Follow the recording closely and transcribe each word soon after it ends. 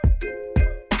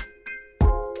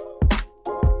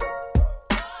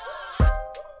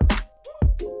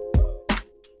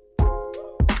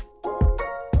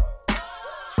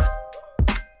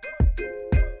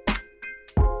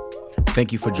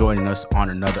Thank you for joining us on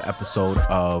another episode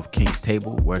of King's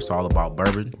Table, where it's all about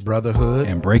bourbon, brotherhood,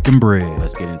 and breaking bread.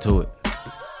 Let's get into it.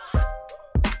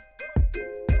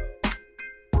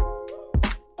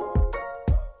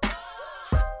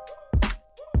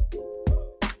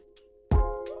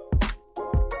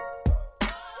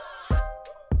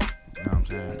 You know what I'm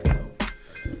saying?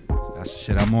 That's the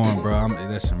shit I'm on, bro.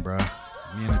 Listen, bro.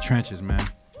 Me in the trenches, man.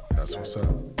 That's what's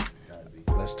up.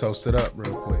 Let's toast it up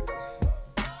real quick.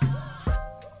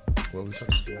 What we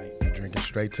talking tonight? You drinking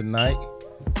straight tonight?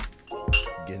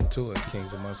 Getting to it.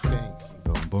 Kings amongst kings.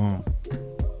 Boom, boom.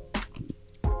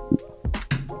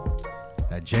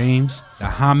 That James, the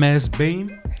James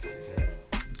Beam.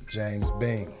 James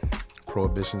Beam,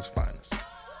 Prohibition's finest.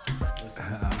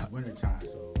 It's wintertime,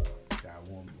 so got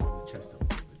warm the chest up a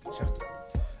little bit. The chest up.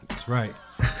 That's right.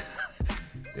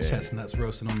 Yeah. Chestnuts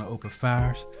roasting on the open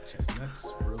fires. Chestnuts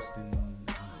roasting on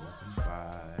the open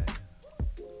fire.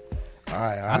 All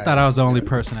right. I thought I was the only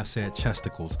person that said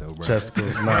chesticles, though, bro.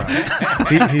 Chesticles, nah.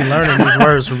 he learning these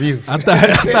words from you. I thought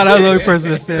I was the only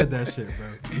person that said that shit, bro.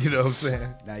 You know what I'm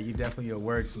saying? Now you definitely a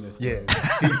wordsmith. Yeah.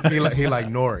 he like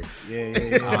Nori.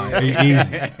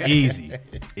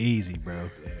 Easy, bro.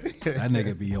 That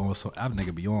nigga be on. So that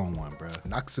nigga be on one, bro.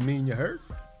 Noxamine, you hurt?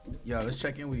 Yo, let's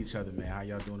check in with each other, man. How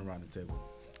y'all doing around the table?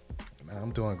 Man,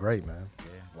 I'm doing great, man. Yeah,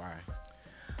 why?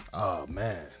 Oh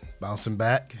man, bouncing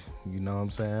back. You know what I'm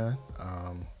saying?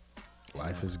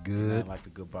 Life is good. Like a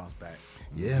good bounce back.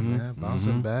 Yeah, man,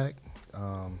 bouncing back.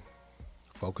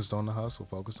 Focused on the hustle,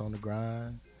 focused on the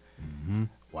grind.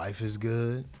 Wife is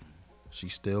good.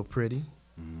 She's still pretty.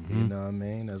 You know what I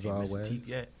mean? As Ain't always. missing teeth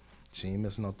yet? She ain't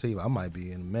missing no teeth. I might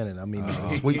be in a minute. I mean, some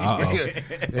sweets. You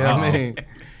know what I mean?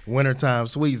 Wintertime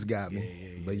sweets got me.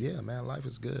 Yeah. But yeah, man, life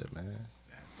is good, man.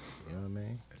 You know what I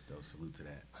mean? Let's do a salute to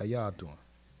that. How y'all doing?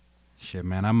 Shit,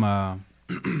 man. I'm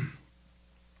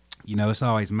you know, it's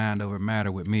always mind over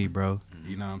matter with me, bro.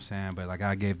 You know what I'm saying? But like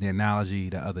I gave the analogy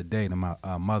the other day to my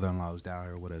mother-in-law who's down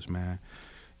here with us, man.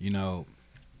 You know,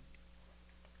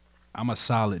 I'm a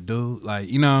solid dude. Like,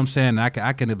 you know what I'm saying? I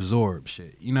can absorb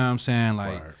shit. You know what I'm saying?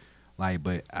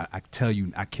 But I tell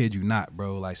you, I kid you not,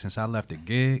 bro. Like, since I left the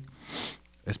gig,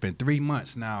 it's been 3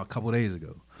 months now, a couple days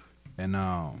ago. And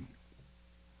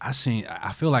I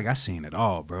feel like I seen it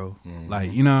all, bro.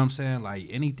 Like, you know what I'm saying?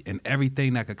 Like,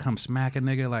 everything that could come smack a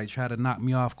nigga, like, try to knock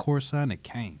me off course, son, it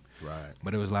came. Right.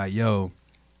 But it was like, yo,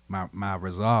 my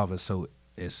resolve is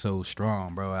so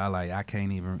strong, bro. I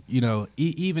can't even, you know,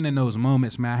 even in those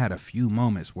moments, man, I had a few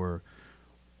moments where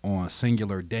on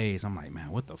singular days, I'm like, man,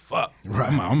 what the fuck?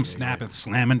 Right. I'm snapping,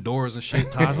 slamming doors and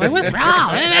shit. Todd's like, what's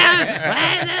wrong?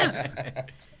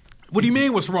 What do you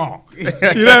mean, what's wrong? You know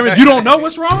what I mean? You don't know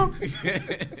what's wrong?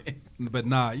 But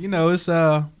nah, you know, it's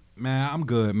man, I'm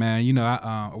good, man. You know,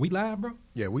 are we live, bro?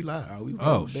 Yeah, we live.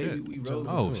 Oh baby. shit! We rolled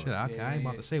Oh into shit! it. Okay, Yeah, I ain't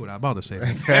about yeah. to say what I about to say.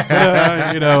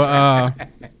 You know,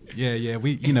 yeah.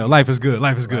 We, you know, life is good.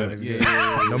 Life is good.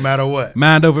 Yeah. No matter what.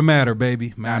 Mind over matter,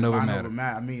 baby. Mind over matter.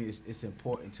 I mean, it's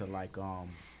important to like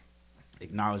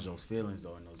acknowledge those feelings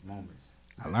though in those moments.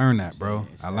 I learned that, You know what bro. I'm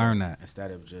I saying? learned that.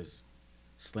 Instead of just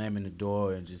slamming the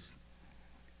door and just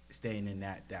staying in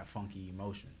that funky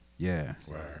emotion. Yeah.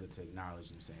 So Right. it's good to acknowledge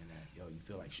them saying that, yo, you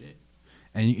feel like shit.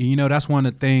 And you know, that's one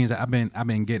of the things that I've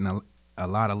been getting a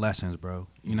lot of lessons, bro.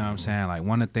 You know what I'm saying? Like,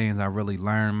 one of the things I really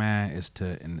learned, man, is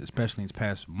to, and especially in this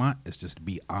past month, is just to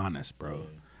be honest, bro.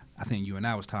 Yeah. I think you and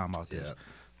I was talking about this.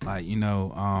 Yeah. Like, you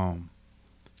know,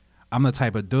 I'm the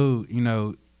type of dude, you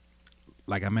know,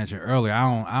 like I mentioned earlier,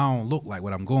 I don't look like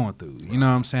what I'm going through. You know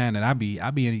what I'm saying? And I be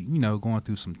you know, going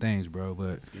through some things, bro.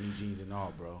 But Skinny jeans and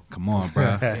all, bro. come on,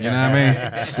 bro. You know what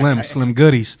I mean? Slim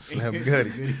goodies. Slim goody.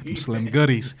 Them slim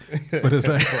goodies. But it's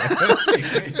like,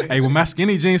 hey, when my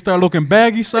skinny jeans start looking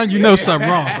baggy, son, you know something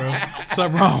wrong, bro.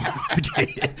 Something wrong.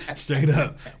 Straight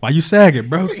up. Why you sagging,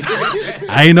 bro?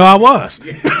 I ain't know I was.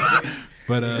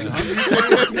 But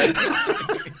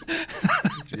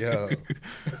Yo.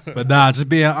 but nah, just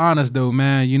being honest though,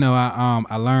 man. You know,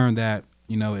 I learned that,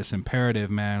 you know, it's imperative,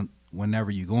 man,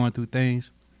 whenever you're going through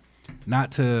things,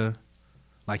 not to,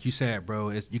 like you said, bro,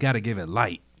 you got to give it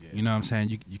light. Yeah. You know what I'm saying?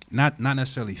 You not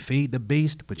necessarily feed the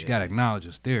beast, but you got to acknowledge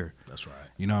it's there. That's right.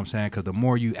 You know what I'm saying? Because the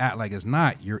more you act like it's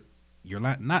not, you're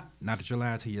not that you're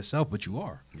lying to yourself, but you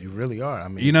are. You really are. I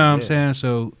mean, You know what I'm yeah. saying?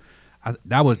 So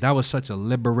that was such a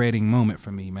liberating moment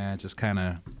for me, man. Just kind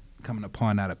of coming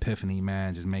upon that epiphany,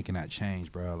 man. Just making that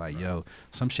change, bro. Like, yo,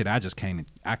 some shit I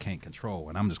can't control,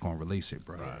 and I'm just gonna release it,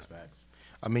 bro. That's facts.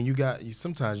 I mean,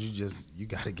 sometimes you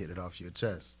got to get it off your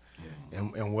chest, Yeah.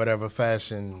 in whatever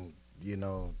fashion, you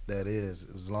know, that is,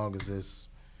 as long as it's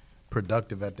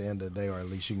productive at the end of the day, or at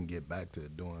least you can get back to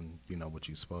doing, you know, what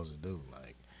you're supposed to do.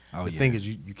 Like, Oh, the yeah. thing is,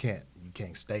 you can't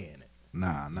stay in it.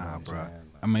 Nah, You know what I'm bro. saying?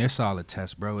 I mean, it's all a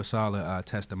test, bro. It's all a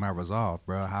test of my resolve,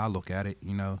 bro. How I look at it,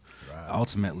 you know. Right.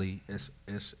 Ultimately, it's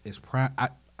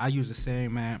I use the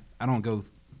saying, man. I don't go.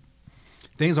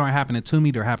 Things aren't happening to me;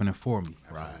 they're happening for me.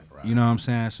 Right. You know what I'm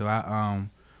saying? So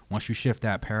once you shift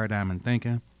that paradigm and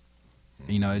thinking,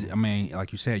 you know, I mean,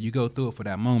 like you said, you go through it for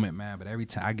that moment, man. But every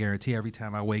time, I guarantee, every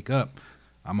time I wake up,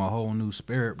 I'm a whole new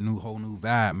spirit, whole new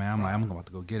vibe, man. I'm like, I'm about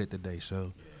to go get it today.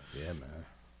 So, Yeah,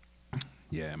 man.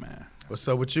 yeah, man. What's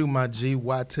up with you, my G?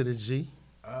 Y to the G?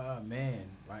 Man,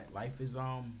 life is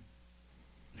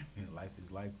life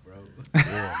is life, bro.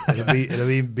 Yeah. It'll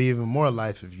be even more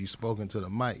life if you spoken to the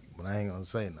mic, but I ain't gonna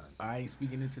say nothing. I ain't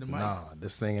speaking into the mic. Nah,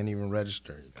 this thing ain't even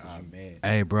registered. Man.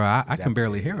 Hey, bro, I Is can that-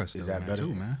 barely hear us. is Though, that man, better?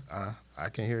 too, man? I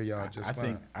can hear y'all just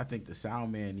fine. I think the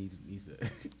sound man needs to.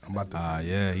 I'm about to.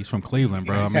 Yeah, he's from Cleveland,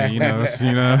 bro. I mean, you know,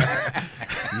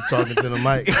 You talking to the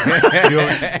mic?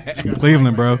 You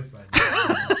Cleveland, bro.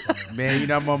 Man, you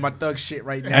know I'm on my thug shit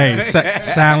right now. Hey,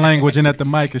 sign language and at the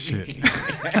mic and shit.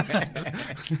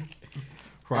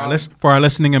 For our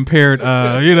listening impaired, you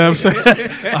know what I'm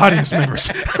saying, audience members.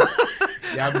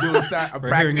 Yeah, I'm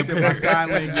practicing my sign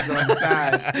language on the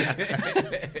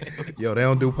side. Yo, they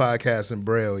don't do podcasts in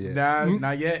Braille yet. Nah,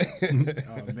 not yet.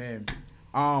 Oh man.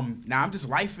 Now I'm just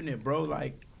lifing it, bro.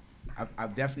 Like,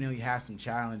 I've definitely had some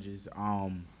challenges.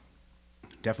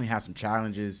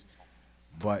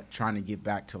 But trying to get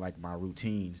back to like my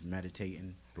routines,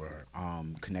 meditating, Right.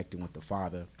 Connecting with the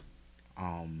Father.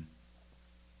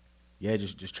 Yeah,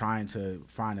 just trying to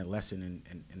find a lesson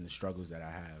in the struggles that I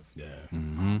have. Yeah.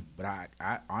 Mm-hmm. But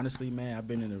I honestly, man, I've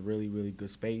been in a really, really good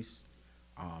space.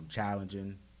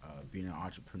 Challenging. Being an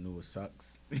entrepreneur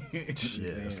sucks. Yeah,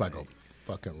 it's like a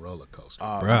fucking roller coaster.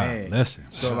 Oh, Bruh, man. listen.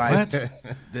 So like What?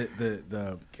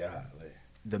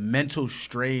 the mental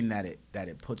strain that it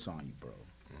puts on you, bro.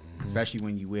 Especially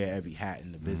when you wear every hat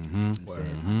in the business. You know what I'm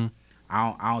saying? Mhm.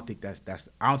 I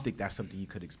don't think that's something you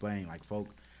could explain. Like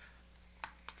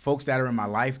folks that are in my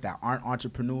life that aren't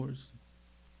entrepreneurs,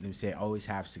 you know what I'm saying, always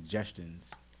have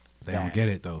suggestions. They don't get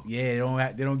it though. Yeah,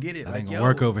 they don't get it. That Like, ain't gonna yo,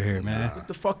 work over here, man. what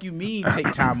the fuck you mean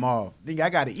take time off? Nigga, I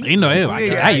gotta eat. You know,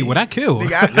 I eat what I kill.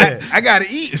 Nigga, I gotta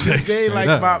eat. You know what I'm saying? Straight Like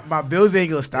up. my bills ain't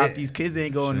gonna stop. Yeah. These kids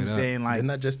ain't going. Straight I'm up. saying like,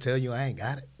 Didn't I just tell you I ain't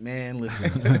got it? man,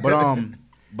 listen.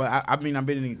 But I mean, I've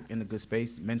been in a good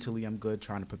space mentally. I'm good,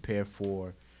 trying to prepare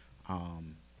for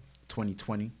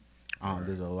 2020.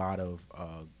 There's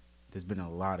been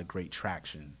a lot of great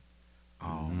traction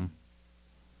on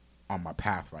my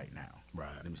path right now. Right.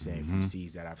 You know what I'm saying, from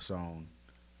seeds that I've sown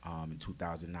in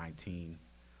 2019.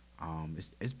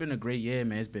 It's been a great year,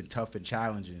 man. It's been tough and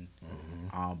challenging,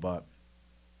 but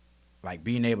like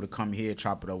being able to come here,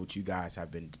 chop it up with you guys have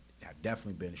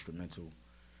definitely been instrumental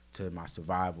to my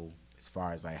survival, as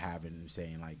far as like having,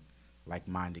 saying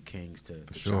like-minded kings to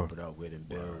sure. chop it up with and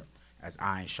build as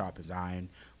iron sharpens iron.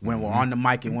 When we're on the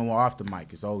mic and when we're off the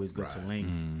mic, it's always good to link.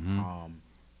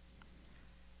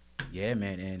 Yeah,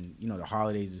 man, and you know the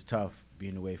holidays is tough,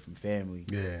 being away from family.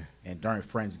 Yeah. And during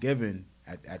Friendsgiving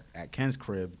at Ken's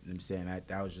crib, you know what I'm saying,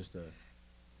 that was just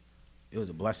it was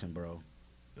a blessing, bro.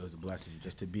 It was a blessing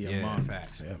just to be among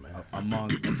facts. Yeah, man.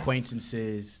 among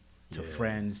acquaintances to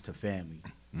friends to family.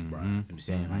 Mhm. You know what I'm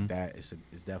saying, like that, it's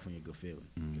definitely a good feeling.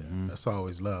 Yeah, that's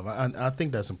always love. I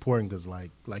think that's important because,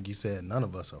 like you said, none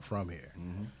of us are from here.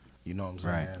 You know what I'm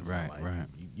saying? Right.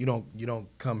 You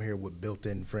don't come here with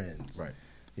built-in friends. Right.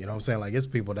 You know what I'm saying? Like, it's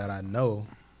people that I know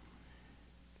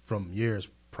from years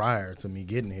prior to me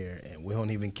getting here, and we don't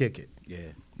even kick it. Yeah.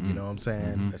 You know what I'm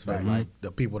saying? That's But facts. like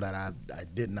the people that I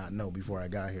did not know before I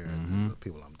got here, are the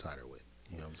people I'm tighter with.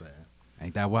 You know what I'm saying?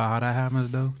 Ain't that wild how that happens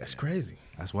though? That's crazy.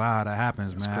 That's wild how that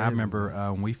happens, That's man. I crazy, remember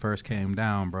when we first came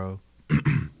down, bro.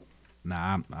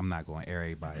 Nah, I'm not going to air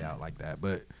everybody out like that,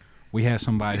 but we had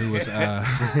somebody who was,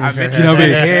 I mentioned you know me.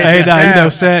 that. Hey, nah, you know,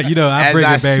 said, you know, I As bring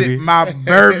I it, baby. sip my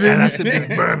bourbon. And I sip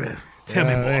this bourbon. Tell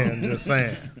me more. I'm just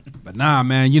saying. But nah,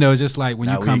 man, you know, it's just like when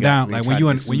Nah, you we come ain't down, we like ain't when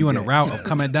trying you to when you in the get route of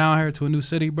coming down here to a new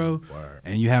city, bro, Word.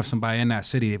 and you have somebody in that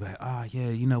city, they be like, oh yeah,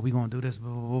 you know, we gonna do this, blah,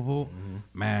 blah, blah, blah.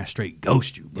 Man, straight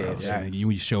ghost you, bro. Yeah, So, facts.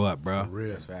 you show up, bro. For real.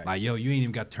 That's facts. Like, yo, you ain't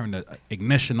even got to turn the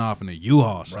ignition off in the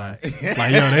U-Haul, son. Right.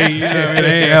 Like, yo, they, you know,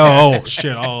 they oh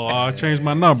shit, I changed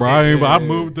my number. I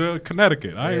moved to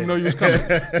Connecticut. I didn't even know you was coming.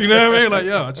 You know what I mean? Like,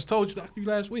 yo, I just told you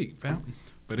last week, fam.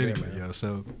 But anyway, man. yo,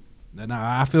 so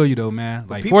nah, I feel you though, man.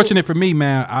 Like, people- fortunate for me,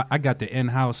 man, I got the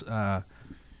in-house,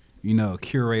 you know,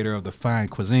 curator of the fine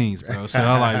cuisines, bro. So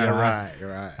I'm like, yo,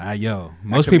 right. yo,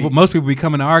 most could be- people be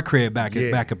coming to our crib back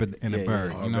Yeah. up in the Yeah,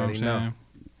 bird. yeah, You know what I'm already know. saying?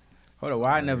 Hold on,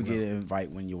 why I never get an invite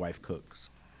when your wife cooks?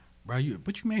 Bro,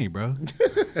 what you mean, bro?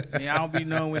 Yeah, I don't be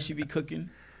knowing when she be cooking.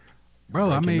 Bro,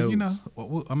 I Breaking mean, news.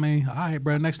 all right,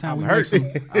 bro. Next time I'm we hurt. make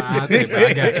some, okay, bro,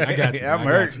 I got you. I'm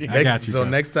hurt. I got you. So bro.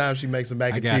 next time she makes some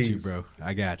mac I and got cheese. you, bro.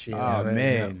 I got you. Yeah, Oh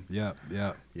man. Yep.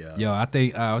 Yeah. Yo, I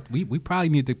think we probably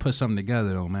need to put something together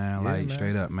though, man. Yeah, like man.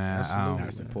 straight up, man. Absolutely.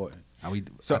 That's important. I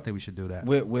think we should do that.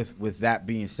 With that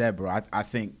being said, bro, I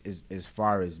think as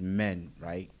far as men,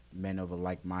 right, men of a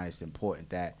like mind, it's important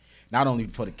that not only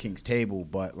for the King's table,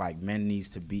 but like men needs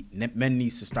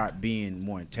to start being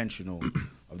more intentional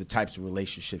of the types of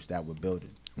relationships that we're building.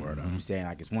 Word up. I'm saying,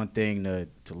 like, it's one thing to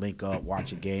link up,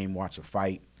 watch a game, watch a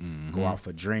fight, go out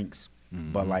for drinks,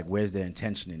 but like, where's the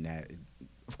intention in that?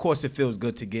 Of course, it feels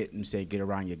good to get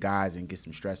around your guys and get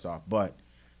some stress off, but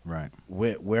Right.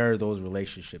 where are those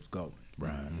relationships going?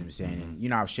 Right. You know what I'm saying?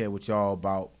 And, I've shared with y'all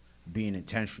about being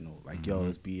intentional. Like, yo,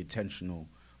 let's be intentional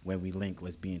when we link.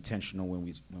 Let's be intentional when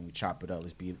we chop it up.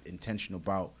 Let's be intentional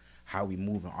about how we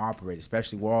move and operate,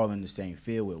 especially we're all in the same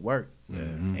field with work.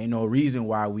 Ain't no reason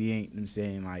why we ain't, you know what I'm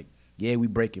saying, like, yeah, we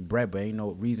breaking bread, but ain't no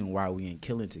reason why we ain't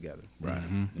killing together. Right. You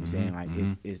know what I'm saying? Like,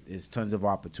 it's tons of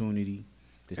opportunity.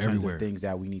 There's tons Everywhere. of things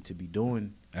that we need to be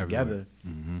doing Everywhere. together.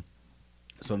 Mm-hmm.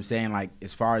 So I'm saying, like,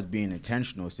 as far as being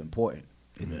intentional, it's important.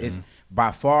 It's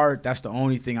by far, that's the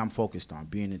only thing I'm focused on,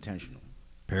 being intentional.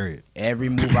 Period. Every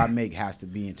move I make has to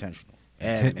be intentional.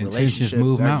 And Intentions relationships,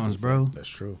 move everything. mountains, bro. That's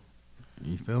true.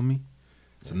 You feel me?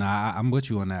 So I'm with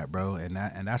you on that, bro. And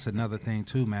that's another thing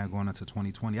too, man. Going into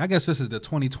 2020, I guess this is the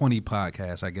 2020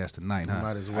 podcast. I guess tonight, You huh?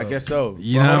 might as well. I guess so.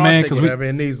 You But know hold what I on a mean? second. 'Cause Whatever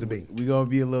it needs to be. We gonna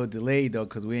be a little delayed though,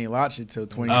 cause we ain't launched it till Oh,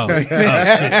 2020. shit.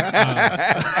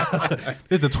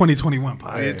 This is the 2021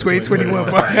 podcast. It's 2021.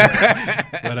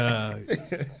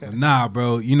 But nah,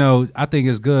 bro. I think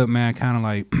it's good, man. Kind of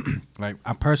like,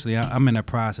 I'm in the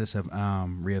process of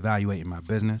reevaluating my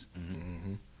business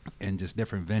and just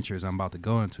different ventures I'm about to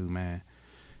go into, man.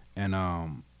 And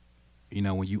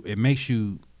it makes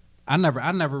you. I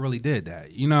never really did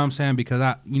that. You know what I'm saying?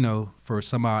 Because for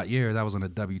some odd years I was on a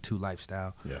W-2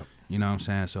 lifestyle. Yeah. You know what I'm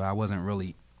saying? So I wasn't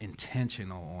really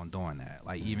intentional on doing that.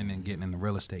 Like even in getting in the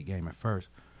real estate game at first.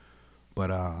 But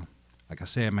like I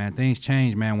said, man, things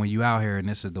change, man, when you out here and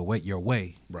this is your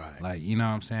way. Right. Like, you know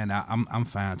what I'm saying? I'm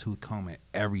fine tooth combing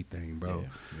everything, bro.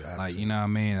 You have Like, to. you know what I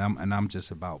mean? I'm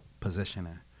just about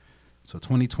positioning. So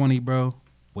 2020, bro,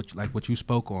 what you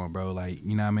spoke on, bro, like,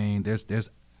 you know what I mean?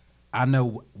 I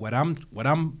know what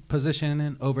I'm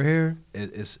positioning over here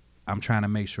is I'm trying to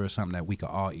make sure it's something that we could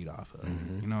all eat off of.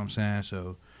 You know what I'm saying?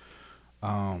 So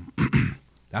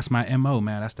that's my MO,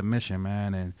 man. That's the mission,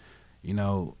 man. And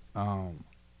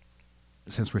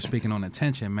since we're speaking on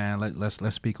intention, man,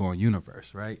 let's speak on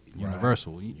universe, right?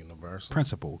 Universal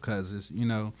principle, because it's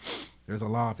there's a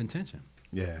law of intention.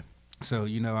 Yeah. So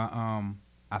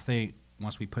I think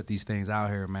once we put these things out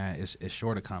here, man, it's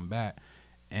sure to come back.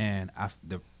 And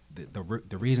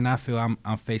the reason I feel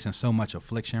I'm facing so much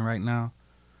affliction right now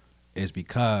is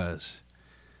because,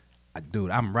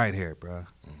 I'm right here, bro.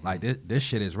 Like this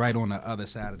shit is right on the other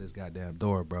side of this goddamn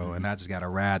door, bro. And I just gotta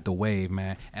ride the wave,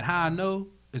 man. And how I know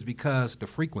is because the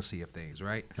frequency of things,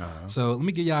 right? So let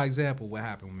me give y'all an example of what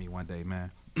happened with me one day,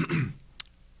 man.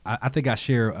 I think I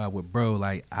shared with bro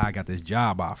like how I got this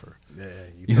job offer. Yeah.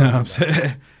 You know what I'm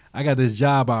saying? I got this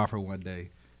job offer one day.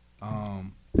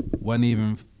 Wasn't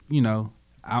even,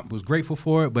 I was grateful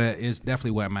for it, but it's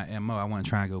definitely wasn't my MO. I wasn't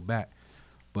trying to go back.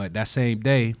 But that same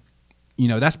day,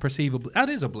 that's perceivable. That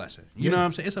is a blessing. You know what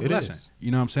I'm saying? It's a blessing. Is.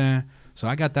 You know what I'm saying? So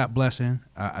I got that blessing.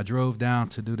 I drove down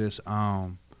to do this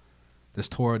this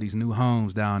tour of these new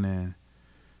homes down in,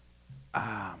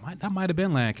 that might have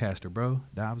been Lancaster, bro.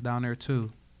 I was down there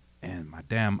too. And my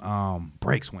damn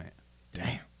brakes went.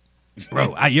 Damn.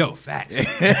 Bro, facts. You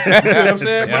see what I'm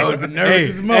saying? I would've been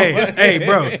nervous as well. Hey,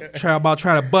 bro. Trying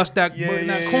to bust that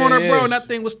corner, bro, yeah. and that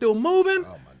thing was still moving.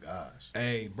 Oh my gosh.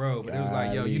 Hey, bro, but it was like,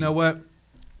 yo, Golly. you know what?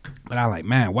 But I like,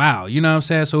 man, wow. You know what I'm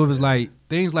saying? So it was like,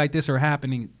 things like this are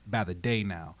happening by the day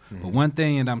now. But one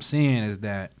thing that I'm seeing is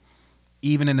that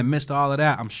even in the midst of all of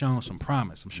that, I'm showing some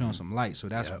promise. I'm showing some light. So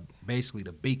that's basically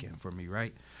the beacon for me,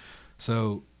 right?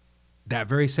 So that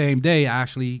very same day, I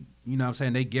actually, you know what I'm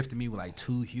saying, they gifted me with like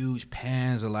 2 huge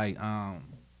pans of like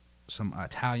some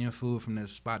Italian food from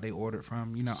this spot they ordered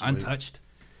from, Sweet. untouched.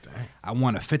 Dang. I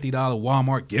won a $50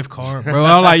 Walmart gift card, bro.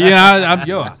 I'm like,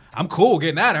 I'm cool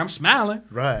getting out of there. I'm smiling.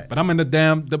 Right. But I'm in the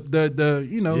damn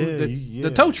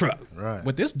the tow truck. Right.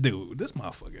 With this dude, this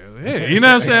motherfucker. Yeah, you know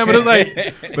what I'm saying? But it's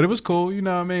like, but it was cool, you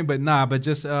know what I mean? But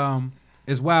just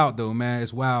it's wild though, man.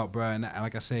 It's wild, bro. And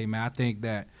like I say, man, I think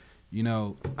that,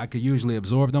 I could usually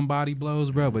absorb them body blows,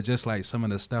 bro, but just like some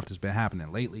of the stuff that's been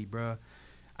happening lately, bro,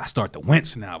 I start to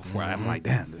wince now before I'm like,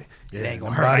 damn, it ain't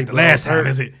gonna hurt like the last time,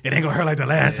 is it? It ain't gonna hurt like the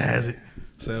last time, is it?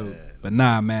 So But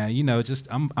nah, man, you know, just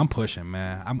I'm pushing,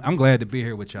 man. I'm glad to be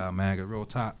here with y'all, man. 'Cause real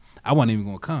talk, I wasn't even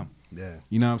gonna come. Yeah.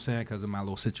 You know what I'm saying? Because of my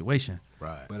little situation.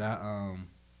 Right. But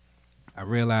I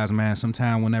realize, man,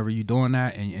 sometimes whenever you doing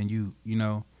that and you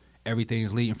know,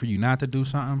 everything's leading for you not to do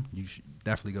something, you should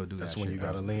definitely go do That's that. when shit. you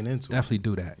gotta lean into it. Definitely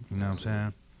do that. You know what I'm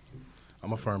saying?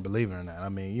 I'm a firm believer in that. I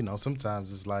mean, you know,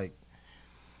 sometimes it's like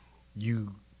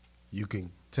you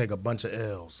can take a bunch of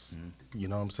L's. You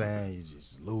know what I'm saying? You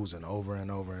just losing over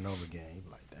and over and over again. You be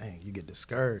like, dang, you get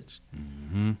discouraged.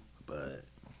 Mm-hmm. But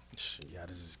you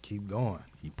gotta just keep going.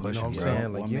 Keep You know pushing. what I'm bro.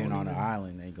 saying? Like One you man don't on the even-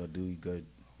 island ain't gonna do you good.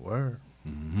 Word.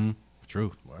 Mm-hmm.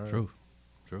 Truth. Word.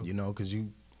 Truth. You know, because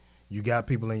you got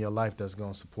people in your life that's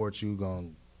gonna support you, gonna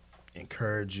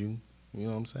encourage you. You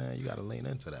know what I'm saying? You gotta lean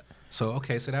into that. So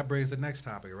okay, so that brings the next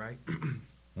topic, right?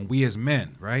 When we as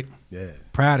men, right? Yeah.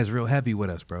 Pride is real heavy with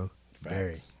us, bro.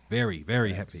 Very. Very,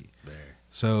 very heavy. Very.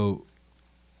 So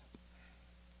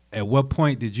at what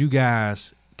point did you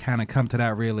guys kind of come to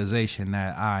that realization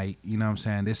that you know what I'm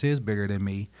saying, this is bigger than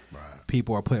me. Right.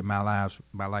 People are putting my life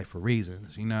for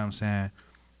reasons, you know what I'm saying?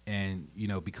 And, you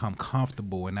know, become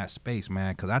comfortable in that space,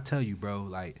 man. Because I tell you, bro,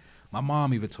 like, my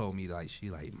mom even told me, like,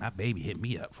 my baby hit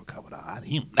me up for a couple of dollars.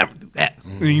 He'll never do that.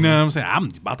 You know what I'm saying? I'm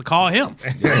just about to call him.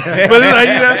 But it's like,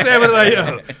 you know what I'm saying? But it's like,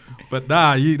 yo. But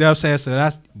nah, you know what I'm saying? So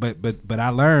that's, but I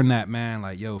learned that, man,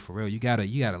 like, yo, for real, you gotta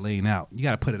lean out. You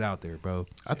gotta put it out there, bro.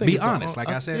 I think be it's honest. Like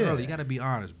I said yeah. earlier, you gotta be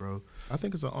honest, bro. I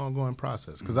think it's an ongoing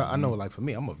process because I know, like, for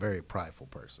me, I'm a very prideful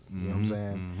person. You know what I'm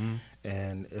saying?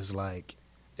 And it's like,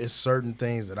 it's certain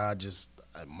things that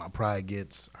my pride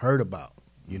gets hurt about.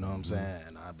 You know what I'm saying?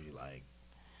 And I'd be like,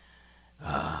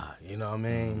 you know what I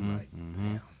mean? Like,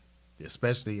 damn.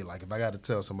 Especially, like, if I got to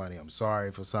tell somebody I'm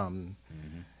sorry for something,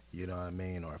 you know what I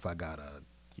mean? Or if I got to,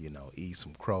 you know, eat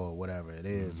some crow or whatever it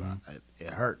is, it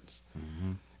hurts.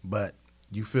 But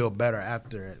you feel better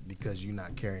after it because you're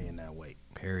not carrying that weight.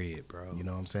 Period, bro. You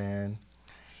know what I'm saying?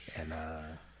 And,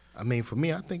 I mean, for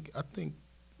me, I think,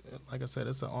 like I said,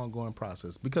 it's an ongoing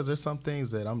process because there's some things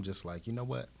that I'm just like, you know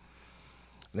what?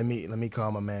 Let me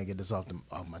call my man, get this off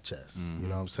my chest. You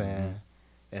know what I'm saying?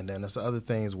 And then there's other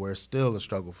things where it's still a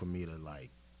struggle for me to, like,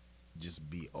 just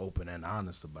be open and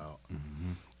honest about.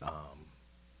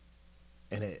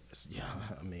 And it's, yeah,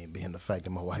 I mean, being the fact that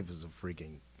my wife is a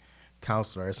freaking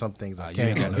counselor, there's some things I You can't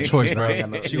ain't got no do. choice, bro. I ain't got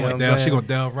no- She you know gonna what I'm saying?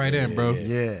 delve right in, bro.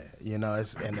 Yeah, you know,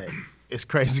 it's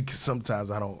crazy because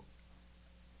sometimes I don't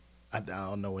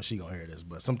know when she gonna hear this,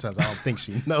 but sometimes I don't think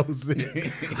she knows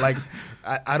it. Like,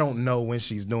 I don't know when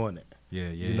she's doing it.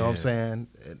 Yeah. You know what I'm saying?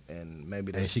 And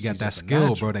maybe Hey, that's she got that just a skill,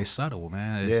 natural, bro. They subtle,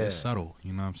 man. It's subtle.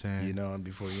 You know what I'm saying? You know, and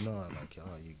before you know it, like,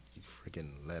 oh, you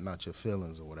freaking letting out your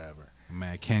feelings or whatever.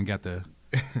 Man, Ken got the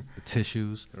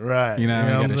tissues. Right. You know, he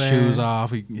what got I'm the saying? shoes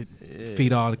off. He get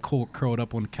feet all curled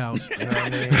up on the couch. You know what I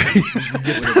mean?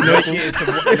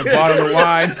 In a bottle of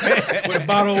wine. With a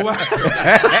bottle of wine.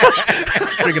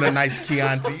 Drinking a nice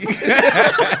Chianti.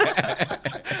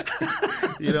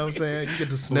 You know what I'm saying? You get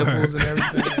the sniffles and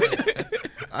everything.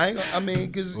 I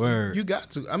mean, because you got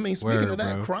to. I mean, speaking of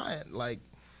that, bro. crying, like,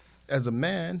 as a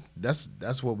man, that's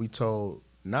what we told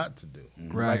not to do.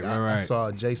 Right, Like, right. I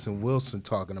saw Jason Wilson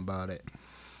talking about it.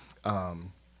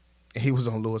 He was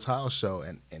on Lewis Howes' show,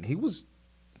 and he was,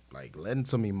 like, letting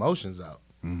some emotions out.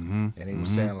 And he was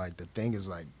saying, like, the thing is,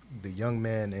 like, the young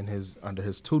man under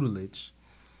his tutelage,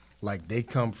 like, they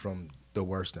come from the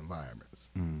worst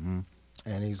environments.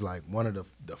 And he's like, one of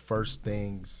the first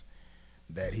things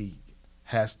that he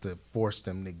has to force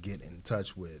them to get in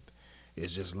touch with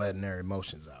is just letting their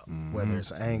emotions out, whether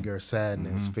it's anger,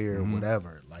 sadness, fear,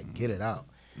 whatever. Like, get it out.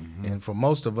 And for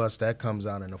most of us, that comes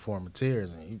out in the form of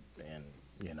tears, and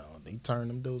you know, he turned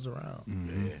them dudes around.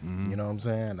 You know what I'm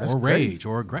saying? That's or crazy. rage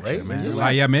or aggression, Rage, man. yeah.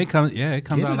 Like, yeah, man, it comes Get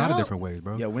out a it lot of out. different ways,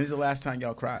 bro. Yeah, when's the last time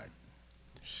y'all cried?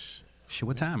 Shit,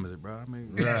 what time is it, bro? I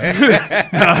mean,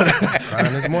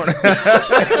 Crying this morning.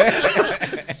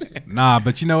 nah,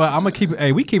 but you know what? I'm gonna keep it.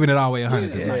 Hey, we keeping it all the way 100.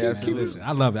 Yeah, tonight, man. absolutely. Listen,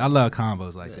 I love it. I love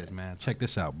combos like this, man. Check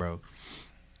this out, bro.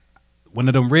 One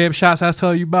of them rib shots I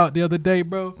told you about the other day,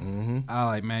 bro. I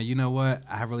like, man. You know what?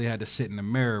 I really had to sit in the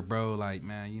mirror, bro. Like,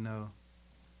 man, you know,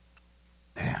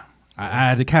 damn. I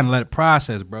had to kind of let it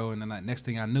process, bro. And then, like, next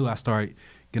thing I knew, I started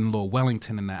getting a little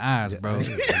Wellington in the eyes, bro.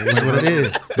 That's what it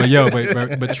is. But yo,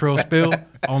 but Trill Spill,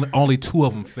 only two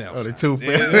of them fell. Oh, the son. two.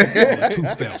 Only two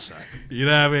fell, son. You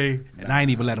know what I mean? And I ain't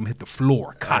even let them hit the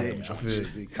floor. Caught them joints.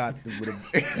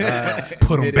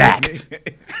 Put them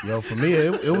back. Yo, for me,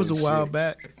 it was a while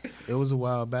back. It was a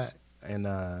while back, and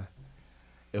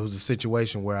it was a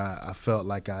situation where I felt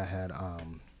like I had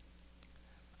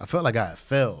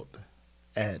failed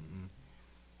at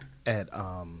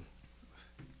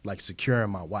like securing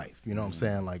my wife. You know what I'm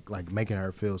saying? Like making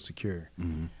her feel secure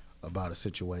about a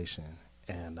situation.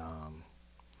 And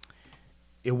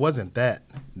it wasn't that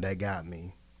got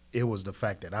me. It was the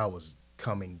fact that I was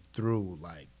coming through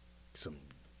like some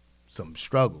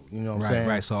struggle. You know what I'm saying?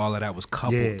 Right. So all of that was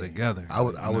coupled together. I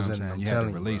was in. I'm telling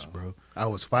you, release, bro. I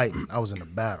was fighting. I was in a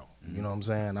battle. You know what I'm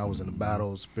saying? I was in a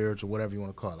battle, spiritual, whatever you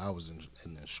want to call it. I was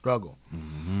in a struggle.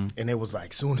 And it was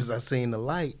like, soon as I seen the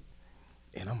light,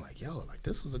 and I'm like, yo, like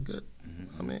this was a good,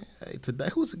 I mean, hey, today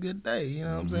was a good day. You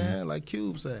know what I'm saying? Like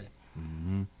Cube say.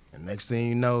 And next thing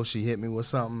you know, she hit me with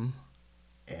something,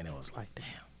 and it was like, damn.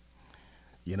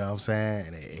 You know what I'm saying?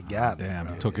 And it got me. Damn,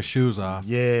 bro. he took his shoes off.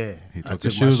 Yeah. He took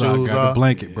his shoes off, grabbed the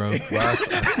blanket, bro. Well,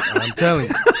 I'm telling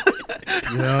you.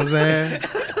 You know what I'm saying?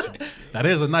 That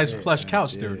is a nice plush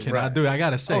couch there, Ken. right. I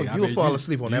gotta say. Oh, you'll fall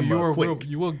asleep on that mug quick.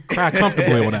 You will cry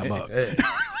comfortably on that mug.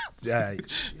 Yeah.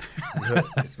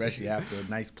 Especially after a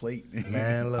nice plate.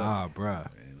 Man, look. Bruh.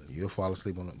 You'll fall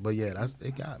asleep on it. But yeah,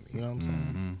 it got me. You know what I'm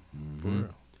saying? For real.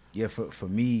 Yeah, for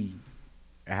me,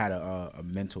 I had a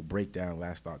mental breakdown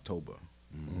last October.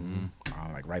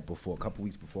 Like right before, a couple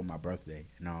weeks before my birthday.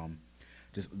 And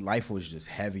just life was just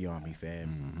heavy on me,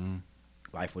 fam.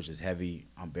 Life was just heavy,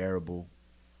 unbearable.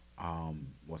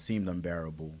 What seemed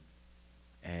unbearable,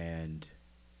 and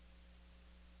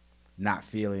not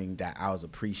feeling that I was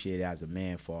appreciated as a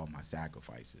man for all my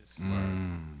sacrifices.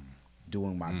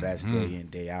 Doing my best day in,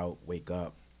 day out, wake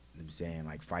up, you know what I'm saying,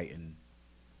 like fighting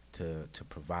to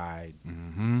provide,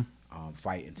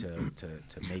 fighting to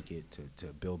make it, to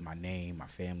build my name, my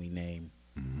family name.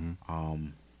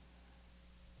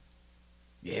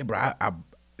 Yeah, bro,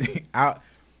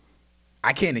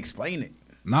 I can't explain it.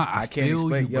 Nah, I can't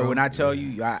explain. Yo, when I tell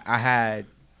you, I had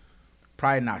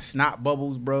probably not snot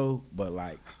bubbles, bro, but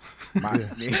like my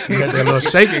You got that little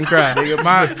shaking cry. nigga,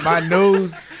 my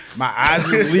nose, my eyes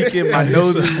was leaking, my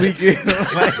nose was leaking.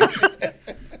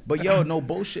 But yo, no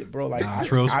bullshit, bro. Like I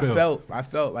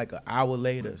felt like an hour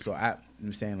later. So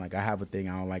I'm saying, like, I have a thing.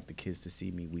 I don't like the kids to see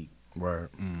me weak. Word.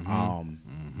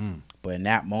 But in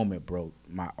that moment, bro,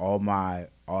 all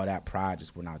that pride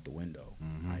just went out the window.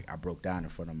 Like I broke down in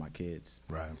front of my kids.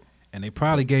 Right. And they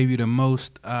probably gave you the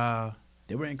most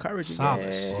They were encouraging.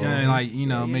 solace.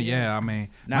 Yeah. I mean,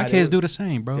 my kids do the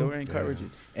same, bro. They were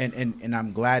encouraging. And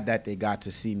I'm glad that they got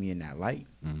to see me in that light,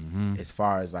 as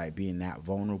far as like being that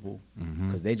vulnerable,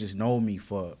 because they just know me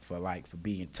for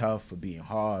being tough, for being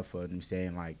hard, for them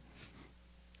saying like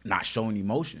not showing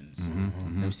emotions. You know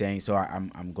what I'm saying? So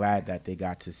I'm glad that they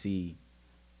got to see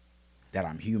that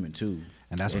I'm human too.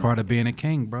 And that's part of being a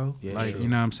king, bro. Yeah, like, sure. you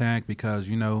know what I'm saying? Because,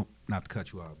 not to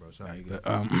cut you off, bro. Sorry.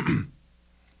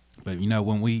 But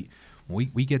when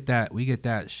we get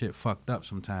that shit fucked up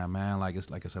sometime, man, like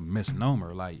it's a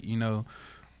misnomer. Like,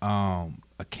 a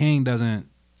king doesn't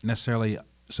necessarily.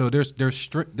 So there's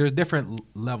different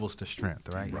levels to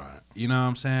strength, right? Right. You know what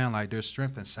I'm saying? Like there's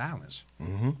strength in silence.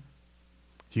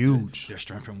 Huge. There's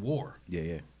strength in war.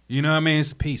 Yeah. You know what I mean?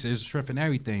 It's peace. There's strength in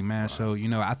everything, man. Right. So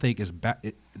I think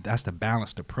that's the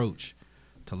balanced approach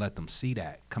to let them see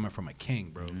that coming from a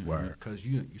king, bro. Because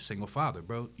you single father,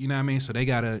 bro. You know what I mean? So they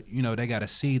gotta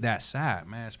see that side,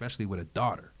 man. Especially with a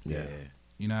daughter. Yeah.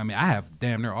 You know what I mean? I have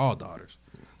damn near all daughters.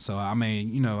 So I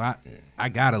mean, I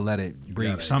gotta let it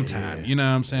breathe sometime. Yeah. You know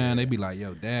what I'm saying? Yeah. They be like,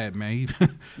 "Yo, Dad, man,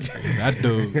 that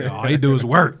dude, all he do is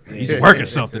work. He's working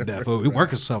himself to death. He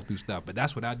working himself through stuff." But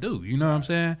that's what I do. You know what I'm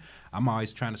saying? I'm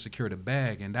always trying to secure the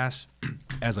bag, and that's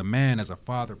as a man, as a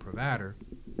father, provider.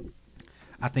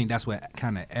 I think that's what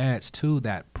kind of adds to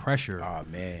that pressure. Oh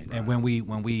man! And when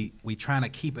we trying to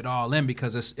keep it all in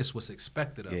because it's what's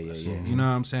expected of us. Yeah. You know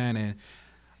what I'm saying? And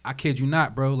I kid you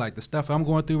not, bro. Like the stuff I'm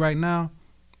going through right now.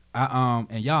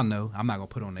 And y'all know I'm not gonna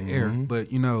put on the air, but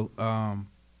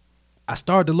I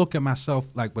started to look at myself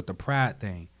like with the pride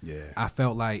thing. Yeah, I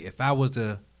felt like if I was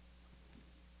to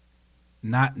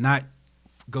not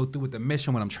go through with the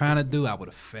mission, what I'm trying to do, I would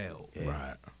have failed. Yeah.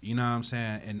 Right. You know what I'm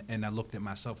saying? And I looked at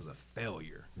myself as a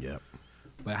failure. Yep.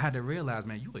 But I had to realize,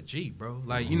 man, you a G, bro.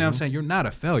 Like, you know what I'm saying? You're not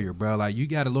a failure, bro. Like, you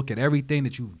got to look at everything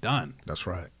that you've done. That's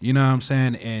right. You know what I'm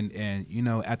saying? And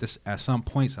at some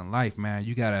points in life, man,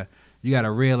 you gotta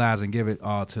realize and give it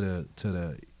all to the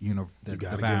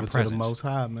divine presence. To the Most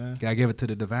High, man. You gotta give it to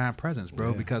the divine presence,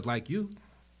 bro. Yeah. Because like you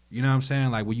know what I'm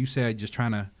saying? Like when you said just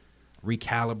trying to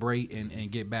recalibrate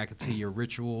and get back into your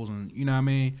rituals and you know what I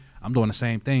mean? I'm doing the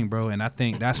same thing, bro. And I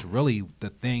think that's really the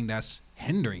thing that's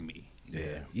hindering me.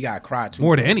 Yeah. You gotta cry too.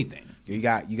 More than anything. You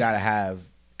gotta have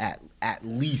at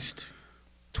least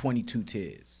 22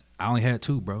 tears. I only had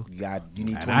 2, bro. You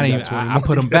need 20. I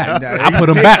put them back. I put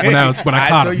them back when I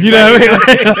caught them. You know what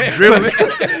I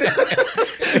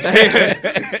mean?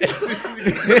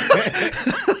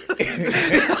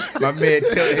 My man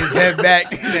tilt his head back.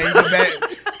 Then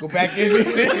go back in.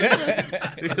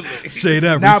 Straight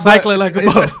up, Nah, recycle it like a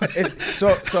bubble.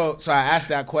 So I asked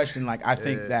that question. Like I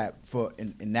think that for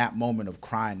in that moment of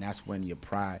crying, that's when your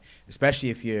pride, especially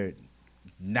if you're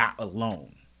not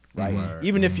alone, right? Right.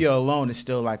 Even if you're alone, it's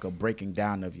still like a breaking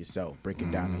down of yourself,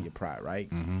 breaking down of your pride, right?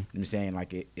 You know what I'm saying,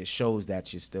 like it shows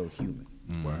that you're still human.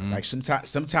 Like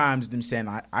sometimes I'm saying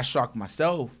I shock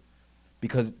myself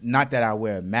because not that I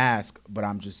wear a mask, but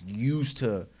I'm just used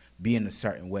to being a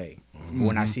certain way. But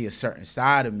when I see a certain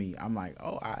side of me, I'm like,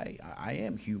 oh, I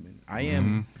am human. I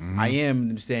am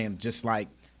I'm saying, just like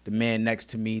the man next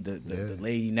to me, the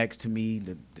lady next to me,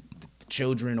 the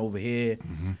children over here.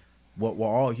 We're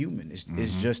all human.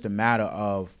 It's just a matter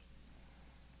of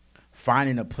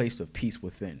finding a place of peace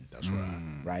within. That's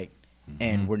right. Right?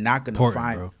 And we're not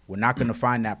gonna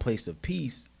find that place of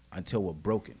peace until we're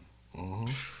broken.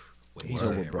 He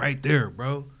said right there,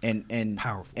 bro. And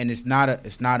powerful. And it's not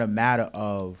a matter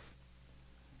of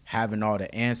having all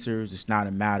the answers. It's not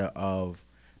a matter of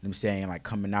I'm saying like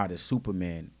coming out as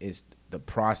Superman. It's the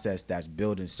process that's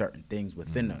building certain things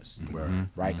within us,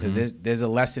 right? Because there's a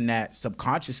lesson that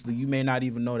subconsciously you may not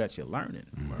even know that you're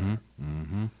learning.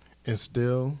 And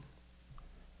still,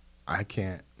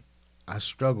 I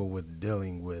struggle with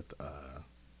dealing with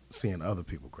seeing other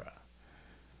people cry.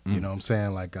 You know what I'm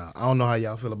saying? Like, I don't know how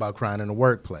y'all feel about crying in the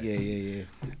workplace. Yeah.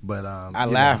 But I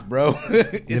laugh, bro.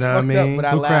 It's you know what I mean? Up, but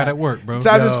I Who laugh. cried at work, bro?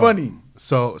 Sometimes it's funny.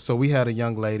 So we had a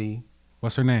young lady.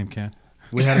 What's her name, Ken?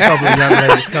 We had a couple of young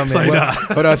ladies come in.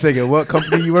 Hold on a second. What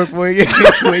company you work for again?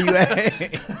 Where you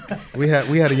at?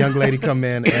 We had a young lady come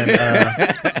in,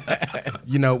 and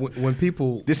you know when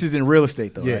people. This is in real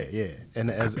estate, though. Yeah, right? yeah. And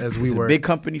as we It's were a big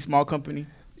company, small company.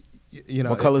 You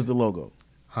know what color's the logo?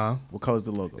 Huh? What color's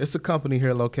the logo? It's a company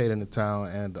here located in the town,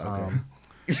 and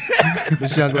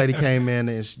this young lady came in,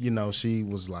 and she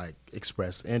was like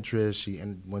expressed interest. She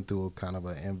went through a kind of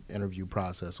an interview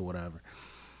process or whatever,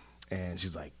 and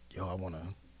she's like, "Yo, I want to,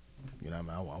 I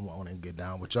want to get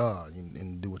down with y'all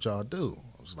and do what y'all do."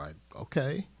 I was like,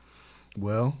 "Okay,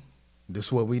 well, this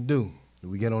is what we do.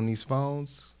 We get on these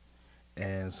phones,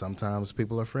 and sometimes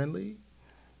people are friendly."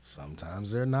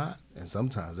 Sometimes they're not, and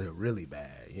sometimes they're really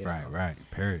bad. Right.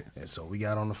 Period. And so we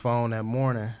got on the phone that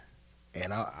morning,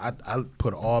 and I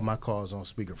put all my calls on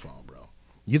speakerphone, bro.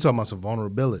 You talking about some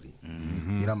vulnerability,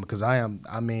 because I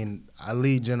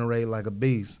lead generate like a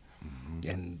beast,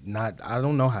 and I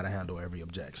don't know how to handle every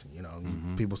objection.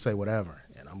 People say whatever,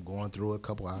 and I'm going through a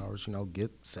couple hours,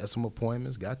 set some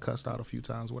appointments, got cussed out a few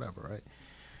times, whatever, right?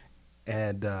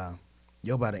 And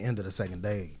by the end of the second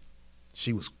day,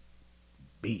 she was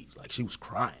beat, like she was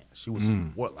crying. She was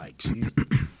she's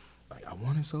like, I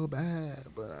want it so bad,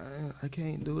 but I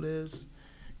can't do this,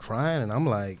 crying. And I'm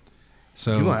like,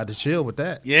 so you gonna have to chill with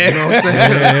that. Yeah, you know what I'm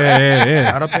saying?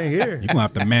 Yeah. Not up in here. You gonna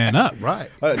have to man up, right?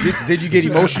 Did you get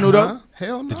emotional though?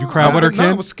 Hell no. Did you cry with her, Ken?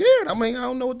 I was scared. I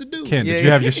don't know what to do. Ken, did you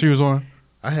have your shoes on?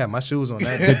 I had my shoes on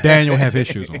that day. Did Daniel have his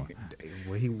shoes on?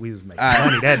 Well, we was making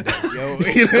money that day. Yo,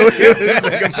 he was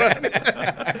making money.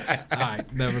 All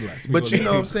right, nevertheless. But you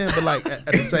know what I'm saying? But like at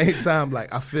the same time,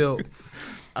 like I felt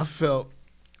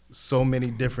so many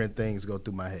different things go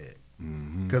through my head.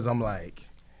 Because I'm like,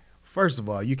 first of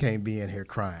all, you can't be in here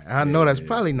crying. And I know that's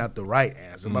probably not the right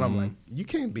answer, but I'm like, you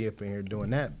can't be up in here doing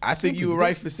that. I think you were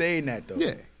right for saying that though.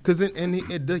 Yeah, because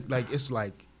it's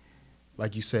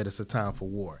like you said, it's a time for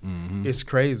war. It's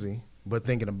crazy, but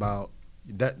thinking about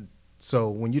that. So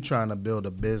when you're trying to build a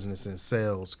business in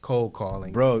sales, cold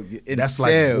calling, bro, that's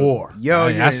sales. like war. Yo,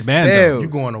 you're that's in bad, though. sales.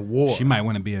 You're going to war. She might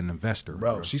want to be an investor,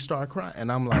 bro. She started crying,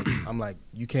 and I'm like,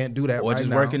 you can't do that or right just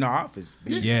now. work in the office.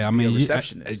 Yeah, I be a mean,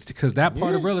 receptionist. because that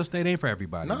part of real estate ain't for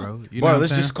everybody, No. bro. You know Bro, what I'm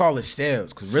let's saying? just call it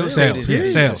sales, because real Sales, estate period.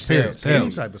 is Sales. Any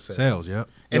type of sales. Sales, yep.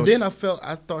 And Yo, then I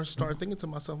started thinking to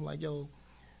myself, like, yo,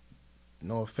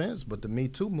 no offense, but the Me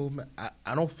Too movement,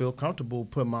 I don't feel comfortable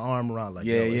putting my arm around like,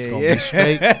 it's going to be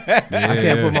straight. I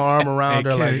can't put my arm around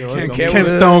her like, yo, it's going to be Ken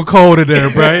good. Stone Cold in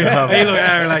there, bro. He look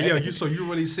at her like, yo, you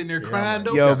really sitting there crying,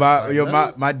 though? Yo,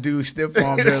 my dude stiff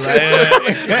arm there like,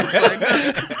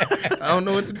 I don't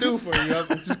know what to do for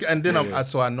you. And then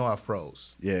so I know I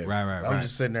froze. yeah, Right. I'm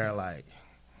just sitting there like,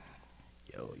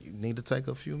 yo, you need to take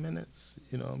a few minutes.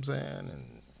 You know what I'm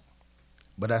saying?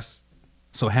 But that's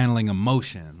So handling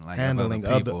emotion, like handling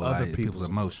other people, other like people's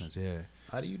emotions, yeah.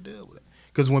 how do you deal with it?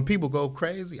 Because when people go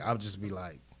crazy, I'll just be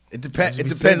like, it depends. I'll It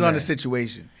just be depends sitting on the there.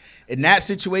 situation. In that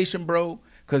situation, bro,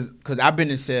 because I've been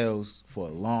in sales for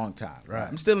a long time. Right.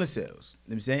 I'm still in sales.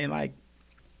 You know what I'm saying, like,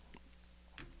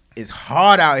 it's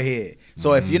hard out here.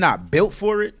 So if you're not built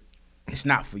for it, it's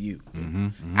not for you.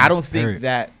 Mm-hmm. I don't think Period.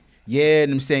 that. Yeah,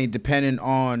 and I'm saying depending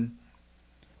on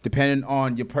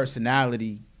your personality,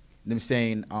 you know what I'm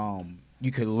saying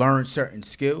you could learn certain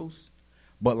skills,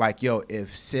 but like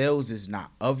if sales is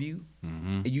not of you,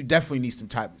 you definitely need some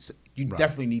type. You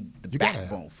definitely need the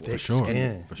backbone for it. For sure.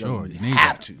 skin. For sure. You need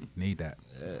have that. to. You need that.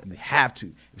 You have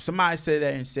to. If somebody say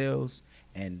that in sales,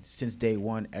 and since day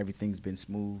one everything's been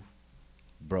smooth,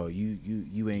 bro, you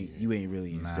ain't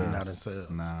really in Nah. sales. Not in sales.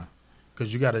 Nah,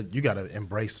 Cause you gotta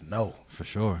embrace no. for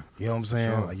sure. You know what I'm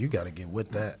saying? Sure. Like you gotta get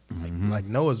with that. Mm-hmm. Like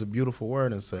no is a beautiful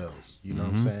word in sales. You know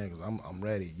what I'm saying? Cause I'm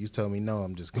ready. You tell me no,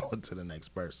 I'm just going to the next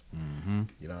person. Mm-hmm.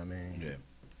 You know what I mean? Yeah.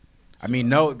 I mean,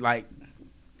 no, like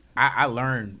I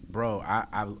learned, bro.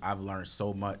 I've learned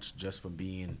so much just from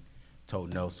being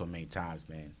told no so many times,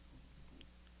 man.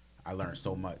 I learned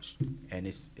so much, and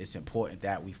it's important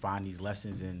that we find these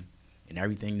lessons in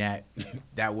everything that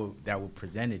were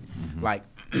presented. Like,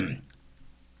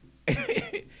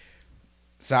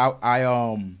 so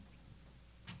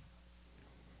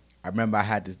I remember I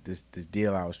had this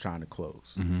deal I was trying to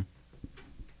close,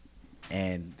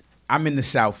 and I'm in the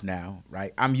South now,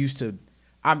 right? I'm used to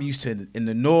in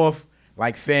the North,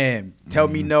 like, fam, tell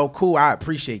me no, cool, I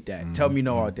appreciate that. Tell me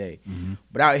no all day.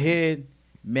 But out here,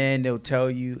 man, they'll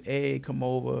tell you, hey, come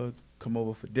over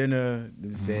for dinner.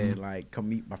 They said, like, come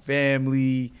meet my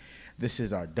family. This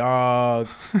is our dog.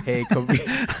 Hey, come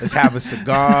let's have a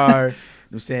cigar.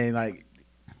 I'm saying, like,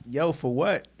 yo, for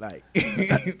what? Like,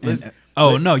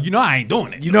 No, you know I ain't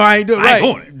doing it. you know I ain't doing I ain't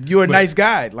right. doing it. You're a But- nice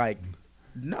guy. Like,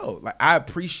 no. Like, I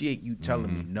appreciate you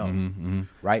telling me no.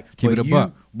 Right? Keep but it a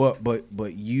you, buck.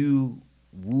 But you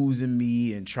woozing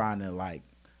me and trying to, like,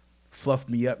 fluff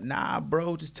me up. Nah,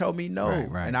 bro, just tell me no.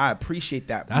 Right. And I appreciate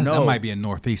that. That no. might be a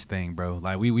Northeast thing, bro.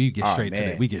 Like we get Oh, straight to man.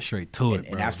 it. We get straight to it, And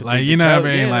bro. that's what Like they've you been know what I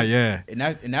telling- mean? Like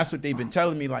yeah. And that's what they've been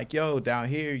telling me. Like, yo, down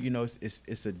here, you know,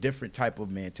 it's a different type of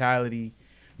mentality.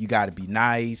 You got to be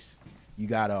nice. You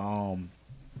gotta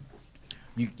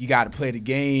you gotta play the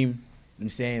game. You know what I'm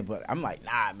saying, but I'm like,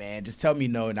 nah, man, just tell me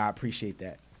no, and I appreciate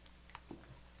that.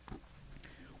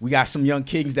 We got some young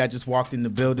kings that just walked in the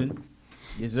building.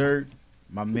 Yes, sir.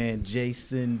 My man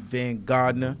Jason Van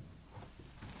Gardner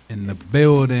In the in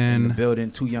building. the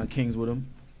building. 2 young kings with him.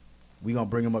 We gonna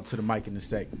bring him up to the mic in a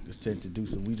second just to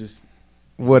introduce him. We just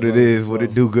What it Well, is, what it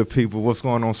well. do, good people. What's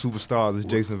going on, superstars? It's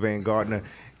Jason Van Gardner,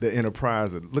 the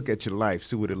Enterpriser. Look at your life,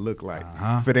 see what it look like.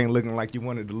 Uh-huh. If it ain't looking like you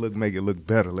want it to look, make it look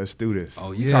better. Let's do this. Oh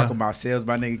we yeah. talking about sales.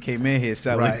 My nigga came in here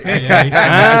selling. Right. Yeah, he's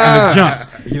from the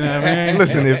jump. You know what I mean?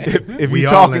 Listen, if We you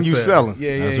all talking, in you sales. selling.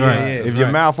 Yeah, That's yeah, right. yeah. If That's your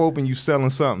right. mouth open, you selling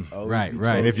something. Oh, Right, we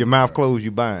right. And if your mouth closed,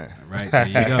 you buying. Right, there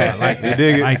you go. I like that.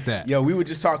 dig I it? like that. Yo, we were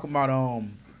just talking about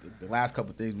the last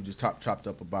couple of things we just chopped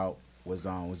up about was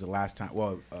the last time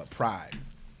pride,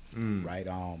 right?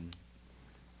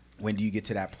 When do you get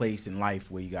to that place in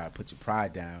life where you gotta put your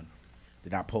pride down?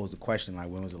 Did I pose the question like,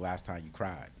 when was the last time you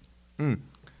cried?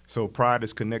 So pride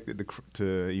is connected to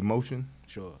emotion?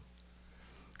 Sure.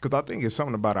 Because I think it's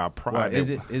something about our pride. Well, is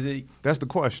that- it? That's the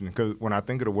question. Because when I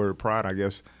think of the word pride, I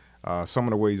guess some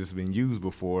of the ways it's been used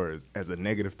before is as a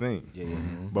negative thing. Yeah.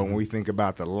 But when we think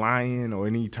about the lion or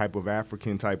any type of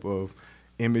African type of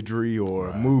imagery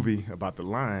or movie about the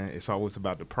lion, it's always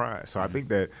about the pride. So I think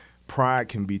that pride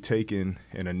can be taken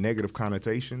in a negative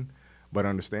connotation, but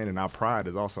understanding our pride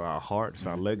is also our heart, it's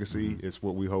our legacy, it's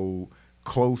what we hold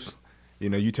close. You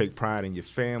know, you take pride in your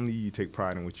family, you take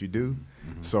pride in what you do.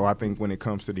 So I think when it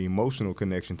comes to the emotional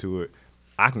connection to it,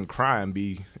 I can cry and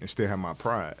still have my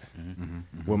pride.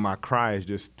 When my cry is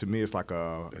just, to me, it's like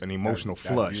an emotional That's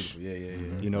flush. beautiful.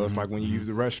 Yeah. You know, it's like when you use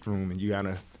the restroom and you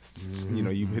gotta, you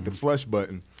know, you hit the flush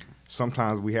button.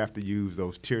 Sometimes we have to use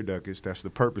those tear ducts. That's the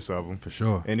purpose of them. For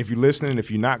sure. And if you're listening,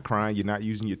 if you're not crying, you're not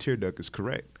using your tear duct is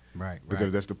correct. Right.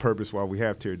 Because that's the purpose why we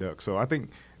have tear ducts. So I think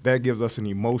that gives us an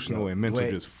emotional and mental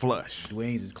Dwayne- just flush.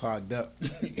 Dwayne's is clogged up.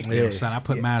 Yeah, son, I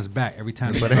put mine back every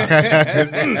time.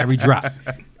 Every drop.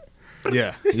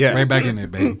 Yeah. Right back in there,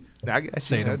 baby. I got you.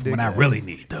 Say them dig when I that. really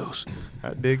need those.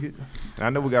 I dig it. I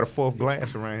know we got a 4th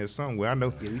glass around here somewhere. I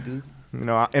know. Yeah, we do. You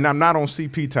know, and I'm not on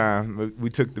CP time. But we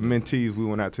took the mentees. We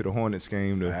went out to the Hornets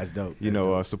game to, That's dope. you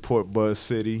know, support Buzz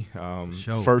City.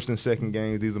 Sure. First and second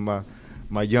games. These are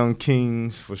my young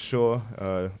kings for sure.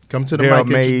 Come to the Daryl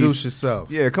mic, Mays. introduce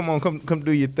yourself. Yeah, come on, come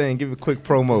do your thing. Give a quick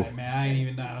promo. Man, I ain't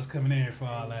even know I was coming in here for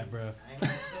all that, bro.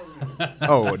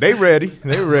 Oh, they ready.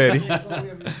 They ready.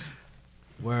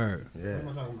 Word. Yeah.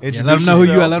 Yeah, let them know who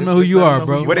you are. Let them know who you are,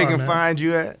 bro. Where they are, can man. find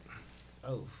you at?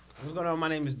 What's going on? My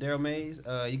name is Daryl Mays.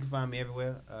 You can find me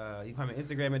everywhere. You can find me on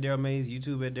Instagram at Daryl Mays,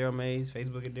 YouTube at Daryl Mays,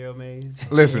 Facebook at Daryl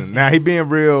Mays. Listen, now he being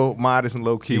real modest and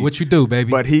low key. Yeah, what you do,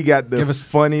 baby? But he got the Give us-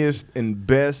 funniest and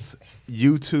best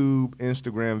YouTube,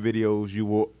 Instagram videos you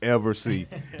will ever see.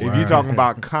 If you're Word. talking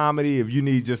about comedy, if you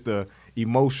need just a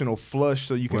emotional flush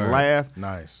so you can Word. laugh,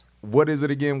 Nice. what is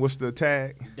it again? What's the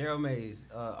tag? Daryl Mays,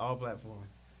 all platforms.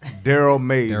 Daryl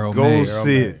Mays. Daryl Go Mays. Daryl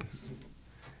see it. Mays.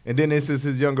 And then this is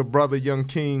his younger brother, Young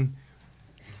King.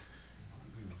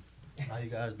 How you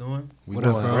guys doing? We What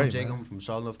doing up, bro? I'm great, Jacob man. from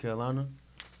Charlotte, North Carolina.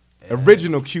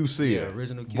 Original QC. Yeah,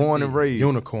 original QC. Born and raised.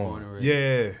 Born Unicorn. and raised.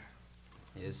 Yeah.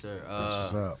 Yes, sir.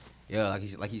 That's what's up. Yeah,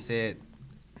 like he said,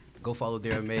 go follow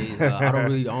Daryl Mays. I don't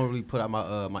really put out my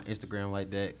Instagram like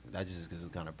that. That's just because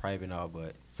it's kind of private and all.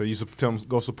 But So you tell him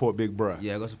go support Big Bruh.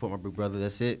 yeah, go support my big brother.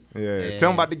 That's it. Yeah. And- Tell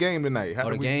him about the game tonight. Oh,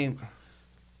 did the we- game.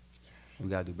 We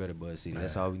gotta do better, bud. See,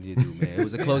 that's all we need to do, man. It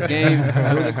was a close game.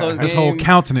 It was a close His game. whole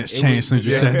countenance It changed was- since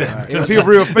you Yeah. said that. It was- Cause he a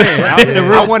real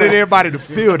fan. I wanted everybody to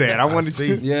feel that. I wanted see.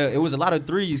 to. Yeah, it was a lot of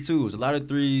threes too. It was a lot of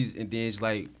threes, and then it's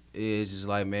just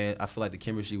like man, I feel like the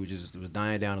chemistry was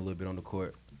dying down a little bit on the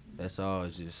court. That's all.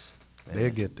 It's just man. They'll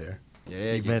get there. Yeah,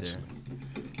 they'll eventually.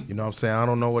 get there. You know what I'm saying? I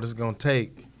don't know what it's going to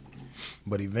take,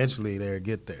 but eventually they'll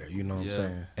get there. You know what I'm Yeah.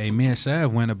 saying? Hey, me and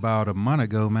Sav went about a month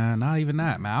ago, man. Not even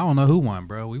that, man. I don't know who won,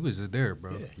 bro. We was just there,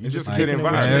 bro. You It's just a Like, good kicking it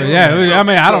with environment. your yeah, man. I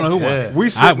mean, I don't know who Yeah. won. We we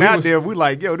sitting out was- there, we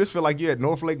like, yo, this feel like you at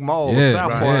North Lake Mall Yeah, or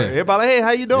South right. Park. Yeah. Everybody like, hey,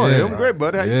 how you doing? Yeah. I'm great,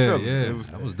 buddy. How you Yeah, feeling? yeah. It was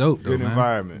That was dope, though, good man.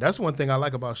 environment. That's one thing I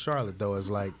like about Charlotte, though, is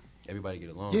like, Everybody get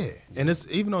along. yeah. And it's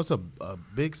even though it's a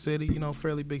big city, you know,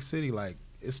 fairly big city, like,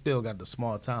 it still got the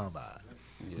small town vibe.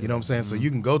 Yeah. You know what I'm saying? So you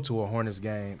can go to a Hornets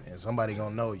game and somebody going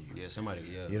to know you. Yeah, somebody.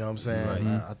 Yeah. You know what I'm saying? Right.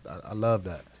 And I love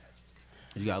that.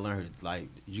 You gotta learn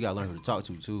who to talk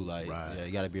to too. Like, Right. yeah,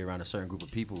 you gotta be around a certain group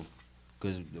of people,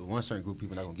 because one certain group of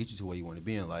people not gonna get you to where you want to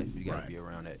be in life. You gotta Right. be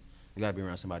around that. You gotta be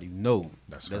around somebody you know.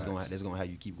 That's that's facts. gonna have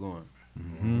you keep going.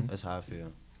 Mhm. That's how I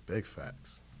feel. Big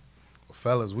facts. Well,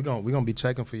 fellas, we're gonna be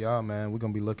checking for y'all, man. We're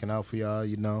gonna be looking out for y'all,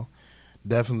 you know.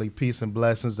 Definitely peace and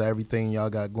blessings to everything y'all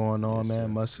got going on, Yes, man. sir.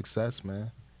 Much success, man. You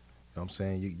know what I'm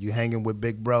saying? You hanging with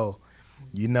Big Bro.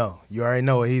 You know. You already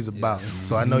know what he's about.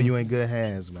 So I know you in good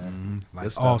hands, man. Like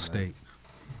Good stuff, Allstate.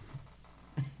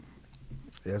 man.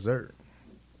 Yes, sir.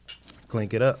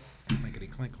 Clink it up. Clinkety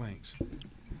clink clinks.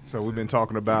 So we've been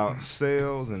talking about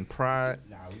sales and pride.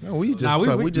 No, we just Nah,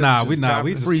 talk- we just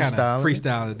just freestyling.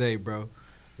 freestyling today, bro.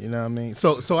 You know what I mean?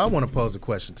 So I want to pose a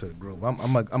question to the group. I'm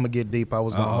gonna get deep. I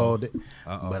was gonna Uh-oh. hold it,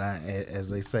 Uh-oh. but as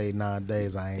they say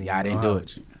nowadays, I ain't. Yeah, I even didn't gonna do hold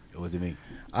it. you. It wasn't me.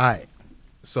 All right.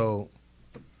 So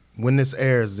when this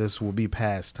airs, this will be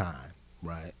past time,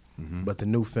 right? Mhm. But the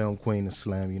new film Queen and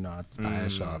Slim, you know, I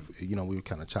asked y'all, if, you know, we were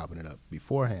kind of chopping it up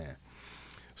beforehand.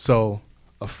 So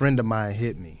a friend of mine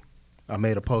hit me. I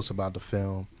made a post about the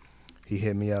film. He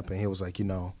hit me up and he was like, you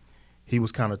know, he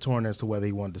was kind of torn as to whether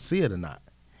he wanted to see it or not,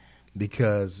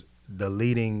 because the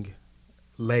leading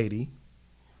lady,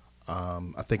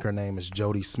 I think her name is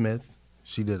Jodie Smith.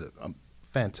 She did a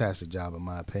fantastic job, in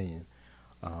my opinion,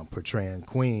 portraying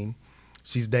Queen.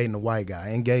 She's dating a white guy,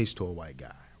 engaged to a white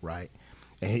guy, right?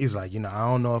 And he's like, you know, I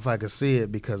don't know if I could see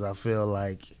it because I feel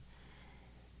like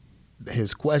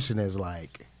his question is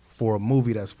like, for a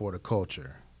movie that's for the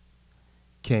culture,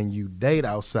 can you date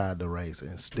outside the race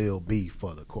and still be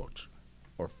for the culture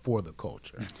or for the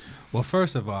culture? Well,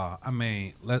 first of all, I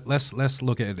mean, let's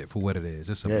look at it for what it is.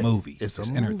 It's a Yeah, movie. it's a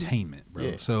movie. entertainment, bro.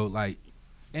 Yeah. So like,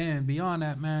 and beyond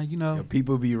that, man, you know, Yo,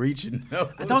 people be reaching.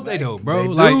 don't they though, bro? They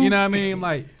Like, do. you know what I mean?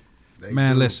 Like, They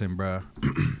man, do. listen, bro.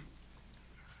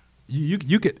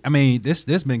 You could, I mean, this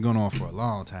been going on for a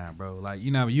long time, bro. Like, you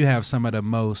know, you have some of the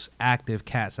most active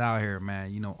cats out here,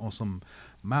 man. You know, on some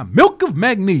my milk of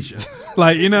magnesia,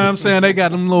 like, you know what I'm saying? They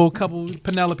got them little couple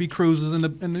Penelope Cruises in the,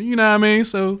 you know what I mean?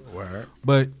 So, Word.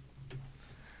 but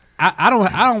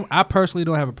I personally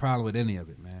don't have a problem with any of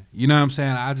it, man. You know what I'm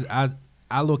saying?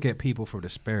 I look at people for the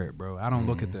spirit, bro. I don't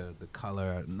look at the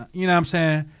color, you know what I'm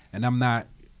saying? And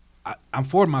I'm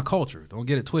for my culture. Don't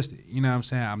get it twisted. You know what I'm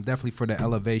saying? I'm definitely for the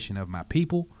elevation of my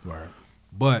people, Word.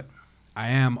 but I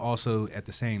am also at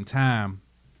the same time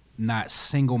not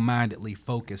single-mindedly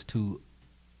focused to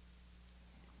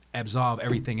absolve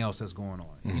everything else that's going on.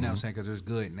 You know what I'm saying? Because there's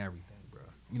good in everything, bro.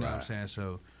 You know what I'm Right. saying?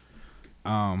 So,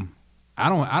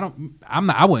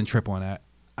 I wouldn't trip on that.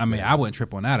 I mean, I wouldn't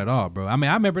trip on that at all, bro. I mean,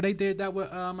 I remember they did that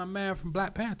with my man from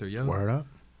Black Panther, yo. Word up.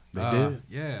 They did.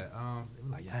 Yeah. They were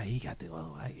like, yeah, he got the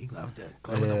he got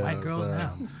with the white girls so,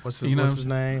 now. What's his, You know what's what his I'm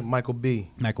name? Michael B.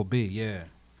 Michael B. Yeah.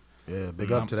 Yeah, big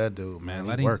up to that dude, man.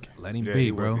 Let He him working. let him Yeah, be,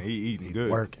 he bro. working. He eating He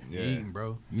good. working. Yeah. He eating,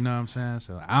 bro. You know what I'm saying?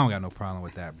 So I don't got no problem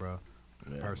with that, bro.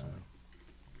 Yeah, Personally. man.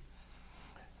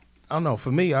 I don't know.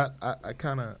 For me, I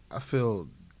feel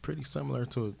pretty similar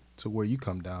to where you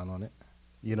come down on it.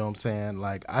 You know what I'm saying?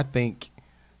 Like, I think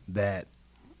that,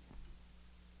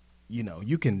 you know,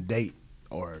 you can date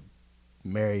or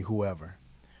marry whoever.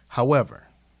 However,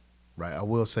 right, I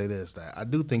will say this, that I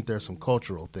do think there's some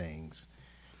cultural things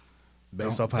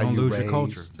based off how don't you lose raised. your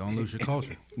culture. Don't lose your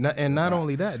culture. And not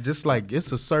only that, just like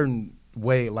it's a certain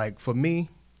way, like for me,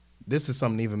 this is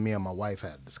something even me and my wife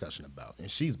had a discussion about,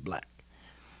 and she's black.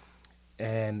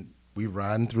 And we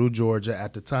riding through Georgia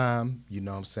at the time, you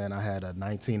know what I'm saying? I had a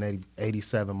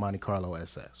 1987 Monte Carlo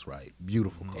SS, right?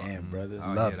 Beautiful car. Damn, brother.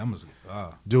 Oh, Love yeah, it. that was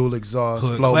Dual exhaust,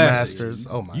 Hood Flow classic. Masters.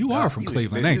 Oh my you God. are from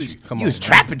Cleveland, ain't you? Come You on, was man.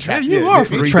 trapping. Yeah, you Yeah, are did-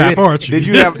 from did- trap, aren't you? Did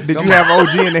you have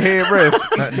OG in the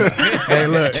headrest? Hey,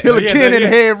 look. Killer Ken in the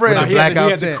headrest. He Blackout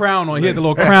had the tent. crown on. He had the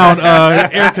little crown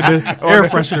air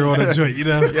freshener on the joint, you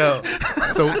know? Yo,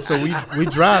 so we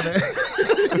driving.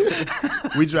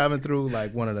 We driving through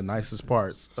like one of the nicest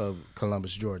parts of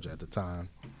Columbus, Georgia at the time,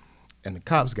 and the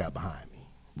cops got behind me,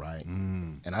 right?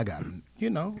 And I got, you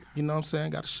know what I'm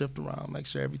saying, got to shift around, make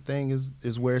sure everything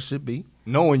is where it should be.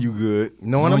 Knowing you good.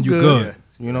 Knowing I'm you good. good.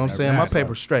 You know what I'm saying? My Exactly.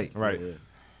 paper's straight. Right.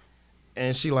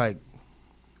 And she like,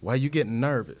 why you getting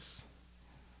nervous?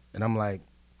 And I'm like,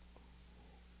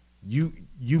 you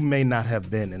may not have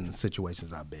been in the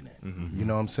situations I've been in. You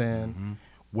know what I'm saying?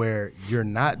 Where you're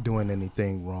not doing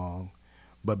anything wrong,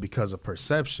 but because of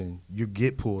perception, you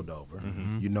get pulled over.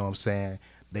 You know what I'm saying?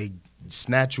 They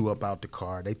snatch you up out the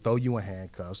car. They throw you in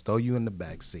handcuffs, throw you in the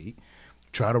back seat,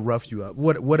 try to rough you up,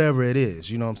 whatever it is.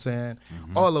 You know what I'm saying?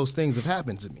 All those things have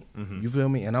happened to me. You feel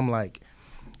me? And I'm like,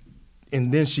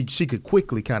 and then she could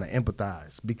quickly kind of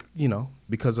empathize,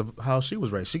 because of how she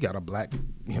was raised. She got a black,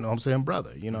 you know what I'm saying,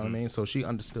 brother. You know what I mean? So she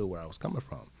understood where I was coming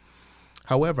from.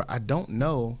 However, I don't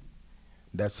know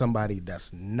that somebody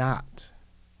that's not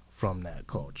from that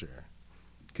culture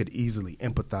could easily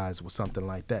empathize with something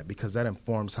like that, because that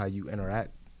informs how you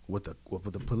interact with a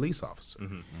police officer.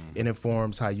 It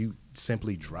informs how you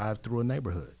simply drive through a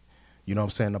neighborhood. You know what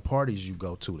I'm saying? The parties you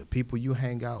go to, the people you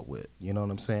hang out with. You know what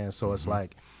I'm saying? So it's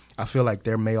like, I feel like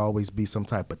there may always be some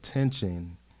type of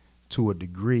tension to a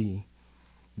degree,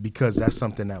 because that's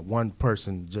something that one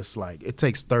person just like, it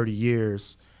takes 30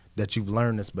 years that you've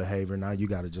learned this behavior. Now you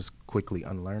got to just quickly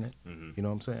unlearn it. You know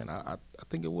what I'm saying? I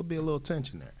think it would be a little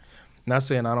tension there. Not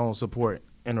saying I don't support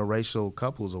interracial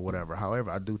couples or whatever. However,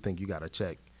 I do think you got to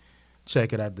check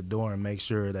it at the door and make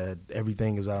sure that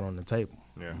everything is out on the table.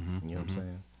 Yeah. You know what I'm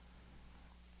saying?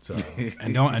 So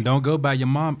And don't go by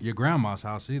your grandma's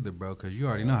house either, bro, because you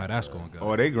already know how that's gonna go.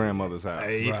 Or they grandmother's house. I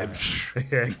mean, it's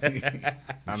Straight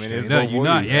up, both you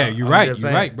not, ways. yeah, you're I'm right, just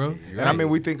you're saying. right, bro. And I mean,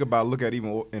 we think about, look at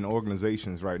even in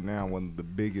organizations right now, one of the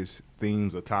biggest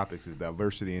themes or topics is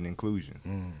diversity and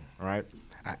inclusion, right?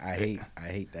 I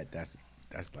hate that. That's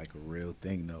like a real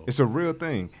thing though. It's a real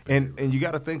thing, and you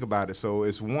got to think about it. So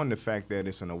it's one, the fact that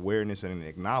it's an awareness and an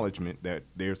acknowledgement that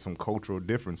there's some cultural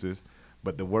differences,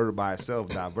 but the word by itself,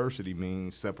 diversity,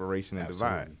 means separation and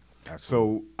divide.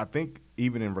 Absolutely. So I think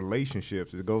even in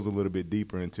relationships, it goes a little bit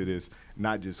deeper into this,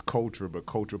 not just culture, but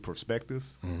cultural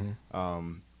perspectives.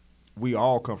 We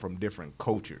all come from different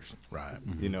cultures, right.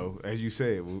 you know, as you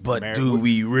said. But do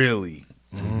we really?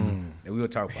 And we will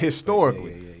talk about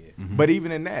historically. Yeah. But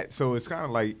even in that, so it's kind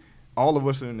of like all of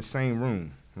us are in the same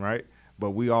room, right?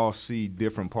 But we all see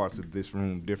different parts of this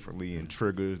room differently and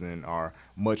triggers, and are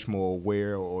much more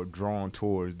aware or drawn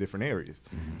towards different areas.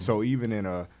 So even in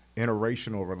a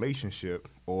interracial relationship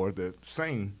or the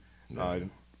same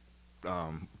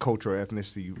cultural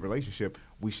ethnicity relationship,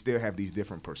 we still have these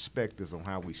different perspectives on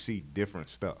how we see different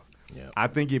stuff. Yeah. I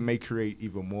think it may create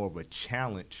even more of a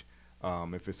challenge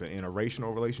if it's an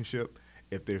interracial relationship,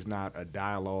 if there's not a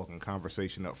dialogue and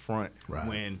conversation up front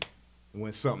Right.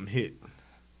 when something hit.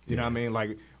 You know what I mean?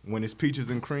 Like when it's peaches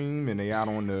and cream and they out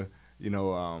on the,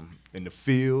 in the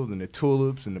fields and the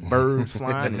tulips and the birds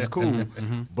flying, it's cool.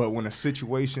 But when a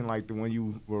situation like the one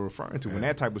you were referring to, when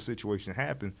that type of situation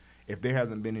happens, if there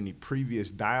hasn't been any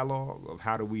previous dialogue of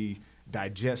how do we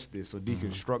digest this or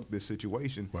deconstruct this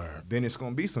situation, Right. then it's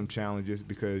going to be some challenges,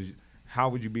 because how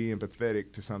would you be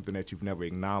empathetic to something that you've never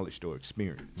acknowledged or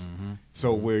experienced?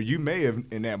 So where you may have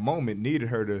in that moment needed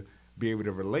her to be able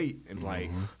to relate and like,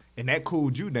 and that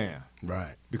cooled you down.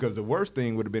 Right. Because the worst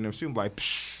thing would have been if she was like,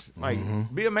 psh, like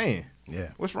be a man. Yeah.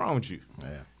 What's wrong with you?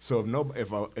 Yeah. So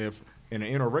if in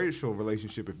an interracial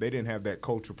relationship, if they didn't have that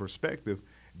cultural perspective,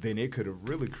 then it could have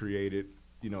really created,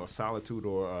 a solitude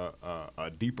or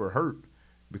a deeper hurt,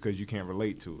 because you can't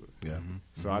relate to it. Yeah.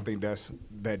 So I think that's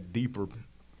that deeper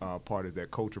part is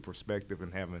that culture perspective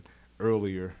and having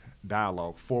earlier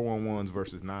dialogue, 411s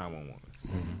versus 911s.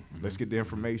 Let's get the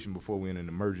information before we're in an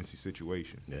emergency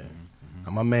situation. Yeah.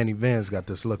 And my man Evans got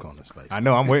this look on his face. I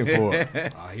know. I'm waiting for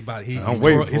it.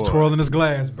 He's twirling his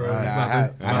glass, bro. He's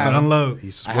about to unload.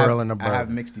 He's swirling the bourbon. I have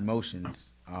mixed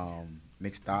emotions,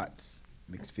 mixed thoughts,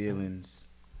 mixed feelings,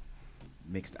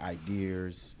 mixed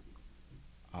ideas,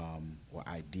 or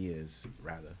ideas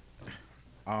rather.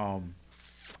 Where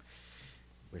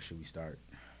should we start?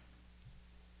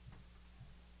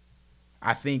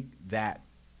 I think that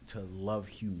to love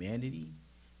humanity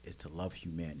is to love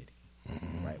humanity,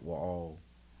 right? We're all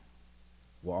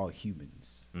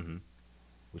humans,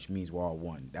 which means we're all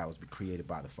one. That was created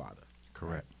by the Father.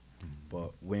 Correct.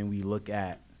 But when we look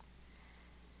at,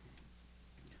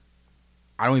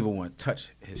 I don't even want to touch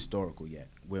historical yet.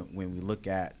 When we look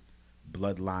at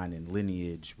bloodline and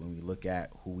lineage, when we look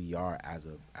at who we are as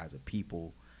a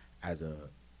people, as a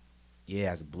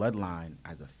bloodline,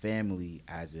 as a family,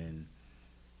 as in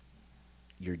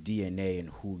your DNA and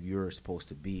who you're supposed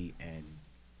to be, and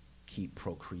keep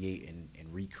procreating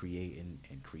and recreating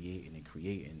and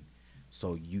creating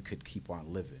so you could keep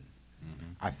on living.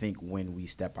 I think when we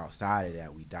step outside of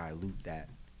that, we dilute that,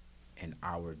 and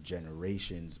our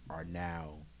generations are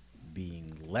now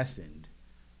being lessened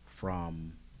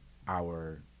from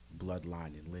our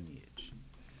bloodline and lineage.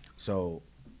 So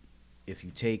if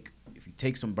you take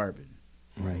some bourbon,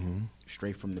 right,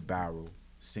 straight from the barrel,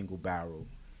 single barrel,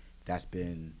 that's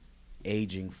been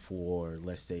aging for,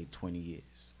 let's say, 20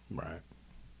 years. Right.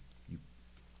 You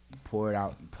pour it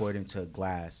out, you pour it into a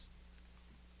glass,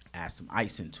 add some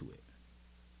ice into it.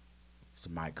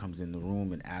 Somebody comes in the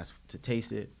room and asks to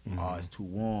taste it. Oh, it's too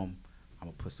warm. I'm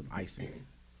going to put some ice in it.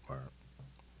 Right.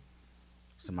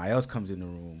 Somebody else comes in the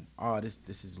room. Oh, this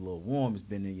is a little warm. It's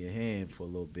been in your hand for a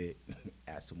little bit.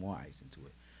 Add some more ice into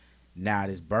it. Now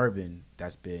this bourbon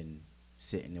that's been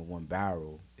sitting in one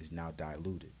barrel is now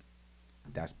diluted.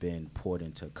 That's been poured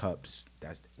into cups.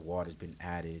 Water's been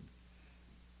added,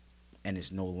 and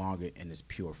it's no longer in its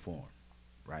pure form,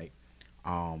 right?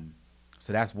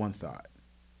 So that's one thought.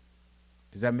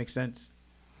 Does that make sense?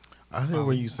 I hear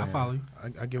what you're saying. I follow you.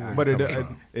 I get where But you're coming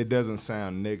from. it doesn't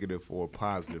sound negative or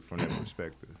positive from that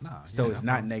perspective. Nah, So yeah, it's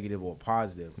not negative or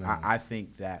positive. I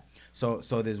think that so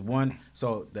there's one,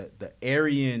 so the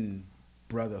Aryan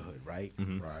Brotherhood, right?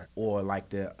 Right. Or like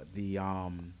the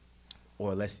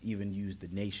or let's even use the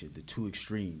nation, the two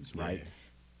extremes, right?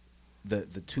 The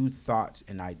two thoughts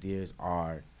and ideas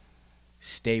are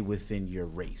stay within your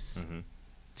race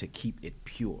to keep it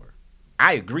pure.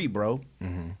 I agree, bro.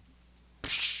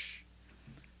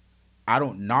 I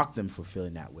don't knock them for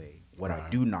feeling that way. What I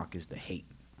do knock is the hate.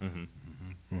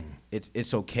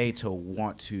 It's okay to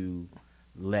want to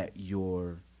let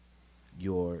your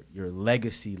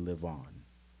legacy live on.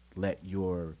 Let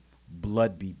your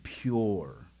blood be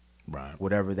pure. Right.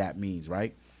 Whatever that means,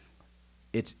 right?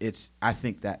 I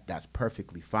think that's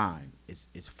perfectly fine.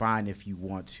 It's fine if you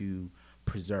want to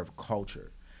preserve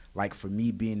culture. Like for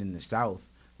me being in the South,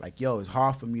 like it's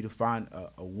hard for me to find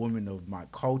a woman of my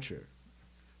culture,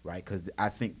 right? Because I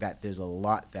think that there's a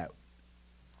lot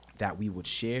that we would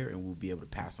share and we'll be able to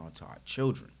pass on to our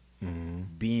children.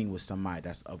 Being with somebody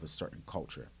that's of a certain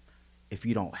culture. If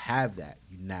you don't have that,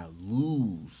 you now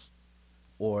lose,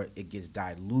 or it gets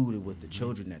diluted with the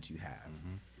children that you have.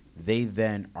 They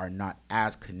then are not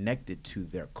as connected to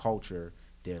their culture,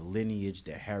 their lineage,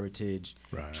 their heritage,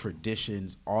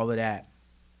 traditions, all of that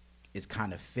is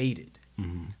kind of faded,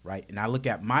 right? And I look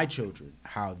at my children,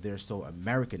 how they're so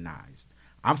Americanized.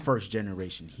 I'm first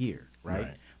generation here,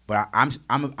 right? But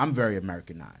I'm very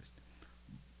Americanized.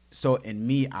 So in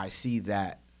me, I see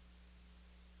that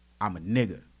I'm a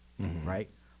nigga, right?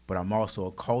 But I'm also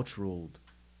a cultural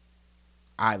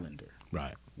islander.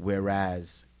 Right.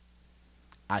 Whereas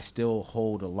I still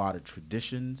hold a lot of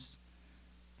traditions.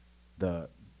 The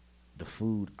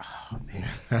food, oh man,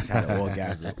 I just had an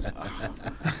orgasm.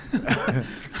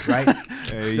 Right?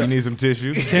 Hey, you need some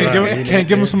tissue. Can't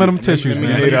give him some of them tissues, You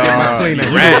man.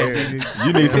 need,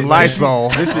 you need some Lysol.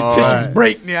 Tissues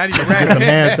break now. I need to Get some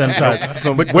hand sanitizer.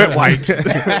 some wet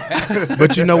wipes.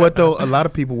 But you know what, though? A lot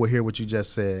of people will hear what you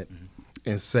just said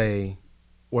and say,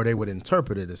 or they would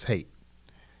interpret it as hate.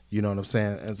 You know what I'm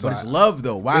saying? And so But it's love,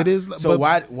 though. Why? It is, So but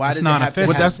why it's does it not have to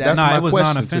offensive. have But that's No, my it was question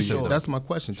to non-offensive. you. That's my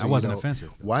question to That you. wasn't though. offensive.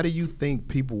 Why do you think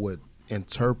people would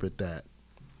interpret that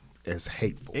as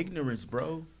hateful? ignorance,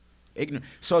 bro. Ignorant.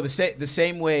 So the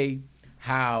same way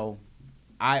how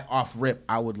I off rip,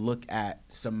 I would look at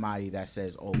somebody that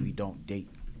says, "Oh, we don't date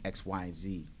X, Y, and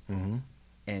Z,"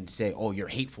 and say, "Oh, you're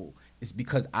hateful." It's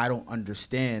because I don't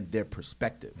understand their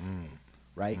perspective,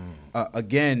 right?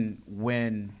 Again,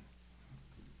 when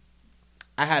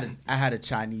I had a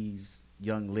Chinese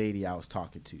young lady I was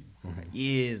talking to like,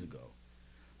 years ago.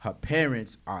 Her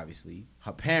parents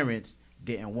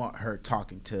didn't want her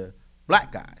talking to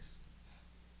black guys.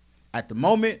 At the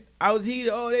moment, I was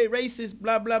heated. Oh, they racist,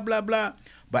 blah blah blah blah.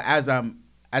 But as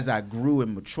I grew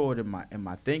and matured in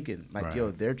my thinking, like Right.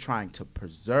 yo, they're trying to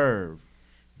preserve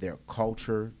their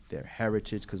culture, their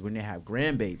heritage, because when they have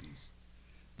grandbabies,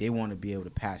 they want to be able to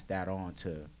pass that on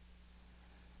to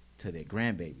their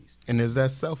grandbabies. And is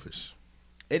that selfish?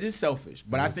 It is selfish,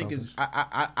 but It I is think selfish.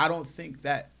 I don't think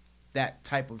that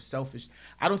type of selfish.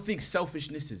 I don't think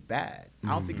selfishness is bad. I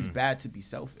don't think it's bad to be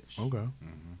selfish. Okay.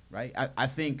 Right? I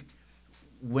think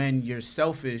when you're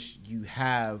selfish,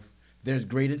 there's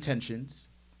great intentions,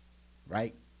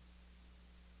 right?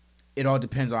 It all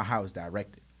depends on how it's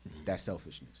directed. That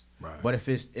selfishness. Right. But if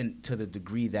it's to the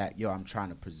degree that I'm trying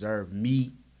to preserve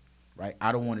me, right?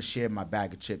 I don't want to share my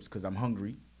bag of chips because I'm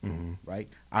hungry, right?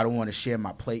 I don't want to share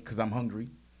my plate because I'm hungry.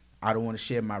 I don't want to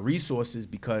share my resources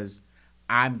because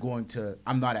I'm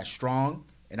not as strong,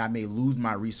 and I may lose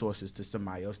my resources to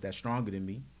somebody else that's stronger than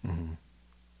me.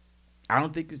 I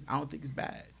don't think it's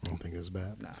bad. I don't think it's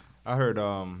bad. Nah. I heard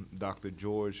Dr.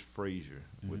 George Frazier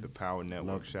with the Power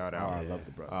Network. Shout out. Oh, I love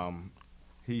the brother.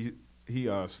 He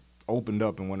opened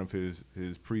up in one of his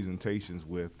presentations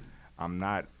with, "I'm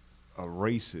not a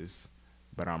racist,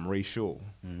 but I'm racial,"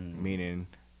 meaning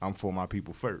I'm for my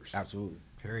people first. Absolutely.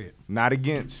 Period. Not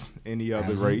against any other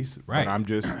Absolutely. race, Right. but I'm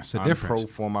It's a I'm difference. pro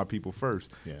for my people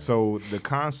first. Yeah. So the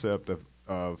concept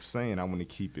of saying I want to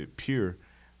keep it pure,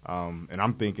 and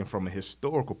I'm thinking from a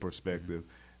historical perspective,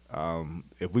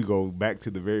 if we go back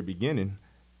to the very beginning,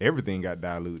 everything got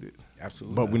diluted.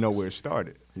 Absolutely. But we know where it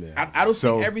started. Yeah. I don't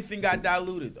So- think everything got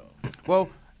diluted though. Well,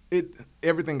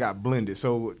 everything got blended.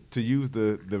 So to use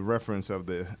the reference of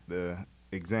the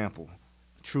example,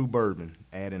 true bourbon,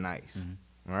 adding ice,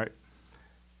 right?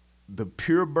 The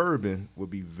pure bourbon would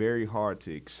be very hard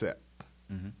to accept,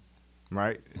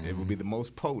 right? It would be the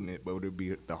most potent, but it would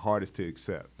be the hardest to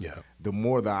accept. Yeah. The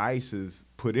more the ice is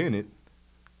put in it,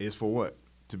 is for what?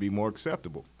 To be more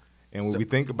acceptable. And when So- we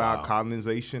think about Wow.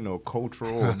 colonization or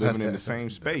cultural or living in the same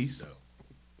space, That's dope.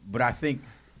 But I think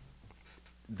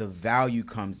the value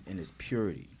comes in its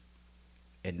purity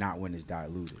and not when it's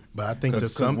diluted. But I think to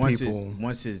 'Cause some once people,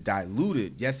 once it's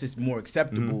diluted, yes, it's more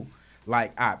acceptable.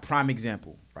 Like, prime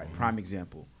example, right? Prime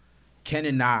example. Ken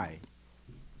and I,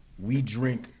 we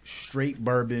drink straight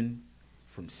bourbon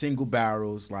from single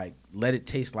barrels, like let it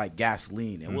taste like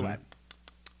gasoline, and we're like,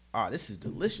 this is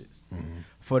delicious.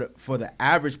 For the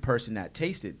average person that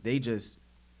tastes it, they just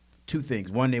two things: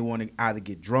 one, they want to either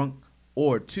get drunk,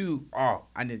 or two,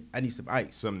 I need some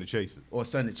ice something to chase it. or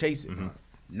something to chase it.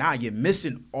 Now you're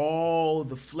missing all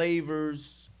the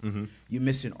flavors. You're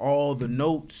missing all the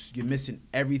notes. You're missing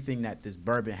everything that this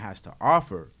bourbon has to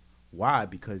offer. Why?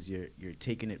 Because you're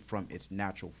taking it from its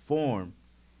natural form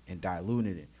and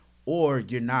diluting it, or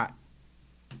you're not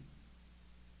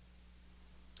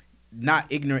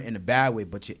ignorant in a bad way,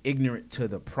 but you're ignorant to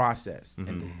the process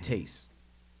and the taste.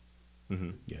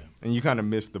 yeah. And you kind of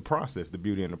miss the process, the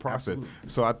beauty in the process. Absolutely.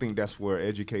 So I think that's where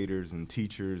educators and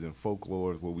teachers and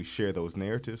folklore is where we share those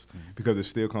narratives, because it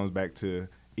still comes back to,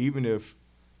 even if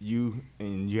you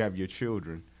have your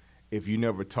children, if you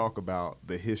never talk about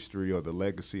the history or the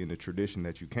legacy and the tradition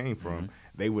that you came from,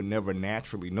 they would never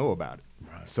naturally know about it.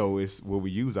 Right. So it's where we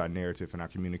use our narrative and our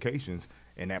communications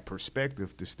and that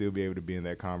perspective to still be able to be in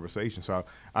that conversation. So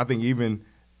I think even,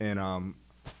 and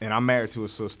I'm married to a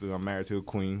sister, I'm married to a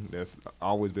queen. That's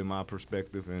always been my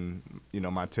perspective and,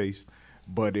 my taste.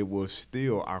 But it was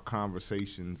still our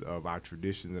conversations of our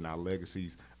traditions and our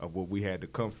legacies of what we had to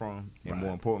come from, and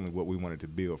more importantly, what we wanted to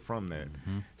build from that.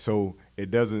 So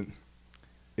it doesn't,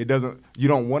 you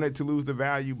don't want it to lose the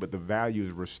value, but the value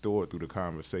is restored through the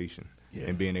conversation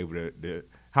and being able to,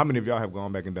 how many of y'all have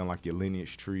gone back and done like your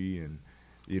lineage tree and,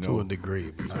 To a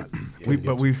degree, but not we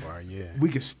too far. Yeah. we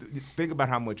could think about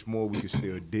how much more we could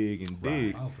still dig and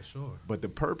dig. Oh, for sure. But the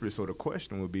purpose or the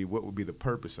question would be, what would be the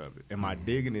purpose of it? Am I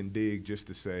digging and dig just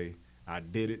to say I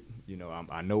did it?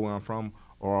 I know where I'm from,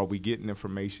 or are we getting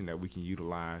information that we can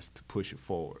utilize to push it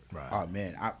forward? Right. Oh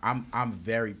man, I'm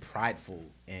very prideful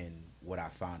in what I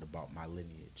found about my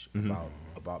lineage,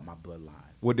 about my bloodline.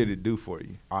 What did it do for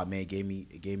you? Oh man, it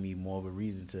gave me more of a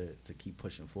reason to keep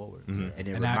pushing forward, and it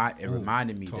And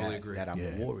reminded me totally agree. that I'm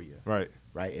a warrior. Right.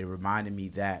 Right. It reminded me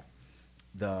that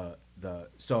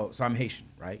so I'm Haitian,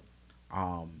 right?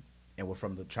 And we're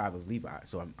from the tribe of Levi,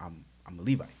 so I'm a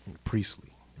Levite. Priestly.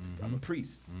 I'm a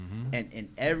priest. And in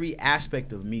every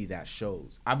aspect of me that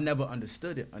shows. I've never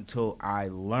understood it until I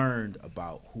learned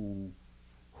about who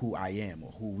I am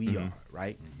or who we are,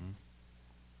 right?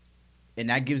 and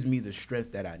that gives me the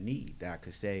strength that I need, that I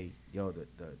could say, yo,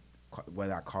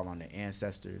 whether I call on the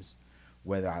ancestors,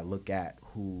 whether I look at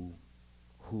who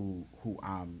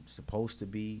I'm supposed to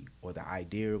be, or the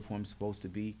idea of who I'm supposed to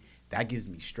be, that gives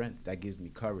me strength, that gives me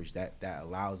courage, that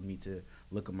allows me to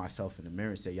look at myself in the mirror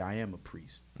and say, yeah, I am a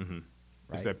priest. Mm-hmm.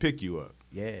 Right? It's that pick you up.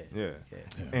 Yeah.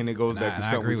 And it goes back to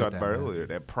something we talked about man. earlier,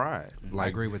 that pride. I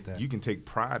agree with that. You can take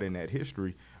pride in that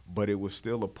history, but it was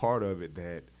still a part of it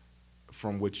that,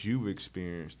 from what you've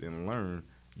experienced and learned,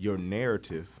 your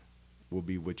narrative will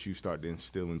be what you start to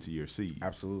instill into your seed.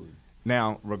 Absolutely.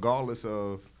 Now, regardless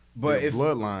of But your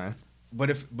bloodline, but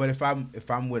if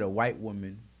I'm with a white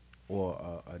woman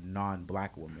or a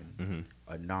non-black woman,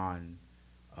 a non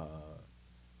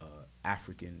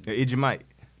African, Idjamite.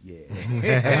 yeah.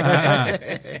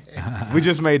 We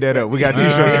just made that up. We got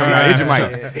T-shirts coming out.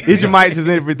 Idjamite. Idjamites is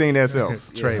everything that's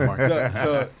else.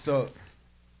 Trademark. So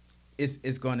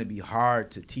it's going to be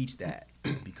hard to teach that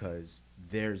because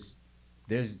there's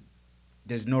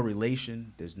no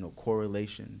relation, there's no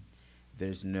correlation,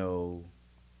 there's no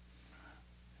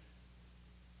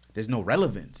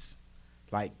relevance.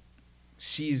 Like,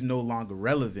 she's no longer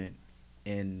relevant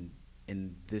in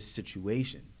this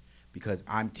situation because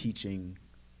I'm teaching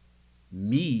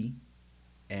me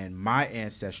and my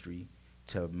ancestry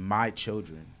to my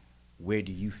children. Where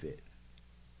do you fit?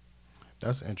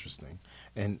 That's interesting.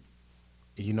 And,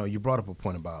 you know, you brought up a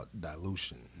point about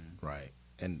dilution, right?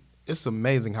 And it's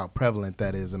amazing how prevalent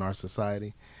that is in our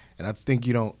society. And I think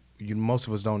most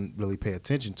of us don't really pay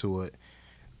attention to it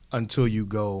until you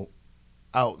go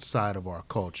outside of our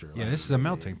culture. Yeah, Like, this is a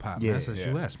melting pot. Yeah. Man. This is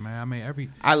U.S. man. I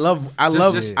mean, I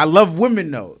love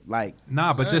women though. Like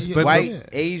yeah, white, yeah.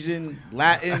 Asian,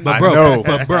 Latin, but I bro, know.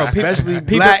 but bro, especially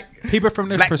black. people from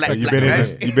this perspective. You've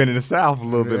been in the South a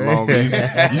little bit longer. You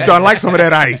starting to like some of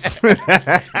that ice.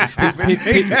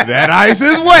 That ice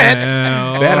is wet.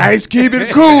 Well. That ice keep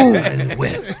it cool.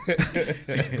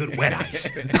 Good wet ice.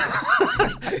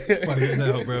 Funny as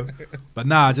hell, bro. But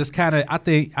nah, just kind of. I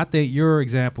think your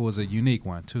example is a unique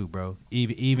one too, bro.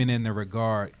 Even in the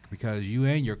regard because you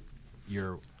and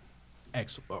your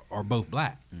ex are both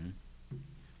black,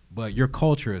 but your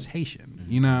culture is Haitian.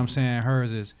 You know what I'm saying?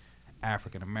 Hers is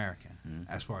African American,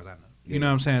 as far as I know. You know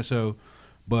what I'm saying? So,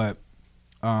 but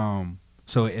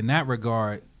so in that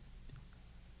regard,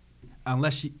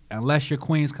 unless your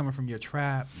queen's coming from your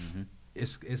tribe.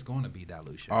 It's going to be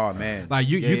dilution. Oh man, Like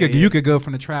you could go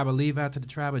from the tribe of Levi to the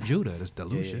tribe of Judah. That's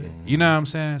dilution. Yeah. You know what I'm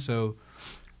saying? So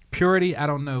purity, I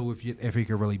don't know if it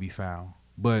could really be found,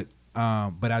 but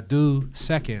I do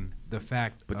second the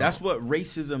fact. but that's what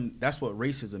racism. That's what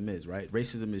racism is, right?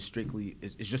 Racism is strictly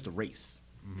it's just a race.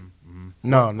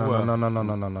 No.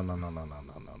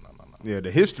 Yeah,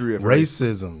 the history of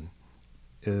Racism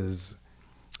is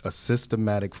a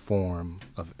systematic form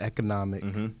of economic,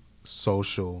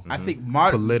 social, I think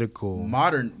political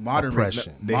modern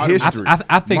oppression. The modern- history.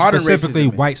 I think Modern specifically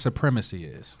racism is- white supremacy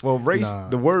is. Well, race. Nah,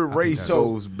 the word race so.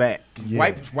 goes back.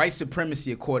 Yeah. White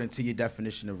supremacy, according to your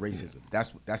definition of racism.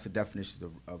 That's the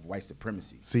definition of white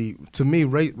supremacy. See, to me,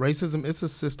 racism is a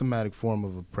systematic form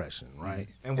of oppression, right?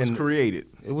 And was created.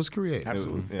 It was created.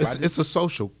 Absolutely. Yeah. It's a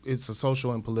social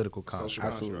and political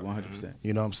construct. Absolutely, 100%.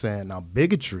 You know what I'm saying? Now,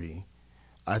 bigotry,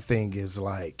 I think, is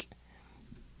like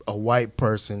a white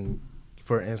person,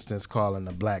 for instance, calling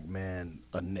a black man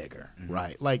a nigger,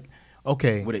 right? Like,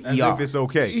 okay. With an As ER. if it's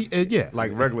okay. Yeah.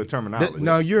 Like regular terminology.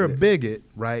 Now, you're a bigot,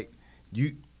 right?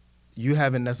 You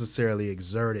haven't necessarily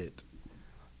exerted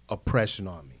oppression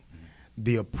on me.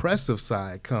 The oppressive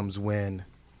side comes when,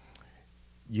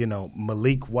 you know,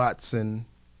 Malik Watson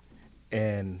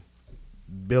and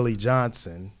Billy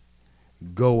Johnson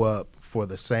go up for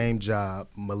the same job.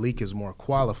 Malik is more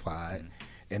qualified,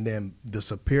 and then the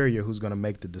superior who's going to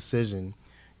make the decision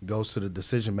goes to the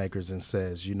decision makers and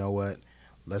says, you know what,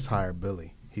 let's hire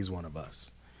Billy. He's one of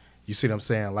us. You see what I'm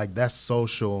saying? Like, that's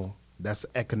social, that's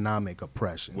economic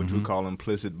oppression. Which we call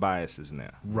implicit biases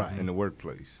now. Right. In the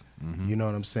workplace. You know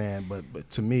what I'm saying? But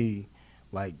to me,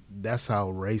 like, that's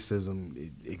how racism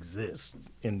exists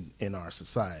in our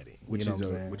society. Which you know is what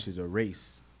I'm saying? which is a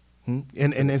race. And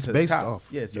it's To the based top. off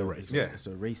Yes, your so race. It's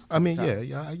a race. To I mean, the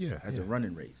top. yeah. As a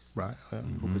running race. Right. Yeah.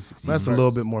 Who could succeed That's a first.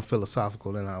 little bit more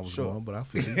philosophical than I was Sure. going, but I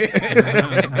feel you.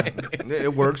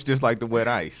 It works just like the wet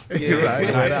ice. Yeah,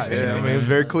 right. wet ice. Yeah, I mean, it's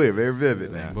very clear, very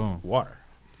vivid now. Boom. Water.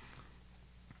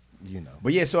 You know.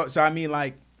 But yeah, so I mean,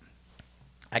 like,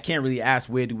 I can't really ask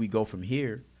where do we go from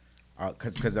here,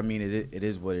 because I mean it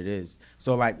is what it is.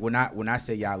 So like when I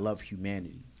say I love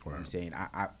humanity, what I'm saying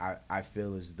I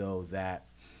feel as though that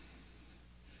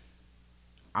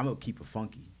I'm gonna keep it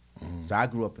funky. So I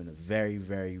grew up in a very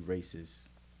very racist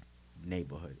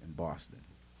neighborhood in Boston.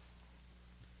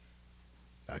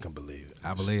 I can believe it.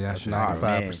 I believe that That's shit.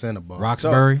 95% of Boston.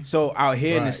 Roxbury. So out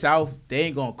here in the Right. South, they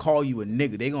ain't gonna call you a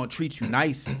nigga. They gonna treat you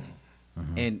nice.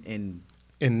 And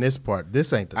In this part,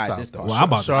 this ain't the All right, South this though. part. Well, I'm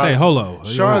about to say, Charlotte- hold on.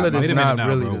 Charlotte Wait is a minute not now,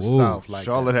 really bro. the Whoa. South like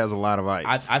Charlotte that. has a lot of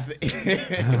ice. I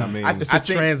think I mean, It's a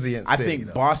transient I city, think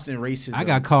though. Boston racism. I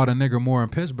got called a nigger more in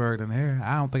Pittsburgh than here.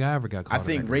 I don't think I ever got I called.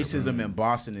 think a nigger, racism bro. in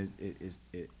Boston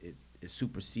it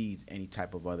supersedes any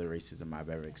type of other racism I've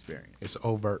ever experienced. It's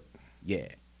overt. Yeah,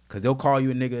 because they'll call you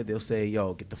a nigga. They'll say,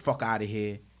 "Yo, get the fuck out of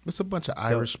here." It's a bunch of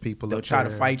They'll- Irish people. They'll up try to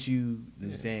there. fight you. You know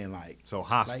what I'm saying, like, so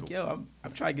hostile. like, yo,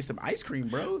 I'm trying to get some ice cream,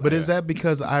 bro. But Like, is that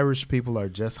because Irish people are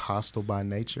just hostile by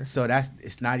nature? so?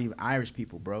 It's not even Irish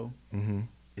people, bro. Mm-hmm.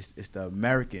 It's the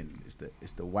American.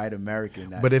 It's the white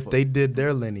American. That But if they did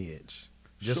their lineage,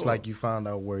 just Sure. like you found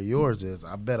out where yours is,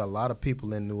 I bet a lot of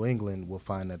people in New England will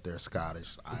find that they're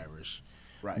Scottish, Irish.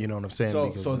 right, You know what I'm saying? So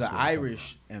Because so the that's where they come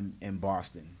Irish in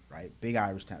Boston, right, big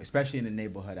Irish town, especially in the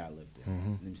neighborhood I lived in. Mhm. You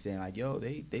know what I'm saying, like, yo,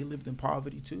 they lived in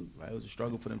poverty too. Right, it was a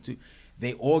struggle for them too.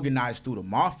 They organized through the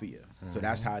mafia, so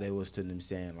that's how they was to them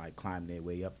saying like climb their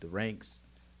way up the ranks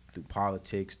through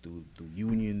politics, through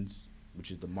unions,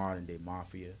 which is the modern day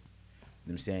mafia. You know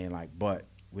what I'm saying, like, but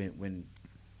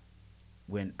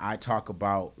when I talk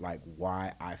about like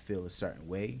why I feel a certain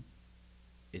way,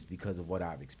 it's because of what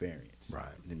I've experienced. Right. You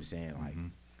know what I'm saying? Like,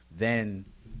 then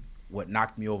what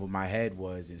knocked me over my head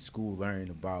was in school learning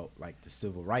about like the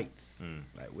civil rights.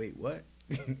 Like, wait, what?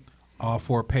 All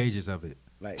 4 pages of it.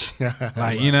 Like,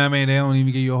 Like, you know what I mean? They don't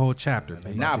even give you a whole chapter.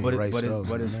 They nah, about to erase but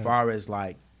those in a as minute. far as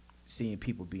like seeing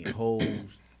people being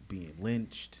hosed, being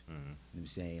lynched, you know what I'm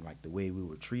saying, like the way we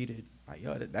were treated, like,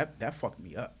 yo, that fucked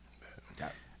me up.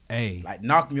 That, Hey, like,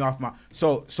 knocked me off my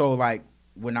so like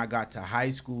when I got to high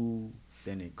school,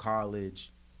 then in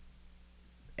college,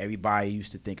 everybody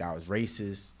used to think I was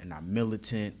racist and I'm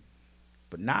militant,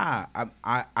 but nah,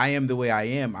 I am the way I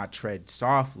am. I tread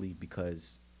softly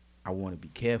because I want to be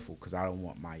careful because I don't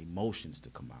want my emotions to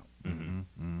come out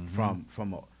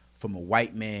from a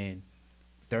white man,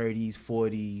 30s,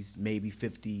 40s, maybe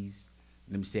 50s.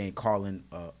 You know what I'm saying, calling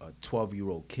a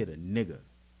 12-year-old kid a nigga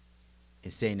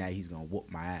and saying that he's gonna whoop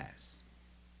my ass.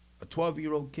 A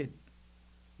 12-year-old kid,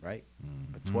 right?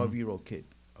 A 12-year-old kid,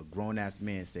 a grown-ass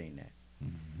man saying that.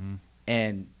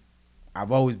 And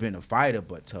I've always been a fighter,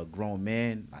 but to a grown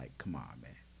man, like, come on,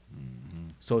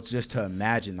 man. So it's just to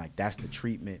imagine, like, that's the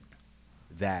treatment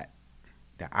that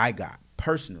I got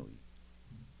personally.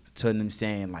 To them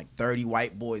saying, like, 30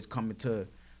 white boys coming to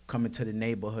the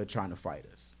neighborhood trying to fight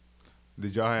us.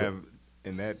 Did y'all have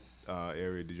in that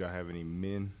area? Did y'all have any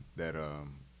men that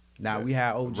Nah, that we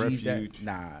had OGs refuge?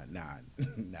 that nah.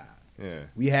 Yeah.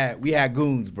 We had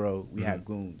goons, bro. We had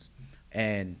goons.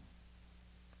 And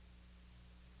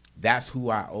that's who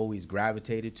I always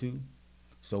gravitated to.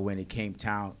 So when it came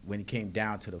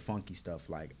down to the funky stuff,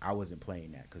 like, I wasn't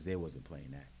playing that because they wasn't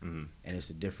playing that. Mhm. And it's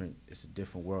a different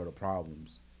world of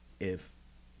problems if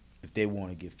they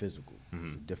want to get physical.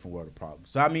 It's a different world of problems.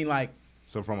 So I mean, like,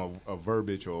 So from a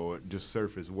verbiage or just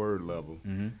surface word level,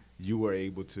 you were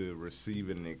able to receive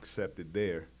it and accept it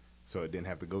there, so it didn't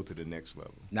have to go to the next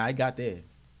level. nah, it got there.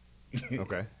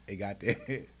 Okay. It got there.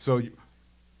 So,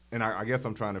 and I guess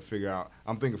I'm trying to figure out.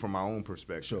 I'm thinking from my own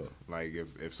perspective. Sure. Like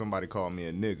if somebody called me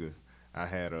a nigga, I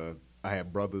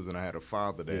had brothers and I had a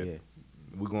father that Yeah.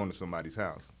 we're going to somebody's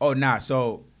house, Oh, nah.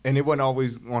 So and it wasn't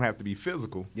always gonna have to be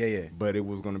physical. yeah. But it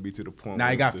was gonna be to the point Nah,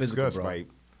 where it got was physical, discussed, bro. like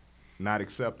not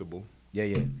acceptable.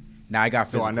 Yeah. Now I got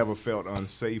So physical. I never felt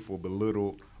unsafe or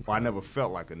belittled, or I never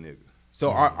felt like a nigga.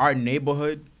 So our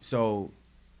neighborhood, so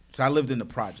I lived in the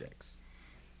projects.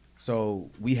 So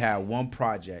we had one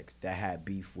project that had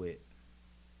beef with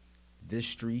this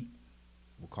street,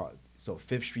 we'll call it, so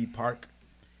 5th Street Park.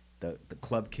 The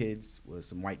club kids was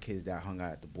some white kids that hung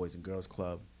out at the Boys and Girls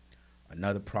Club.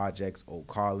 Another project's Old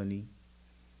Colony.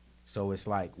 So it's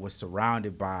like we're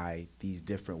surrounded by these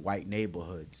different white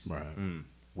neighborhoods. Right.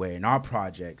 Where in our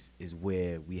projects is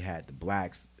where we had the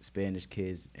blacks, Spanish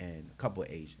kids, and a couple of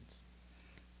Asians.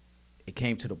 It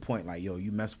came to the point like, yo,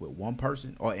 you mess with one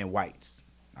person, and whites.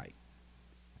 Like,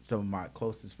 some of my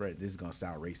closest friends, this is gonna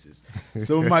sound racist.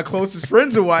 Some of my closest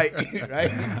friends are white, right?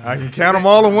 I can count them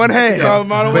all in one hand. Count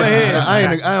 'em all in But one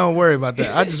hand. I don't worry about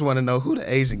that. I just want to know who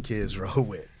the Asian kids roll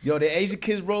with. Yo, the Asian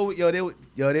kids roll with,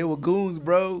 they were goons,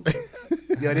 bro.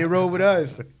 Yo, they rolled with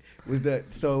us. It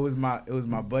was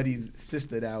my buddy's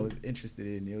sister that I was interested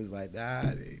in. It was like,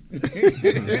 they you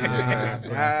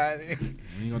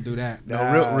ain't gonna do that.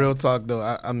 No, real talk though.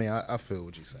 I mean, I feel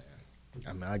what you're saying.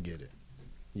 I mean, I get it.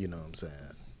 You know what I'm saying?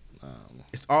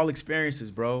 It's all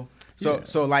experiences, bro. So Yeah.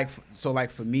 so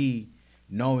like for me,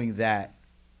 knowing that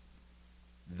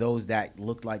those that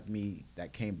looked like me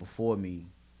that came before me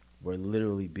were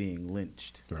literally being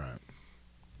lynched, Right.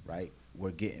 right?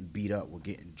 We're getting beat up, we're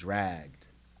getting dragged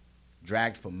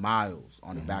for miles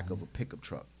on the back of a pickup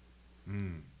truck.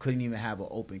 Couldn't even have an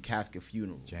open casket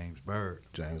funeral. James Byrd.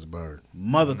 James Byrd.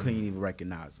 Mother couldn't even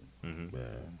recognize him. Mm-hmm.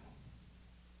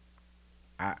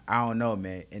 Yeah. I don't know,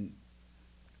 man. And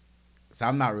so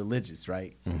I'm not religious,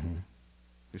 right? Mm-hmm.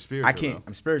 You're spiritual. I can't.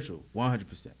 I'm spiritual,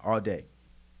 100% all day.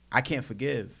 I can't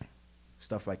forgive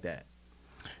stuff like that.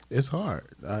 It's hard.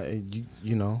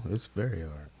 You know, it's very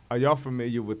hard. Are y'all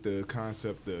familiar with the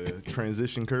concept, the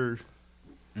transition curve?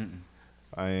 Mm-mm.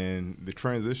 And the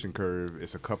transition curve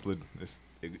is a couple of.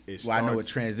 Well, I know what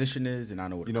transition is, and I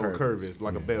know what you know what curve is,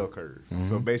 like a bell curve.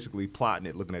 So basically, plotting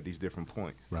it, looking at these different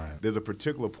points. Right. There's a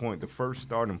particular point. The first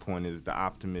starting point is the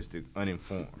optimistic,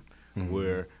 uninformed,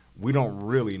 where we don't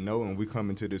really know, and we come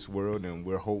into this world and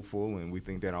we're hopeful, and we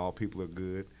think that all people are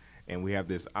good, and we have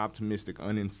this optimistic,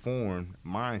 uninformed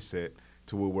mindset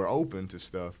to where we're open to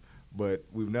stuff, but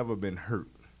we've never been hurt.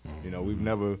 You know,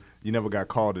 you never got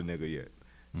called a nigga yet.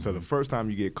 So the first time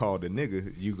you get called a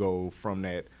nigga, you go from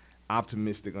that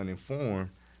optimistic, uninformed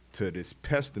to this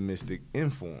pessimistic,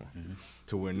 informed,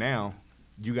 to where now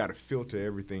you got to filter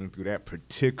everything through that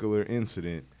particular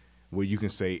incident where you can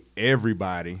say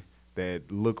everybody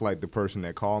that looked like the person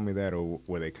that called me that or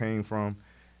where they came from,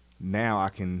 now I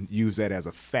can use that as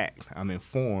a fact. I'm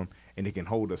informed, and it can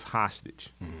hold us hostage,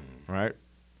 right?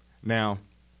 Now,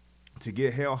 to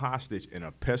get held hostage in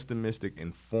a pessimistic,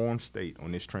 informed state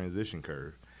on this transition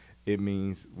curve, it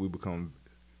means we become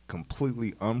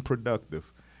completely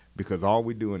unproductive because all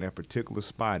we do in that particular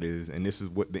spot is, and this is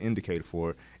what the indicator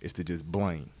for, is to just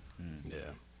blame. Yeah.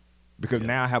 Because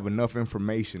now I have enough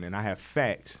information and I have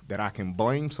facts that I can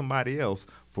blame somebody else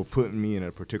for putting me in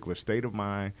a particular state of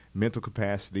mind, mental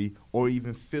capacity, or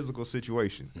even physical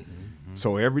situation.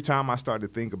 So every time I start to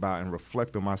think about and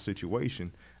reflect on my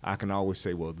situation, I can always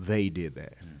say, well, they did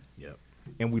that. Yep.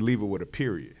 And we leave it with a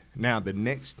period. Now, the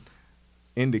next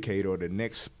indicator or the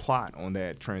next plot on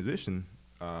that transition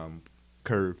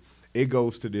curve, it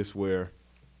goes to this where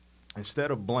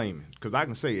instead of blaming, because I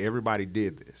can say everybody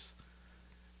did this,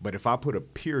 but if I put a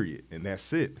period and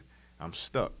that's it, I'm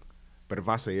stuck. But if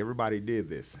I say everybody did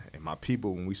this, and my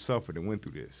people, when we suffered and went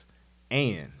through this,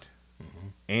 and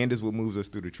is what moves us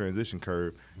through the transition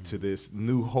curve to this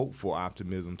new hopeful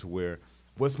optimism to where,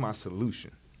 what's my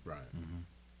solution? Right.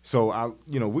 So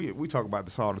we talk about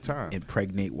this all the time.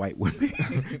 Impregnate white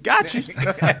women. Got you.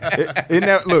 Isn't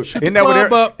that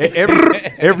what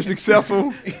every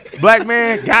successful black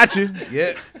man got you?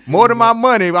 Yeah. More than my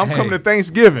money, I'm coming to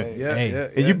Thanksgiving.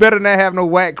 And you better not have no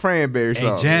whack cranberry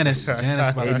sauce. Hey, Janice.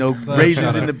 Ain't no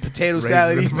raisins in the potato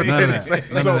salad.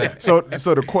 So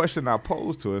the question I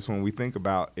pose to us when we think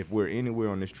about if we're anywhere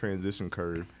on this transition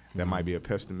curve that might be a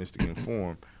pessimistic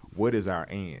informed, what is our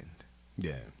end?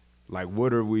 Yeah. Like,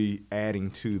 what are we adding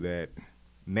to that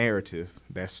narrative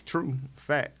that's true,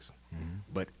 facts,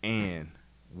 but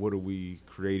what are we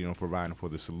creating or providing for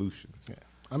the solutions? Yeah.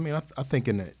 I mean, I think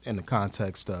in the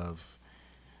context of,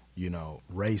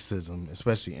 racism,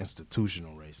 especially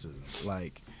institutional racism,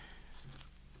 like,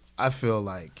 I feel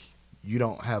like you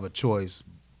don't have a choice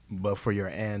but for your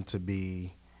and to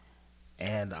be,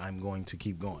 and I'm going to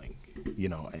keep going,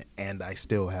 and I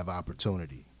still have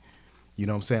opportunity. You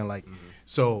know what I'm saying? Like,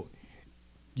 so,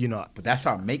 But that's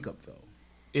our makeup, though.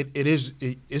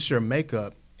 It's your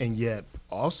makeup, and yet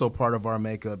also part of our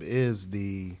makeup is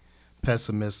the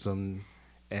pessimism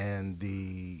and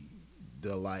the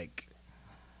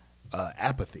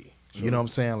apathy. Sure. You know what I'm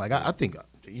saying? Like, I think,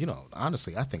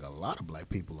 honestly, I think a lot of black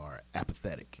people are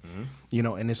apathetic,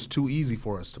 and it's too easy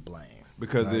for us to blame.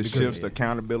 Because it shifts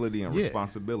accountability and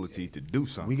responsibility to do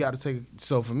something. We got to take,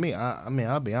 so for me, I mean,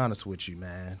 I'll be honest with you,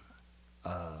 man.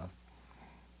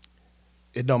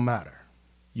 It don't matter.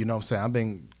 You know what I'm saying? I've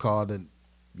been called a,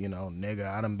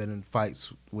 nigga. I done been in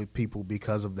fights with people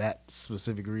because of that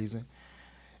specific reason.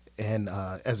 And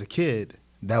as a kid,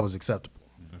 that was acceptable.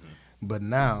 But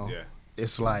now,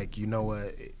 it's like, you know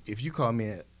what? If you call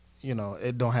me,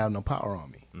 it don't have no power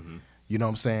on me. You know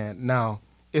what I'm saying? Now,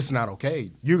 it's not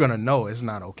okay. You're going to know it's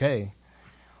not okay.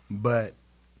 But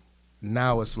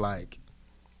now it's like,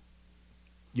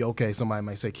 okay, somebody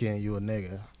might say, Ken, you a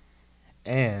nigga.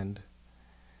 And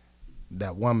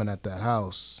that woman at that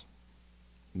house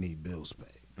need bills paid.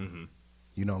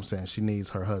 You know what I'm saying? She needs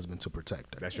her husband to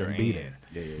protect her. That's your be end.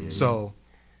 there. Yeah. So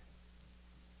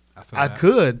I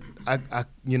could,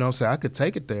 you know what I'm saying? I could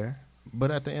take it there.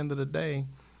 But at the end of the day,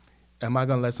 am I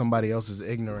going to let somebody else's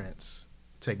ignorance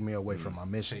take me away from my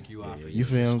mission. Take you off. of You your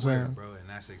feel what I'm square, saying? bro? And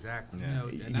that's exactly Yeah. you know.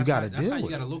 You And that's gotta that's deal how you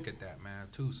with gotta it. look at that, man.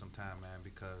 Too sometime, man,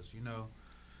 because you know.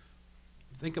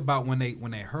 Think about when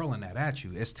they hurling that at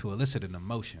you. It's to elicit an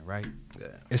emotion, right? Yeah.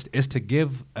 It's to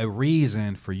give a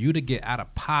reason for you to get out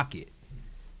of pocket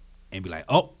and be like,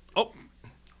 oh,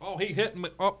 he hit me.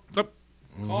 Call the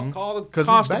 'Cause it's back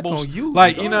constables. on you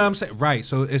Like, you know what I'm regardless. saying? Right.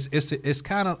 So it's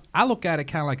kind of, I look at it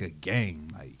kind of like a game.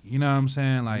 Like, you know what I'm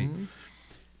saying? Like,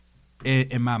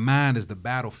 in my mind is the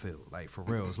battlefield. Like, for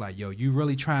real. It's like, yo, you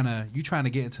really trying to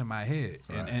get into my head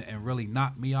Right. and really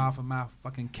knock me off of my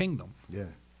fucking kingdom. Yeah.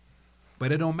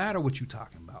 But it don't matter what you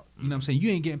talking about. You know what I'm saying? You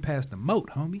ain't getting past the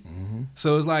moat, homie.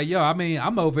 So it's like, yo, I mean,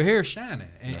 I'm over here shining.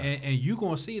 And you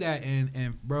gonna see that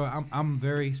and bro, I'm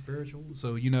very spiritual.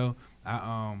 So, you know,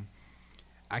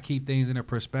 I keep things in a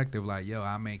perspective like, yo,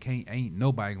 I mean, ain't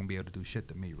nobody gonna be able to do shit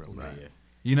to me, really. Right. Yeah.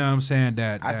 You know what I'm saying?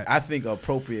 That I think an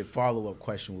appropriate follow-up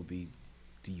question would be,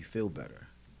 do you feel better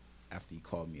after you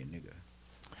called me a nigga?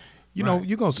 You know, Right.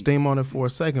 you're going to steam on it for a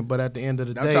second, but at the end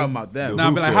of the I'm day. talking about them. nah,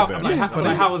 who but like, feel how, better? I'm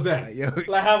like, how was that? Like, yo,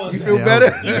 Like, how was you that? feel Yeah,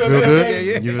 better? You feel good?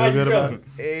 Yeah. You How feel good about it?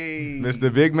 Hey,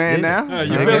 Mr. Big Man Yeah. now?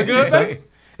 You Yeah. feeling good? Yeah.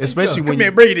 Especially come when here,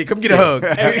 you, bring it in. Come get a hug. You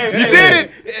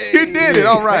did it. You did it.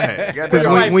 All right. because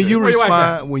Where when you your wife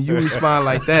at? respond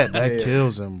like that Yeah.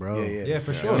 kills him, bro. Yeah,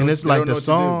 for sure. And it's They like don't know the what to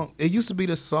song. It used to be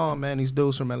the song, man. These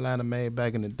dudes from Atlanta made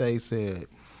back in the day said,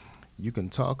 "You can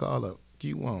talk all up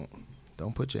you want,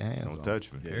 don't put your hands Don't on."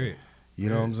 touch me. Period. You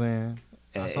know what I'm saying?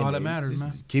 That's all that matters, just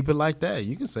man. Keep it like that.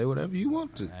 You can say whatever you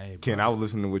want to. Hey, Ken, bro. I was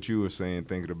listening to what you were saying,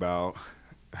 thinking about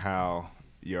how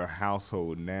your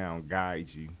household now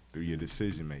guides you through your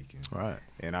decision making. Right.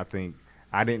 And I think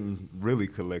I didn't really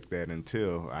collect that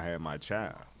until I had my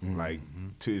child. Like,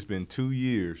 it's been 2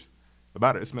 years.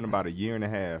 It's been about a year and a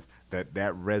half that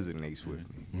resonates with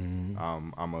me.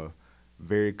 I'm a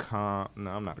very calm.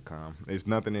 No, I'm not a calm. There's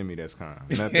nothing in me that's calm.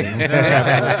 Nothing.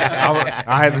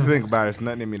 I had to think about it. There's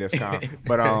nothing in me that's calm.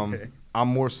 But I'm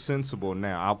more sensible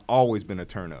now. I've always been a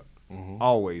turn up.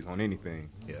 Always on anything.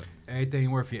 Yeah.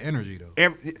 Everything worth your energy, though.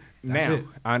 Now it.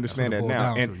 I understand That's that what it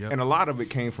now, boiled down to, yep. and a lot of it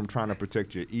came from trying to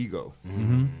protect your ego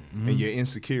and your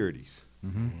insecurities.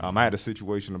 I had a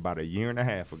situation about a year and a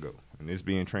half ago, and this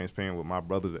being transparent with my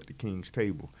brothers at the King's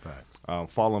table.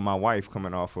 Following my wife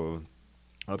coming off of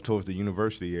up towards the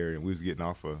university area, and we was getting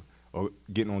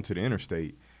onto the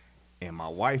interstate, and my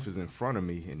wife is in front of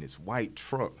me, and this white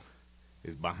truck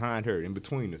is behind her, in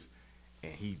between us,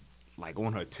 and he like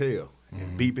on her tail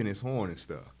and beeping his horn and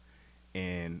stuff.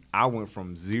 And I went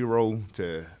from 0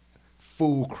 to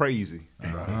full crazy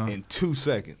in 2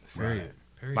 seconds. Period.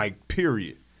 Like,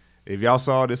 period. If y'all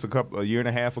saw this a year and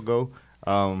a half ago,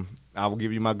 I will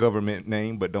give you my government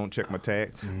name, but don't check my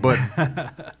tags. But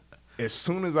as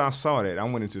soon as I saw that, I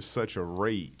went into such a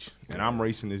rage. And I'm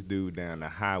racing this dude down the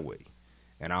highway.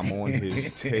 And I'm on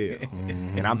his tail.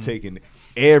 And I'm taking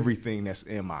everything that's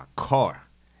in my car.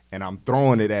 And I'm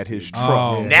throwing it at his truck.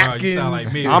 Oh, Napkins. bro, you sound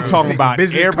like me, I'm bro. talking about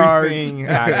Business everything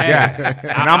I got.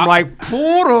 And I'm like,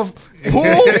 pull over.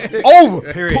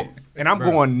 Period. Pull. And I'm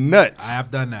Bro. going nuts. I have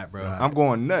done that, bro. I'm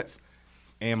going nuts.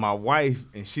 And my wife,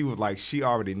 and she was like, she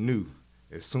already knew.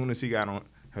 As soon as he got on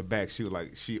her back, she was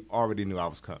like, she already knew I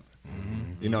was coming.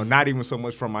 You know, not even so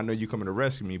much from, I know you coming to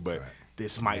rescue me, but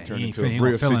this might turn He into ain't a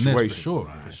real feeling situation. this for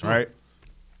sure. For sure. Right?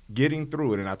 Getting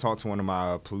through it, and I talked to one of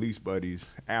my police buddies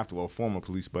former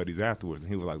police buddies afterwards, and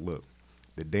he was like, look,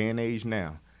 the day and age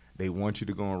now, they want you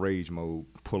to go in rage mode,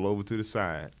 pull over to the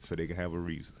side so they can have a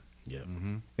reason. Yeah.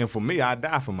 And for me, I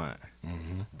die for mine.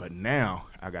 But now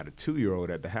I got a 2-year-old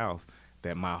at the house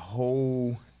that my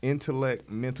whole intellect,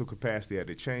 mental capacity had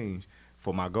to change.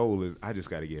 For my goal is I just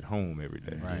got to get home every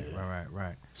day.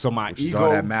 Right. So my Which is ego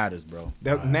all that matters, bro.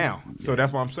 now. So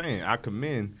that's what I'm saying. I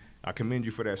commend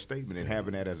you for that statement and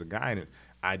having that as a guidance.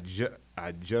 I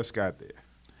just got there.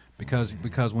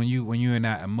 Because when you're in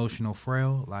that emotional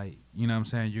frail, like, you know what I'm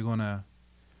saying,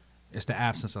 it's the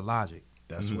absence of logic.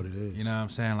 That's what it is. You know what I'm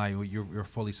saying? Like, you're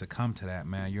fully succumbed to that,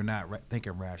 man. You're not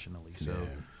thinking rationally. So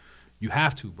you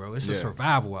have to, bro. It's a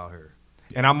survival out here.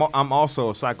 And I'm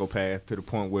also a psychopath to the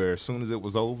point where as soon as it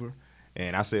was over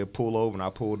and I said pull over and I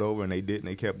pulled over and they didn't,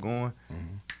 they kept going,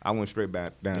 I went straight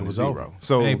back down to was 0. over.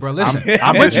 So Hey, bro, listen.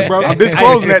 I'm with you, bro. I'm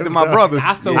disclosing that to my brothers.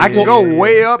 I feel I can go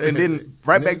way up and then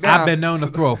right back down. I've been known to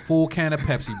throw a full can of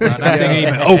Pepsi, bro. That thing ain't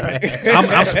even open.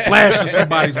 I'm splashing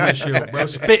somebody's windshield, bro.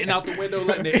 Spitting out the window,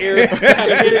 letting the air kind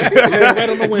of get it, let it right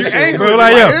on the windshield, angry, bro.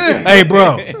 Like, yo, like, hey,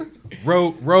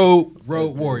 bro,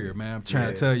 road warrior, man. I'm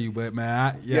trying to tell you, but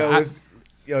man,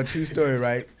 Yo, true story,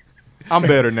 right? I'm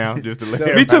better now, just to let So-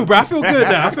 me everybody- too, bro. I feel good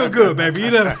now. I feel good, baby.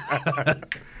 You know.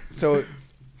 So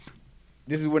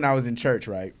this is when I was in church,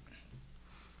 right?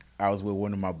 was with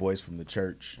one of my boys from the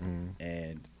church,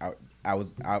 and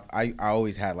I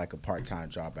always had like a part-time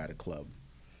job at a club,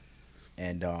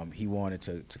 and he wanted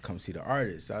to come see the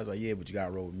artist. So I was like, yeah, but you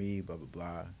gotta roll with me, blah blah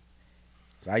blah.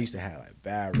 So I used to have like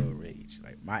bad road rage.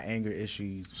 Like my anger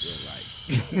issues were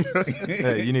like.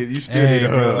 Hey, you still need a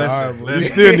hug. Listen. You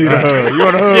still need a hug. You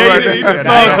want a hug right there? You need a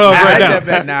thug hug right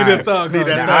now. Nah, You need a thug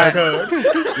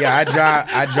hug. yeah,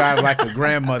 I drive like a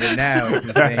grandmother now. You know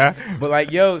what I'm saying? But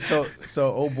like, yo, so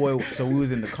old boy, so we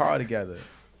was in the car together.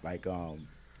 Like, yo,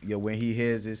 when he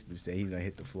hears this, he say he's gonna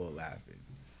hit the floor laughing.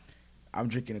 I'm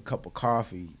drinking a cup of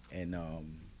coffee, and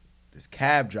this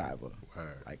cab driver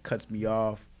like cuts me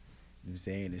off. You know what I'm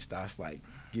saying? And starts like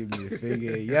giving me the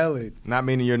finger and yelling. Not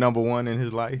meaning you're number one in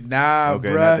his life. Nah, okay,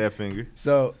 bruh. not that finger.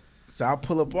 So I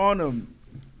pull up on him,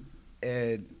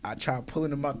 and I try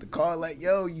pulling him out the car like,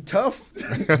 yo, you tough?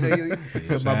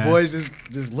 So my boy's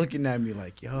just looking at me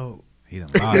like, yo. He done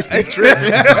lost it. He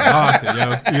done lost it,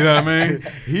 yo. You know what I mean?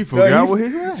 He forgot what he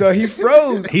had. So he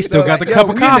froze. He still So, got like, the cup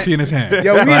of coffee in his hand.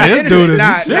 Yo, we Like, in this dude is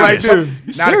nah, serious. like, dude,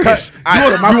 He's nah, serious.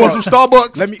 you want some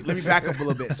Starbucks? Let me back up a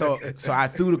little bit. So I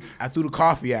threw the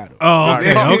coffee at him. Oh,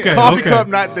 okay, Coffee okay. cup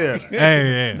not there.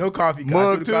 Hey, yeah. No coffee cup. Mug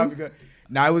I threw the too? coffee cup.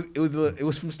 Nah, it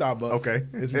was from Starbucks. Okay.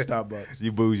 It was from Starbucks.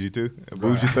 You bougie too. A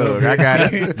bougie thug. I got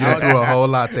it. You threw a whole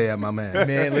latte at my man.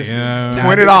 Man, listen. Yeah.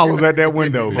 nah, $20 at that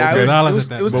window. Nah, Okay. $20 it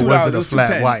was at $2. But was it It a was flat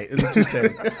 210. white? It was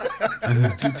 210. It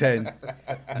was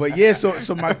 210. But yeah,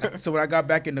 so when I got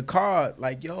back in the car,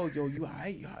 like, yo, you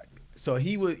alright? You alright? So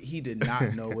he did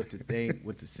not know what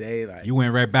to say. Like, You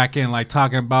went right back in, like,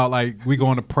 talking about, like, we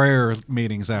going to prayer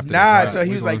meetings after nah. this, right? So he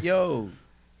We was going- like, yo,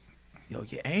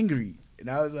 you're angry, and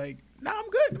I was like, nah, I'm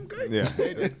good. Yeah. You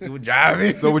said this, we're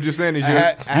driving. So what you're saying is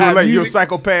I had you're a music.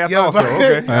 psychopath Yo, also.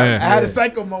 Okay. I Yeah. had a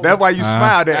psycho moment. That's why you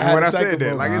smiled at I me had when a I psycho said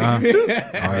that. moment. Like,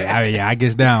 it's Oh, yeah, I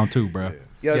gets down too, bro.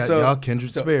 Yo, Yeah, so y'all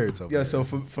kindred spirits over Yo, there. so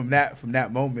from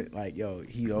that moment, like, yo,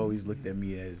 he always looked at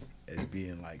me as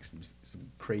being like some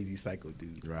crazy psycho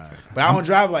dude. Right. But I don't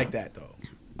drive like that though.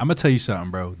 I'm gonna tell you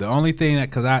something, bro. The only thing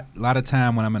that, cause a lot of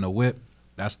time when I'm in a whip,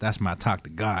 that's my talk to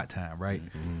God time, right?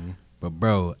 Mm-hmm. But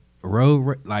bro,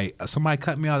 like somebody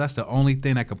cut me off. That's the only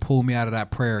thing that could pull me out of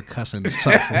that prayer cussing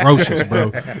something ferocious,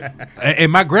 bro.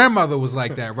 And my grandmother was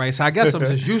like that, right? So I guess I'm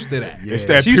just used to that. Yeah. It's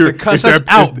that She pure. used to cuss it's us that,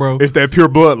 out, it's, bro. It's that pure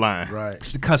bloodline. Right. She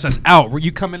used to cuss us out. Were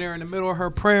you coming there in the middle of her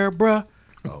prayer, bro?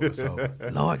 Oh, it's over.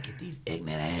 Lord, get these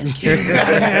ignorant ass kids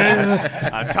out of here.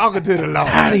 I'm talking to the Lord.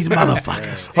 How these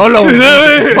motherfuckers? Hold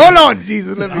on. Hold on,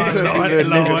 Jesus. Let me Oh, cut Lord, these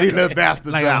little, Lord. these little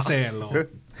bastards Like I'm out. saying, Lord.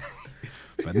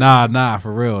 But nah,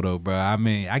 for real though, bro. I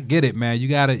mean, I get it, man. You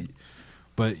gotta,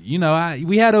 but you know,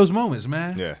 we had those moments,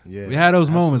 man. Yeah. Yeah. We had those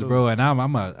moments, absolutely. bro. And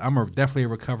I'm definitely a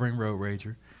recovering road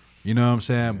rager. You know what I'm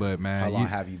saying? But man, How long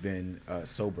have you been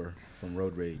sober from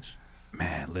road rage?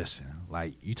 man, listen,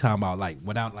 like you talking about like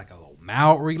without like a little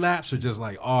mild relapse or just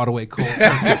like all the way cold turkey?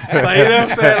 Like, you know what I'm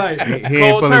saying? Like He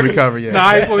ain't cold fully turkey. recovered yet. Nah,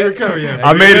 I ain't fully recovered yet.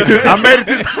 I made it to.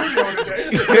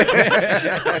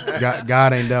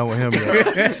 God ain't done with him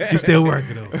yet. He's still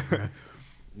working on it, bro.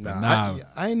 Nah,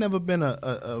 I ain't never been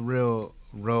a real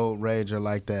road rager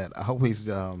like that. I always,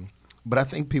 but I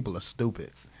think people are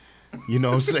stupid. You know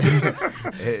what I'm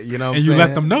saying? You know what I'm And saying? you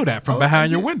let them know that from Oh, behind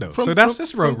yeah. your window. From- So that's from-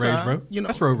 just road from rage, time, bro. you know.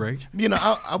 That's road rage. You know,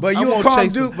 I But I you a won't calm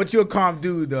chase dude. them. But you a calm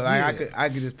dude though. Like Yeah. I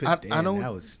could just put. I Damn, don't-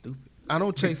 that was stupid. I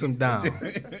don't chase them down.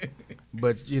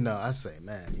 But, you know, I say,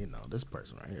 man, you know, this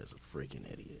person right here is a freaking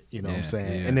idiot. You know what I'm Yeah,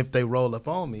 saying? yeah. And if they roll up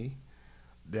on me,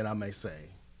 then I may say,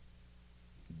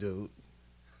 dude,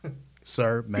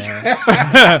 sir, man,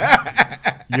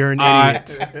 you're an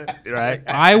idiot. Right?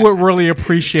 I would really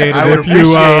appreciate it I would if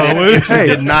you appreciate it if you Hey.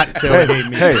 did not tailgate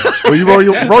me. Hey, will you roll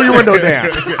your window down?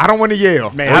 I don't want to yell.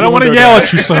 Man, I don't want to yell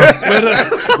at you, sir.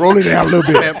 Roll it down a little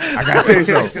bit. I gotta tell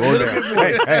you something. Roll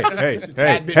it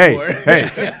down.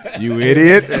 Hey, you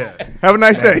idiot. Have a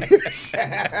nice day.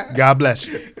 God bless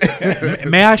you.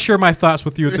 May I share my thoughts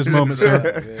with you at this moment,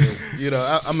 sir? You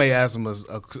know, I may ask him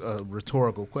a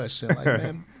rhetorical question like,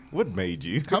 man, What made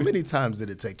you? how many times did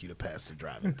it take you to pass the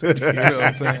driving test? You know what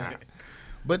I'm saying?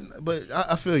 But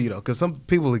I feel you though, because some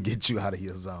people will get you out of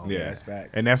your zone. Yeah, that's facts.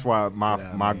 and that's why my You know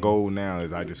what I my mean? goal now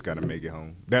is I just gotta make it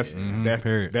home.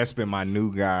 period. That's been my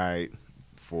new guide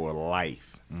for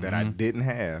life that I didn't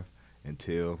have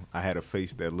until I had a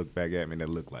face that looked back at me that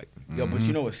looked like me. Yo, but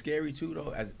you know what's scary too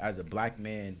though? As a black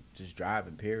man just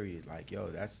driving, period. Like, yo,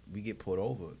 we get pulled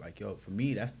over. Like, yo, for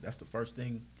me, that's the first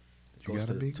thing that You goes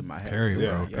gotta be. to my head. Period,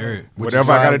 Yeah. bro. Period. Which Whatever is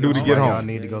I why- gotta do to which is get why home. Y'all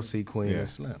need to go see Queen Yeah. and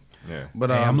Slim. Yeah. But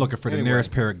Hey, I'm looking for the anyway.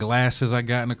 nearest pair of glasses I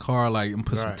got in the car. Like, and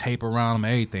put some Right. tape around them,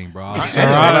 everything, bro. I- Sir,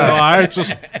 I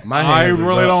just, My I hands is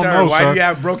really up. don't Sir, know, why sir. do you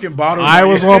have broken bottles? I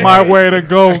was on my way to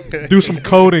go do some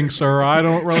coding, sir. I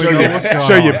don't really know what's going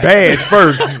Show on. your badge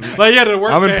first. Like, yeah, the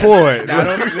work I'm badge. employed.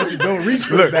 Nah, don't reach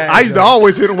for Look, the bag, I used to though.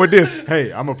 always hit them with this.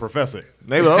 Hey, I'm a professor.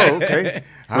 They like, oh, okay.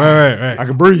 Right. I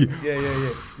can breathe. Yeah.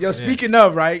 Yo, speaking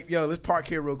of, right? Yo, let's park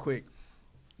here real quick.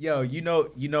 Yo, you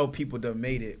know people done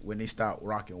made it when they start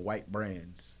rocking white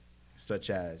brands, such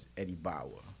as Eddie Bauer.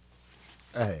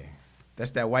 Hey, That's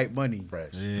that white money.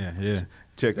 fresh. Yeah.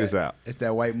 Check this out. It's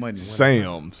that white money.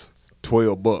 Sam's,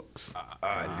 $12.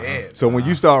 Damn. So when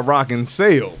you start rocking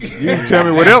sales, you can tell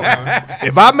me what else.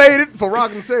 If I made it for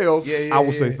rocking sales, Yeah, I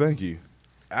will yeah. say thank you.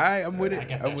 All right, I'm with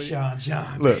it. I'm with it.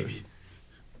 John, Look,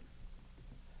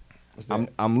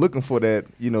 I'm looking for that.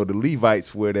 You know, the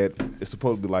Levites where that it's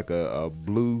supposed to be like a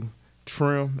blue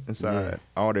trim inside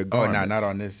all their Oh, garments. nah, not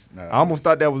on this. No, I almost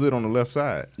thought that was it on the left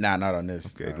side. Nah, not on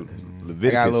this. Okay, Not on this.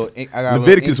 Leviticus. I got a little ink- I got a little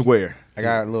Leviticus ink. wear. I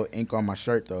got a little ink on my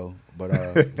shirt though, but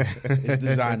it's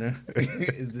designer.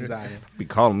 It's designer. Be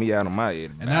calling me out of my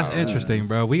head. And that's interesting,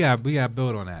 bro. We got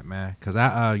build on that, man. Cause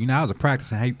I was a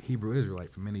practicing Hebrew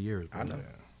Israelite for many years. Bro. I know.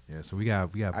 Yeah, so we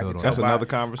got build I on can that. That's tell by- another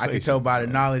conversation. I can tell by the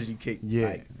knowledge you kick. Yeah.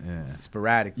 Like, Yeah.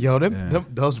 sporadic. Yo, Yeah.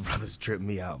 those brothers trip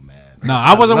me out, man. No,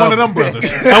 I wasn't love one of them it.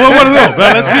 brothers. I wasn't one of them.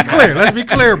 Bro. Let's be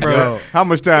clear, bro. Yo, How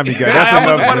much time you got? I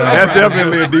wasn't one of them. That's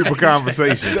definitely a deeper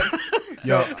conversation.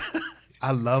 yo,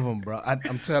 I love them, bro.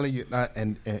 I'm telling you,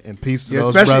 and peace to Yeah, those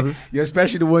especially, brothers. yeah,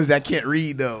 especially the ones that can't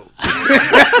read though.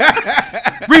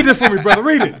 Read this for me, brother.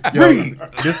 Read it. Yo, Read.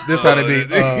 this how they be in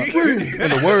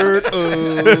the word.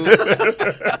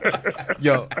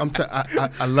 Yo,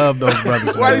 I love those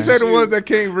brothers. Why you say the ones that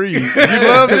can't read? You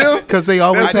love them? Because they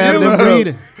always I have do, them bro.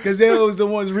 reading. Because they was the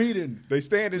ones reading. They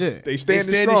standing. Yeah. They They standing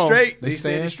standing strong. straight. They They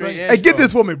standing stand straight. straight. and Hey, get strong.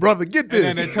 this for me, brother. Get And this.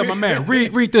 then they tell my man,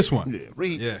 read this one.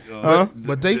 Read. Yeah. Huh?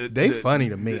 But they funny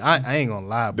to me. I ain't gonna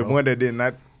lie, The bro. one that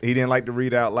he didn't like to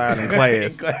read out loud in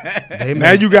class. They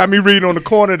Now make, you got me reading on the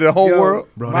corner of the whole Yo, world.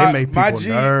 bro, my- they make my people G,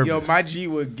 nervous. Yo, my G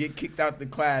would get kicked out the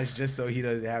class just so he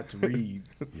doesn't have to read.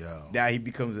 Yo. Now he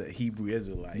becomes a Hebrew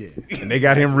Israelite. Yeah. And they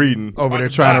got him reading Over there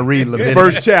trying to read Leviticus.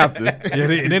 first chapter. Yeah,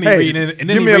 and then he Hey, reading, and then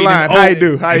give he me a reading line. in How old, you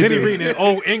do? How and you then he do? reading in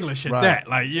old English at Right. that,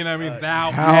 like you know what I mean?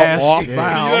 Thou How hast. oft You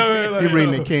thou? know what I mean? Like, He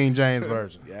reading the King James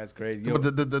version. Yeah, that's crazy. Yo,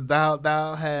 But the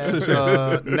thou has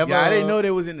never. yeah, I didn't know they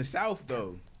was in the South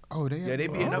though. Oh, Yeah, they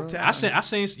be in Uptown. I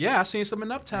seen some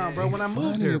in Uptown, bro. When I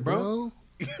moved Funny, here, bro.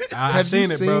 I Have seen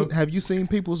you it, bro. Have you seen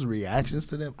people's reactions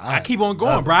to them? I keep on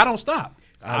going, love bro. I don't stop.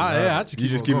 I I just You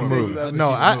just keep keep on it going. moving. No,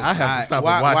 I have to stop and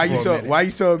watch why for you a so minute. why you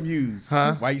so amused?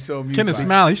 Huh? Why you so amused? Kenneth by it?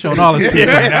 Smiley showing all his teeth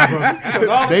right now, bro. Showing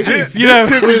all his They- teeth. You know,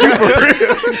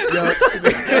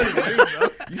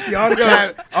 You see all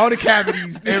the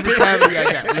cavities. Every cavity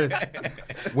I got.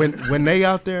 Listen, when they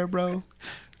out there, bro,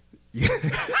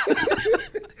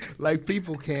 like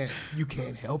people you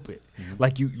can't help it.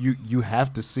 Like you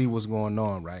have to see what's going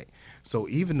on, right? So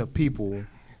even the people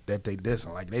that they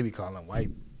dissing, like they be calling white,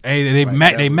 hey, they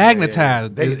devil,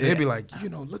 magnetized. they be like,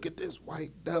 look at this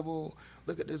white devil,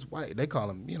 look at this white. They call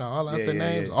them, all out Yeah, their yeah,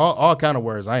 names, yeah. all kind of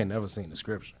words I ain't never seen in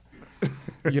scripture.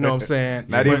 You know what I'm saying?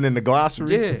 Not But- even in the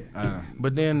glossary. Yeah.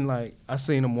 But then, like, I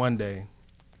seen them one day.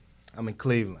 I'm in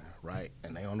Cleveland, right?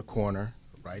 And they on the corner,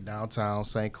 right downtown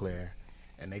St. Clair,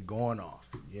 and they going off.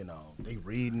 They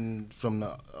reading from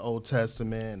the Old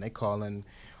Testament. And they calling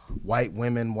white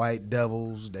women white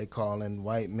devils. They calling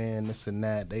white men this and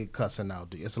that. They cussing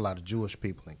out. It's a lot of Jewish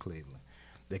people in Cleveland.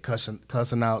 They cussing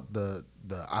out the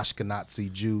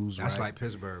Ashkenazi Jews, That's right? like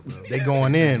Pittsburgh, bro. They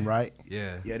going in, right?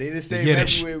 Yeah. Yeah, they the same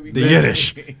Yiddish. everywhere we The go.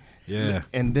 Yiddish. Yeah.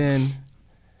 And then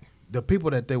the people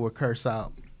that they would curse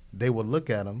out, they would look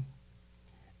at them,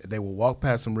 they will walk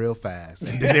past them real fast,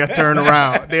 and then they'll turn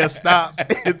around, they'll stop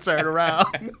and turn around.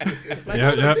 Like,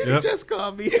 Yep. You just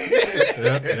called me.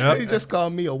 Yep. You just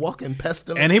called me a walking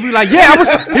pestilence. And he be like,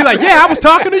 I was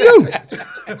talking to you.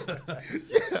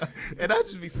 And I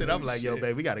just be sitting up like, yo,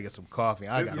 babe, we gotta get some coffee.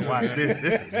 I gotta watch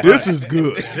this. This is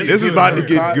good. This is about to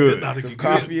get good. Some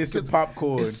coffee and some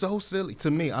popcorn. It's so silly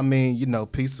to me. I mean,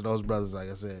 peace to those brothers. Like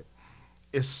I said,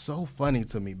 it's so funny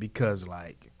to me because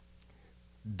like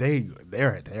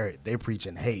they're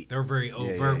preaching hate. They're very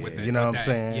overt with that. You know what I'm that.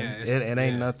 saying? Yeah, it's- it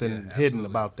ain't nothing hidden absolutely.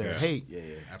 about their hate. Yeah,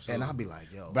 Absolutely. And I'll be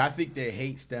like, yo, But I think their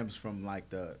hate stems from like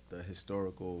the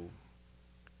historical,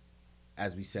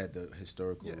 as we said, the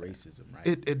historical racism, right?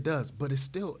 it does, but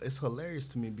it's hilarious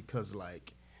to me because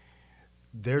like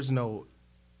there's no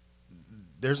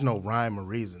rhyme or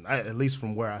reason. At least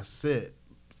from where I sit,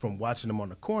 from watching them on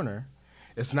the corner,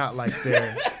 it's not like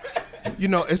they're you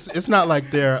know, it's not like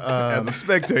they're As a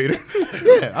spectator.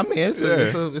 yeah. I mean, it's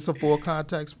a full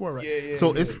contact sport, right? Yeah,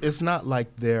 so it's not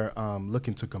like they're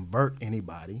looking to convert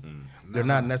anybody. They're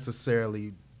not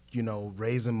necessarily, you know,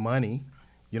 raising money,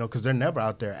 you know, because they're never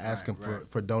out there asking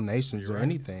for donations or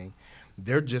anything.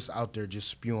 They're just out there just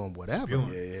spewing whatever.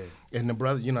 Yeah. And the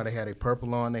brother, you know, they had a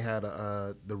purple on. They had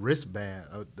the wristband,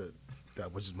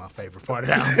 which is my favorite part of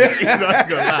the outfit. You know, I ain't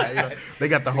gonna lie. You know, they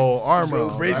got the whole armor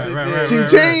on. bracelet, Ching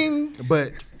ching.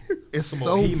 But it's Some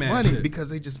so old He-Man funny shit. because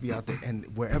they just be out there, and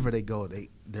wherever they go,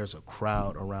 there's a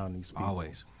crowd around these people.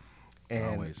 Always. And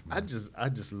Always, I man.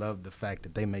 just love the fact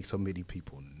that they make so many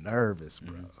people nervous,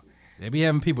 bro. They be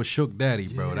having people shook daddy,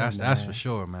 bro. Yeah, that's man. for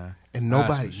sure, man. And That's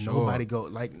nobody for sure. nobody go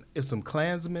like if some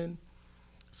Klansmen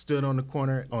stood on the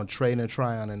corner on Trade and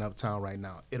Tryon in Uptown right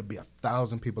now, it'll be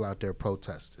 1,000 people out there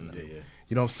protesting them. Yeah.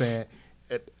 You know what I'm saying?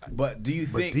 But do you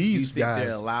But think these they're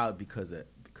guys- allowed because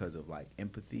of like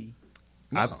empathy,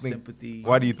 I think. sympathy?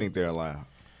 Why do you think they're allowed?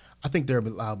 I think they're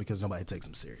allowed because nobody takes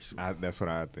them seriously. That's what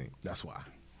I think. That's why.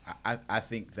 I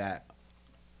think that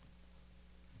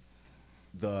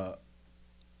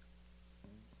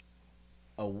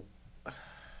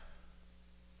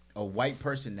a white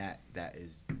person that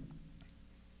is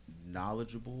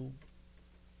knowledgeable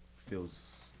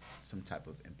feels some type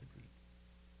of empathy.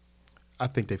 I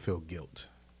think they feel guilt,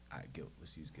 All right, guilt.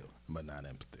 Let's use guilt. but not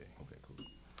empathy. Okay, cool.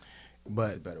 But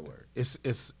That's a better word.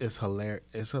 it's hilarious.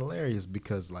 It's hilarious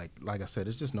because like I said,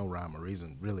 it's just no rhyme or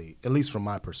reason, really. At least from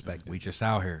my perspective. We just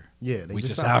out here. Yeah, they we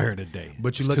just just out out here. here today.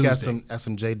 But you It's look Tuesday. at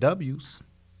some JWs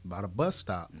by the bus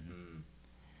stop.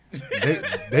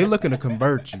 They looking to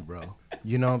convert you, bro.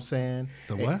 You know what I'm saying?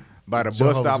 The what? By the bus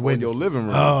Jehovah's stop in your Witnesses. living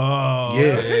room. Oh,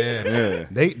 Yeah.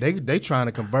 They trying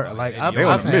to convert. Like I've They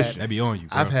on a had mission. They be on you,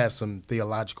 bro. I've had some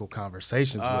theological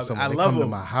conversations with someone. I They love come to them.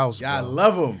 my house, Yeah, I bro.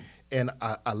 love them. And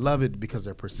I love it because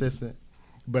they're persistent.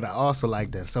 But I also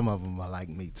like that some of them are like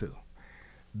me too,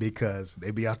 because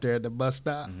they be out there at the bus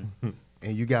stop,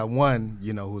 and you got one,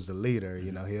 you know, who's the leader.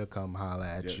 You know, he'll come holler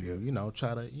at you. You know,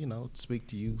 try to, you know, speak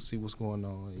to you, see what's going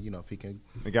on. You know, if he can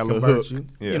They got a little convert hook. you,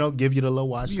 Yeah. you know, give you the little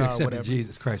you watchtower, accepted whatever.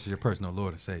 Jesus Christ as your personal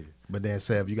Lord and Savior. But then,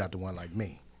 Seb, you got the one like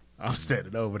me. I'm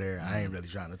standing over there. I ain't really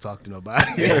trying to talk to nobody.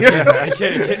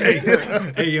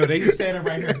 Hey, yo, they standing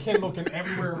right here. Ken looking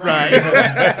everywhere.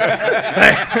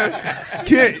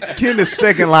 Ken the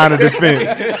second line of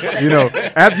defense. You know,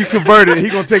 after you convert it, he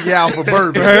gonna take you out for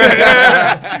bourbon.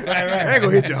 I ain't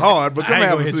gonna hit you hard, but come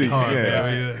have a seat.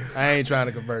 Yeah. I ain't trying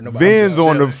to convert nobody. Ben's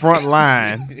on the front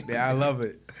line Yeah, I love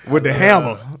it. with the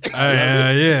hammer,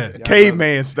 Yeah.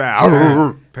 caveman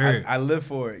style. Period. I live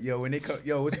for it. Yo, when they come,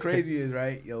 yo, what's crazy is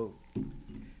right, yo.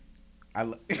 I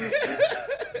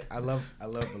love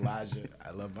Elijah.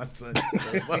 I love my son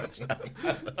so much.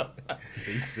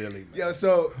 He's silly, man. Yo,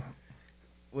 so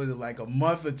was it like a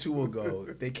month or two ago?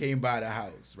 They came by the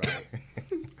house, right?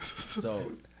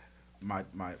 So my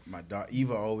daughter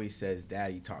Eva always says,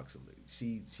 "Daddy talks a little."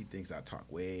 She thinks I talk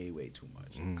way too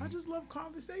much. I just love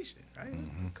conversation, right?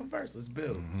 Let's converse, let's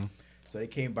build. So they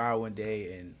came by one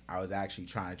day, and I was actually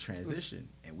trying to transition,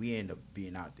 and we ended up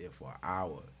being out there for an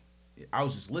hour. I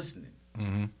was just listening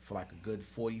for like a good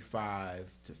 45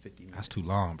 to 50 minutes. That's too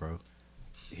long, bro.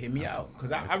 Hear me out,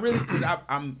 because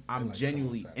I'm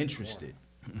genuinely interested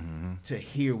to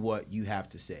hear what you have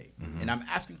to say, and I'm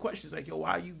asking questions like, yo,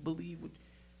 why you believe what?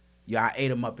 Yeah, I ate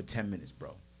them up in 10 minutes,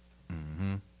 bro.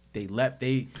 They left.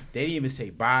 They didn't even say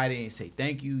bye. They didn't say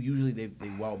thank you. Usually they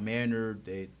well mannered.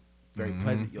 They very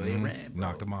pleasant. Yo, they ran. Bro.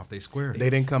 Knocked them off. They squared. They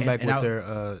didn't come And- back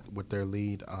and with their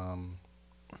lead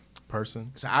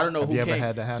person. So I don't know Have who you ever came.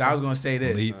 had that So I was happen? gonna say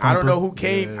this. Lead I don't know thumper? who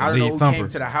came. Yeah. I don't know Lead who thumper. came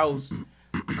to the house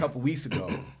a couple weeks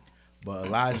ago, but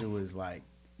Elijah was like,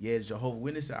 "Yeah, the Jehovah's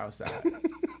Witnesses are outside."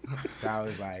 So I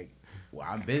was like, "Well,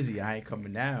 I'm busy. I ain't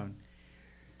coming down."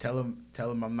 Tell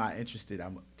him I'm not interested.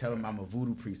 Tell him I'm a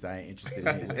voodoo priest. I ain't interested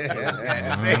in it. That's what I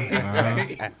had to say,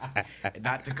 right? And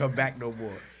not to come back no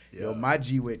more. Yo, my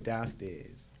G went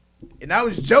downstairs. And I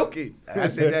was joking. I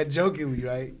said that jokingly,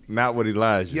 right? Not with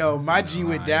Elijah. Yo, my G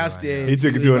went downstairs. He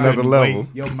took it to another level.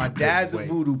 Yo, my dad's a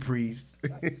voodoo priest.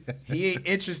 He ain't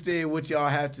interested in what y'all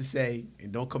have to say,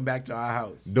 and don't come back to our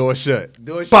house. Door shut.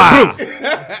 Door Bah!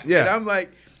 shut. Yeah. And I'm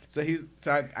like, so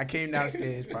I came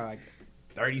downstairs probably like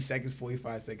 30 seconds,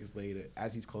 45 seconds later,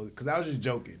 as he's closing, because I was just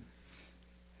joking.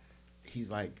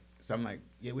 He's like, so I'm like,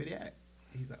 yeah, where they at?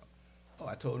 He's like, oh,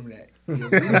 I told him that. I'm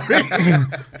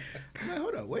like,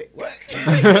 hold up, wait, what?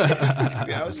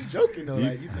 I was just joking though.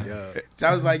 Like, so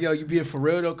I was like, yo, you being for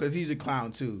real though? Because he's a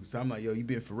clown too. So I'm like, yo, you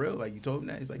being for real? Like, you told him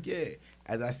that? He's like, yeah.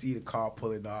 as I see the car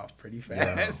pulling off pretty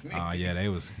fast. Oh yeah, they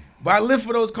was. But I live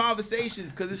for those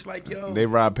conversations because it's like, yo. They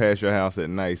ride past your house at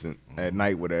night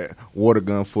with a water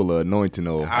gun full of anointing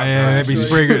oil. Yeah, they be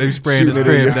spraying this Shoot it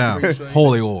crib in. down.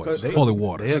 Holy oil, holy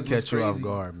water. They'll That's catch you off crazy.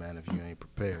 guard, man, if you ain't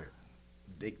prepared.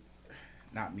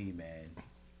 Not me, man.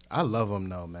 I love them,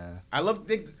 though, man. I love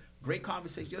they great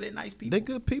conversations. Yo, they're nice people. They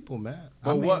good people, man.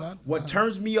 But I mean, what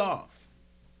turns me off,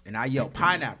 and I yell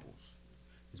pineapples,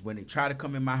 is when they try to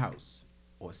come in my house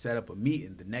or set up a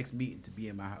meeting, the next meeting to be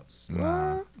in my house.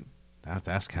 Nah,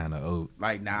 that's kind of old.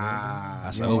 Like, nah.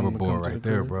 That's You don't want 'em to overboard come to right the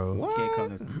there, crib? bro. You can't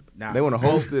come to, nah. They want to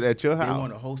host it at your They house.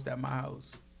 want to host at my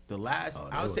house. The last, Oh,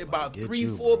 they I would was say about about to get 3,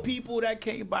 you, 4 bro. people that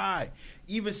came by.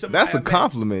 Even somebody. That's a I met-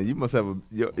 compliment. You must have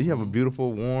you have a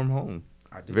beautiful, warm home.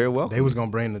 I do. Very welcome. They was gonna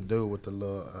bring the dude with the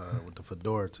little with the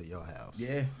fedora to your house. Yeah.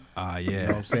 You know what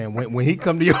Yeah. I'm saying? When he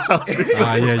come to your house,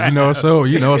 Yeah, you know it's on.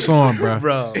 You know it's on, bro.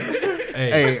 bro.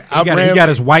 Hey, I he ran- got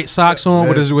his white socks on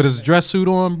with his dress suit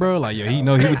on, bro. Like, yeah, he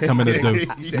know he was coming to do.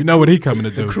 You know what he coming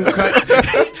to do.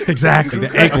 Exactly,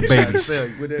 the ankle babies.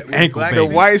 Ankle black- babies.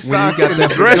 the white When you socks got and the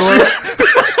that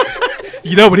dress.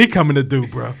 You know what he coming to do,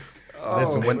 bro.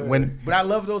 Listen, when But I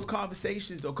love those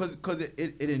conversations though, cause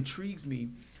it intrigues me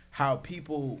how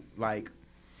people like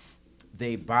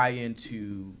they buy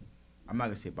into. I'm not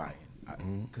gonna say buy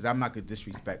in, cause I'm not gonna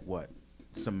disrespect what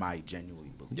somebody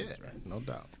genuinely believes. yeah, Right? no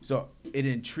doubt. So it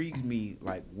intrigues me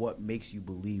like what makes you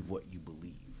believe what you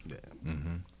believe. Yeah.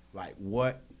 Like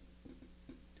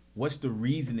what's the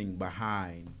reasoning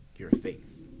behind your faith?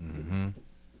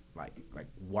 Like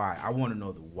why? I want to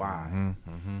know the why.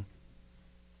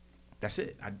 That's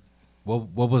it.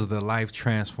 What was the life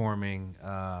transforming?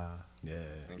 Yeah.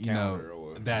 You know Encounter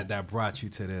or- that brought you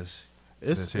to this.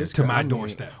 It's to my I mean,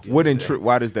 doorstep.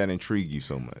 Why does that intrigue you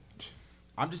so much?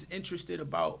 I'm just interested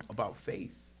about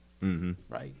faith, Mm-hmm.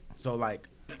 right? So like,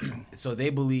 so they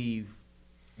believe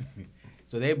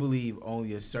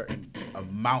only a certain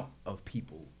amount of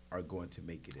people are going to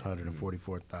make it in.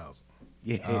 144,000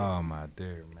 Yeah. Oh my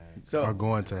dear man. So are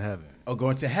going to heaven. or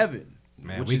going to heaven.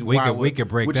 Man, which we is why we could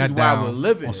break which that is why down we're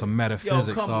living on some it. metaphysics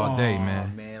Yo, come all day, on,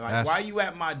 man. Like, That's- why you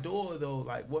at my door though?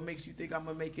 Like, what makes you think I'm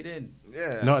gonna make it in?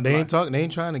 Yeah. No, they ain't talking. They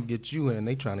ain't trying to get you in.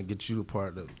 They trying to get you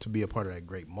to be a part of that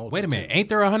great multitude. Wait a minute, ain't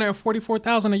there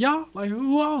 144,000 of y'all? Like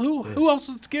who else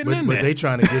is getting in But there? they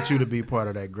trying to get you to be part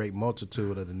of that great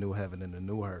multitude of the new heaven and the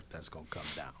new earth that's gonna come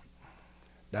down.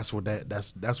 That's what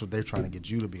they're trying to get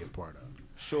you to be a part of.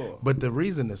 Sure. But the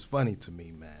reason it's funny to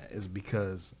me, man, is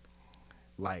because,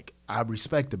 like, I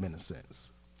respect them in a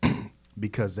sense,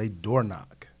 because they door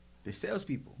knock. They're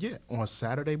salespeople. Yeah, on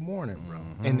Saturday morning, bro,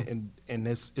 Mm-hmm. and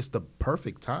it's the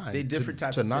perfect time. They different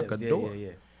types to of knock sales. a Yeah, door. yeah,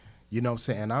 yeah. You know what I'm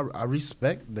saying? And I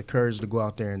respect the courage to go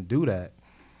out there and do that.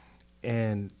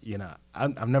 And, you know,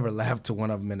 I've never laughed to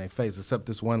one of them in their face, except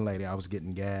this one lady. I was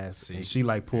getting gas, and she,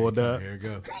 like, pulled up. Here you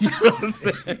go. You know what I'm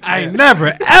saying? I ain't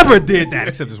never ever did that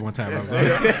except this one time. I was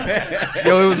like,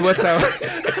 Yo, it was one time.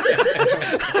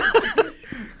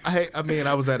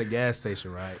 I was at a gas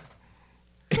station, right?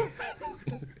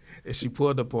 And she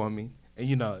pulled up on me, and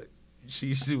you know, she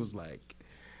was like,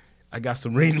 "I got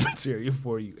some reading material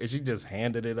for you," and she just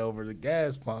handed it over the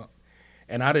gas pump,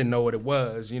 and I didn't know what it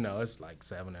was. You know, it's like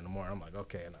 7 in the morning. I'm like,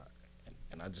 okay,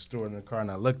 and I just threw it in the car,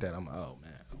 and I looked at it. I'm like, oh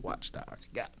man, Watchdog already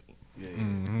got me.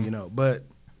 You know, but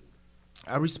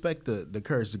I respect the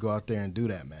courage to go out there and do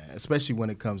that, man, especially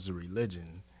when it comes to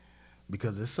religion,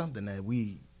 because it's something that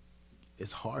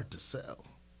it's hard to sell.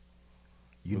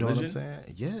 You know what I'm Religion?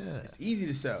 saying? Yeah. It's easy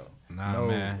to sell. nah, No.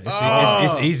 man. Oh.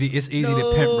 It's easy. It's easy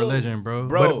to pimp No. religion, bro.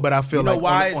 Bro. But I feel you know like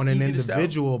why it's on an easy to sell?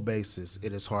 individual basis,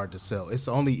 it is hard to sell. It's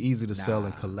only easy to sell in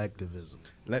Nah. collectivism.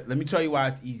 Let me tell you why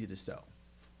it's easy to sell.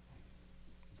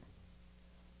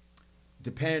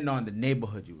 Depending on the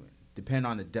neighborhood you're in, depending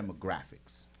on the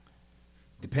demographics.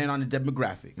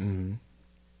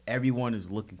 Everyone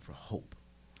is looking for hope.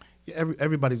 Yeah,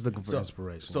 everybody's looking for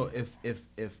inspiration. So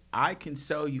if I can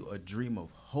sell you a dream of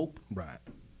hope, right.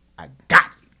 I got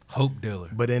you. Hope dealer.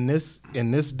 But in this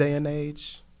day and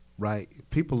age, right,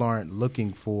 people aren't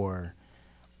looking for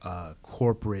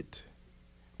corporate.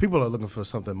 People are looking for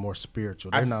something more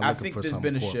spiritual. They're not I looking think for there's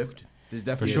something been a corporate. shift. There's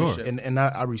definitely sure. a shift. And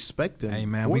I respect them. Hey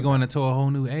man, for we that. going into a whole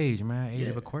new age, man. Age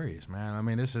of Yeah. Aquarius, man. I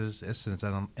mean, it's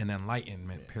an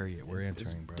enlightenment period we're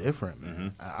entering, bro. different,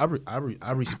 man.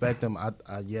 I respect them. I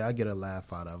get a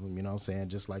laugh out of them. You know what I'm saying?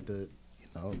 Just like the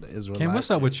Israelites. Ken,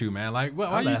 what's up with you, man? Like, why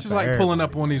I you laugh just at like pulling up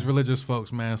everybody, on these religious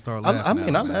folks, man? Start laughing. I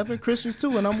mean, at I'm them, having Christians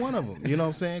too, and I'm one of them. You know what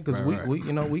I'm saying? Because Right,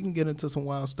 right. we can get into some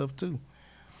wild stuff too.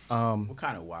 What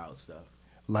kind of wild stuff?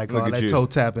 Like Look all at that you. toe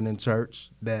tapping in church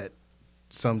that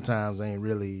sometimes ain't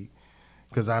really,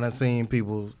 because I done seen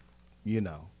people you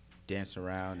know, Dance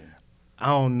around. And I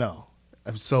don't know.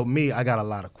 So me, I got a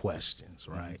lot of questions,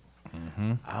 right?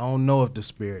 Mm-hmm. I don't know if the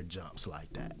spirit jumps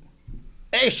like that.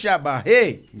 hey, Shabba,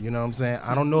 hey. You know what I'm saying?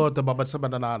 I don't know if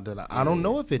I don't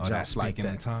know if it Oh, that jumps like speaking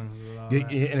in that. tongues and all Yeah,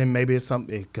 that? yeah, and then maybe it's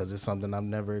something because it's something I've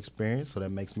never experienced, so that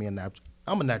makes me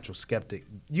I'm a natural skeptic.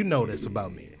 You know this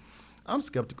about me. I'm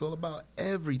skeptical about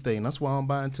everything. That's why I'm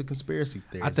buying into conspiracy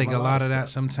theories. I think I'm a lot of that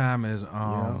stuff. sometimes is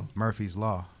know? Murphy's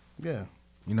Law. Yeah.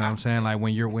 You know what I'm saying? Like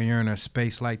when you're in a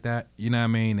space like that, you know what I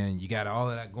mean, and you got all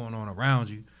of that going on around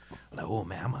you. Like, oh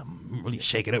man, I'm gonna really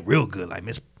shake it up real good, like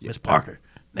Miss Parker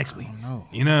next week. know.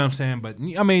 You know what I'm saying? But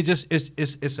I mean, just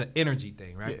it's an energy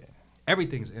thing, right? Yeah.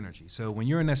 Everything's energy. So when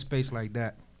you're in that space like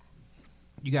that,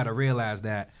 you got to realize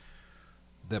that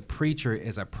the preacher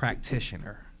is a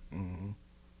practitioner. Mm-hmm.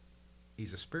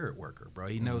 He's a spirit worker, bro.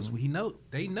 He knows.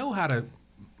 They know how to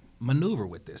maneuver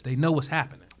with this. They know what's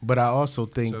happening. But I also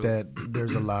think So- that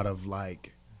there's a lot of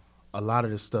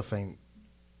this stuff ain't,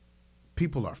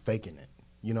 people are faking it.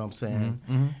 You know what I'm saying?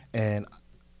 Mm-hmm. And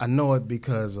I know it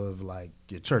because of like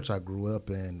your church I grew up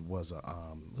in was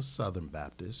a Southern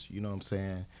Baptist. You know what I'm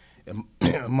saying? And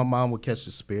my mom would catch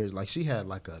the spirits. Like she had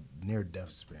like a near-death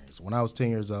experience. When I was 10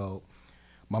 years old,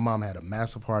 my mom had a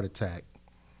massive heart attack.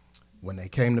 When they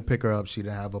came to pick her up, she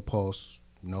didn't have a pulse,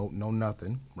 no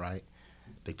nothing, right?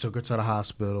 They took her to the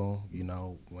hospital. You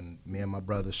know, when me and my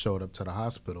brother showed up to the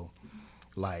hospital,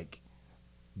 like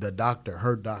the doctor,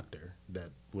 her doctor that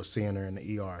was seeing her in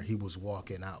the ER, he was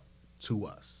walking out to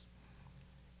us.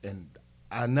 And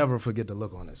I never forget the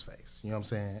look on his face. You know what I'm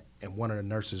saying? And one of the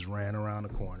nurses ran around the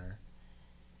corner,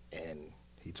 and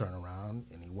he turned around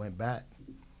and he went back.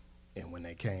 And when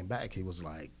they came back, he was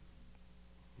like,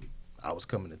 I was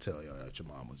coming to tell you that your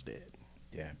mom was dead.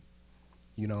 Yeah.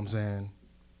 You know what I'm saying?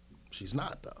 She's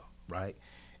not though, right?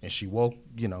 And she woke,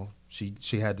 you know, she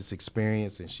had this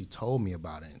experience and she told me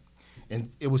about it.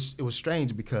 And it was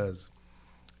strange because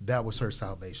that was her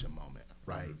salvation moment,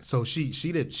 right? So she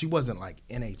wasn't like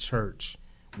in a church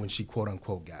when she quote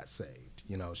unquote got saved.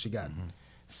 You know, she got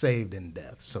saved in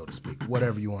death, so to speak,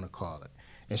 whatever you want to call it.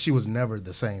 And she was never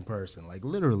the same person, like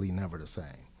literally never the same.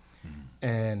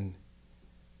 And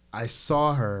I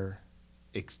saw her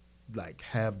like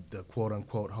have the quote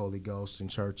unquote Holy Ghost in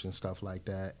church and stuff like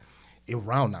that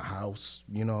around the house,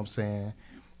 you know what I'm saying?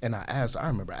 And I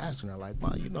remember asking her, like,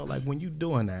 Mom, you know, like when you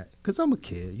doing that, because I'm a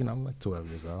kid, you know, I'm like 12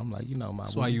 years old. I'm like, you know, Mom.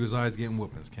 That's why you was always getting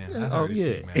whoopings, Ken. Yeah, I heard yeah.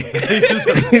 this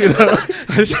shit, man. you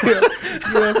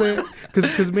know what I'm saying?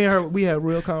 Because me and her, we had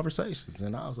real conversations.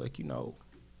 And I was like, you know,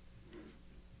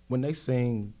 when they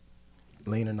sing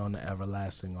Leaning on the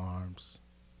Everlasting Arms,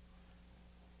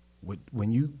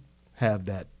 when you have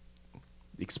that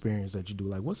experience that you do,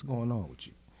 like, what's going on with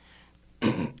you?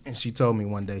 And she told me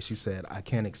one day, she said, I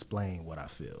can't explain what I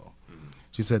feel.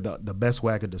 She said the best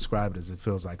way I could describe it is it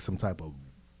feels like some type of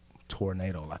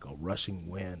tornado, like a rushing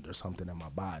wind or something in my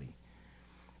body.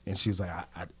 And she's like,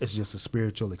 it's just a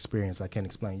spiritual experience I can't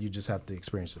explain. You just have to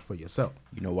experience it for yourself.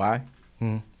 You know why?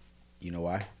 Hmm? You know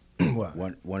why? What?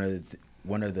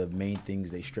 One of the main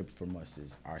things they stripped from us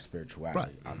is our spirituality,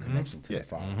 Right. our connection to the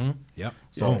Father. Mm-hmm. Yep.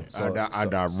 So, Our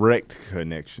direct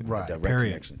connection. Right. direct Period.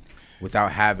 connection,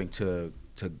 without having to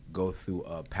go through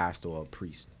a pastor or a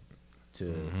priest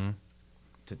to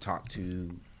talk to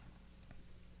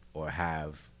or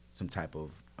have some type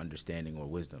of understanding or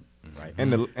wisdom, right?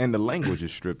 And the language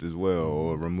is stripped as well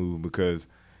or removed because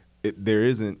there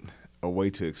isn't a way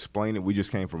to explain it. We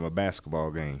just came from a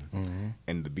basketball game.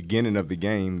 And the beginning of the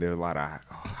game, there are a lot of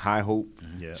high hope,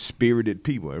 spirited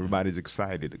people. Everybody's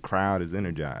excited. The crowd is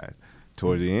energized.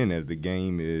 Towards the end, as the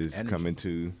game is coming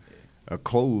to a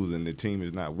close and the team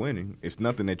is not winning, it's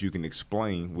nothing that you can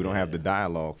explain. We don't have the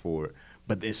dialogue for it,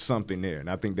 but there's something there. And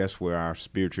I think that's where our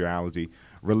spirituality,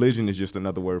 religion is just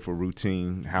another word for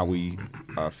routine, how we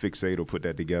fixate or put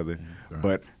that together. Right.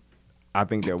 But I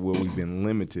think that where we've been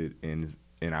limited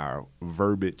in our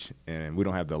verbiage, and we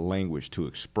don't have the language to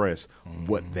express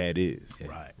what that is.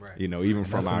 Right. Right. You know, even And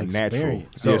from that's our an natural.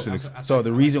 experience. So, Yes, an ex- so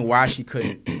the reason why she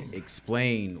couldn't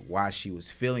explain why she was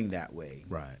feeling that way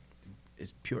Right.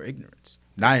 is pure ignorance.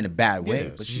 Not in a bad way,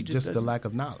 Yeah, but she she just the doesn't. lack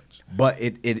of knowledge. But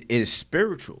it is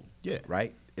spiritual. Yeah.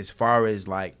 Right? As far as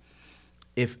like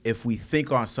if we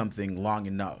think on something long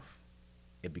enough,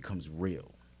 it becomes real.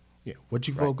 Yeah. What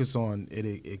you Right. focus on, it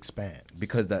expands.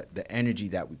 Because the energy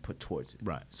that we put towards it.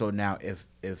 Right. So now if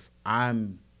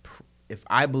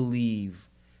I believe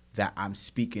that I'm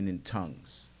speaking in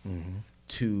tongues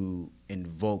to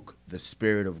invoke the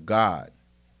spirit of God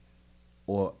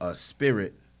or a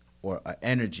spirit or an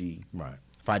energy, Right.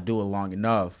 if I do it long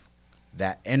enough,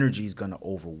 that energy is going to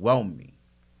overwhelm me,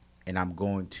 and I'm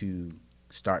going to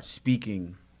start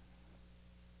speaking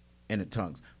in the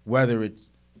tongues, whether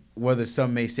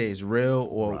some may say it's real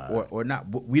or not.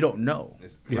 We don't know.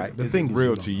 Right? The thing is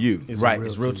real you to don't you. know. Is it Right,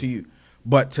 it's real to you.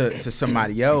 But to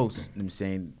somebody else, you know what I'm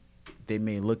saying, they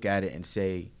may look at it and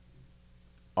say,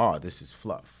 "Oh, this is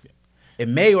fluff." Yeah. It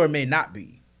may or may not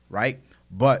be, right?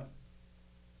 But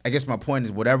I guess my point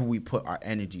is whatever we put our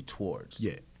energy towards,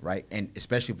 right? And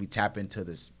especially if we tap into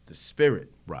the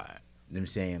spirit, right? You know what I'm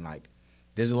saying? Like,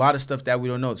 there's a lot of stuff that we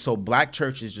don't know. So black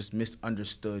church is just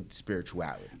misunderstood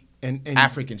spirituality. And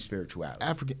African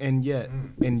spirituality. And yet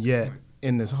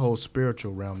in this whole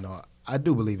spiritual realm, though, I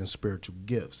do believe in spiritual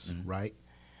gifts, right?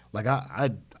 Like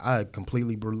I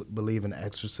completely believe in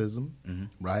exorcism,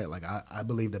 right? Like I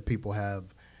believe that people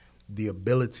have the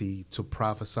ability to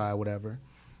prophesy, whatever.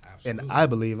 Absolutely. And I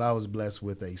believe I was blessed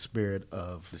with a spirit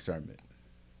of discernment.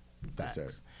 Facts.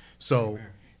 Yes, so Amen.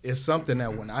 It's something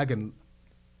that when I can.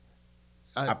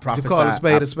 I prophesied, to call a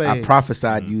spade a spade. I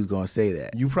prophesied you was gonna say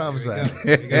that. You prophesied,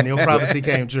 and your prophecy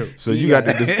came true. So you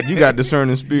got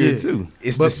discerning spirit too.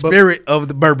 It's the spirit of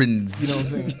the bourbons. You know what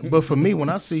I'm saying? But for me, when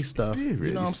I see stuff, you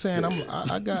know what I'm saying?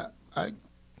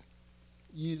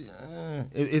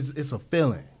 It's a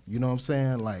feeling. You know what I'm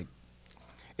saying? Like,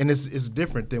 and it's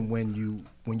different than when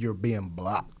you're being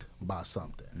blocked by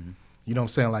something. Mm-hmm. You know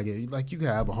what I'm saying? Like you can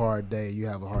have a hard day, you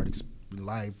have a hard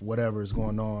life, whatever is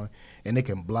going on, and it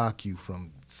can block you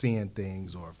from seeing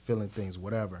things or feeling things,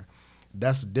 whatever.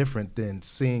 That's different than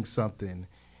seeing something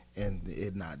and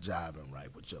it not jiving right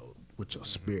with your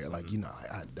spirit. Like, you know,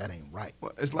 that ain't right.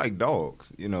 Well, it's like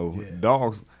dogs. You know,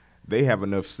 dogs, they have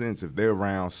enough sense if they're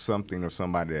around something or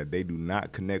somebody that they do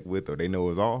not connect with or they know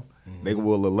is off, they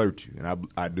will alert you. And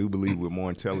I do believe we're more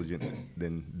intelligent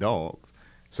than dogs.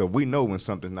 So we know when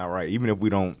something's not right, even if we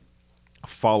don't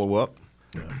follow up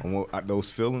on those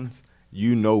feelings,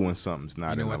 you know when something's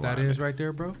not in alignment. You know what that is right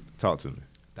there, bro? Talk to me.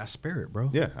 That's spirit, bro.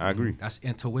 Yeah, I agree. That's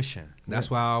intuition. That's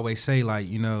why I always say, like,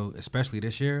 you know, especially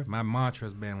this year, my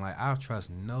mantra's been like, I trust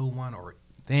no one or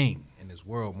thing in this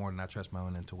world more than I trust my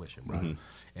own intuition, bro.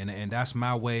 Mm-hmm. And that's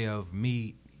my way of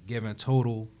me giving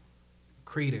total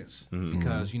credence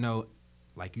because, you know,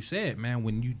 like you said, man,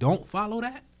 when you don't follow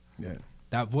that,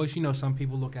 that voice, you know, some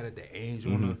people look at it, the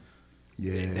angel,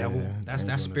 the devil.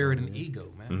 That's spirit and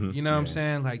ego, man. You know what I'm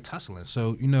saying? Like tussling.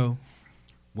 So, you know,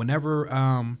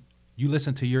 whenever you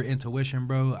listen to your intuition,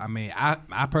 bro, I mean,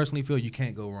 I personally feel you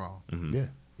can't go wrong. Yeah.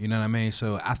 You know what I mean?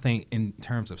 So I think in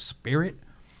terms of spirit,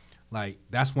 like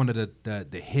that's one of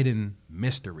the hidden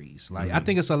mysteries. Like I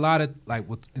think it's a lot of like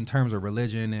in terms of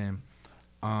religion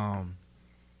and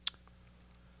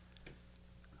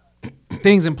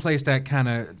things in place that kind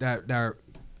of that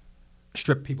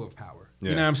strip people of power. You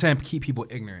know what I'm saying? Keep people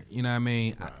ignorant. You know what I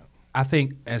mean? Right. I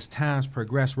think as times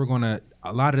progress, a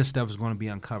lot of this stuff is gonna be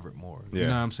uncovered more. You know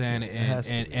what I'm saying?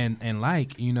 And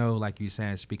like, you know, like you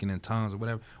saying, speaking in tongues or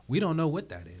whatever, we don't know what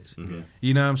that is.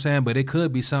 You know what I'm saying? But it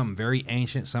could be something very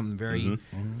ancient, something very,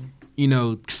 you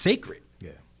know, sacred.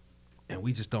 Yeah. And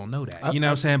we just don't know that. You know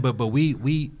what I'm saying? But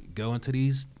we go into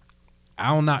these. I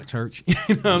don't knock church.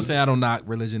 You know what I'm saying? I don't knock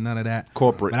religion, none of that.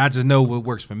 Corporate. But I just know what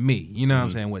works for me. You know what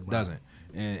I'm saying? What doesn't.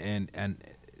 And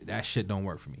that shit don't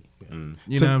work for me.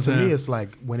 You know what I'm saying? To me, it's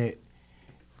like when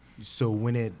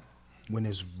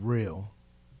it's real,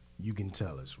 you can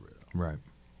tell it's real. Right.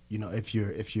 You know, if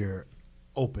you're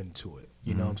open to it.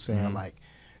 You know what I'm saying? Like,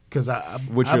 because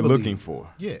what you're looking for.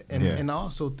 Yeah, and I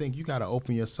also think you got to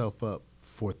open yourself up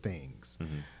for things.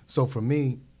 So for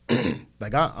me,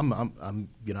 like I'm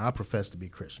you know, I profess to be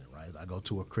Christian, right? I go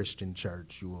to a Christian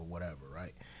church or whatever,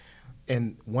 right?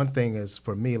 And one thing is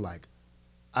for me, like,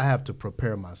 I have to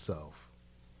prepare myself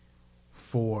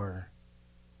for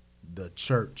the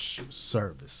church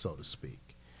service, so to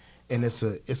speak. And it's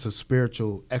a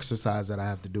spiritual exercise that I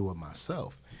have to do with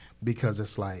myself, because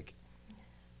it's like,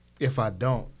 if I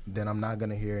don't, then I'm not going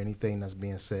to hear anything that's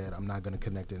being said. I'm not going to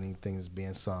connect to anything that's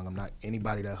being sung. I'm not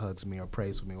anybody that hugs me or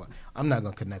prays for me. I'm not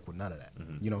going to connect with none of that.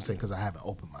 You know what I'm saying? Because I haven't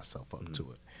opened myself up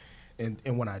to it.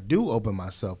 And when I do open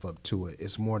myself up to it,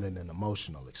 it's more than an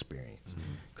emotional experience.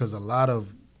 Because a lot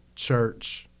of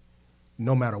church,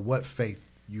 no matter what faith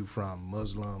you from,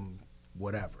 Muslim,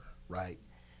 whatever, right?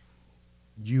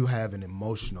 You have an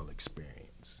emotional experience.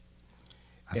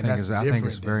 I think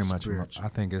it's very much. I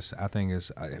think it's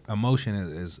emotion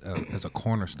is a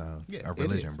cornerstone of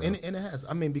religion, bro. And it has.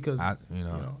 I mean, because you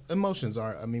know, emotions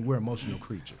are. I mean, we're emotional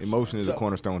creatures. Emotion is a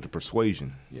cornerstone to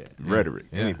persuasion. Rhetoric,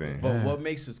 anything. But what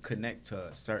makes us connect to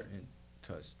certain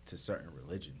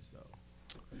religions, though?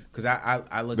 Because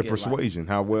I look at the persuasion,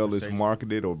 how well it's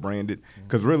marketed or branded.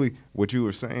 Because really, what you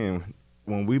were saying,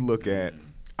 when we look at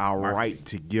our right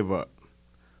to give up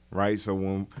right? So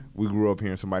when we grew up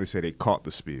hearing somebody say they caught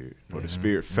the Spirit or the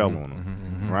Spirit fell on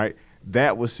them, right?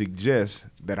 That would suggest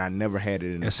that I never had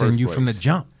it in the It's first in you place. from the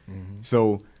jump.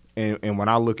 So, and when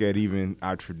I look at even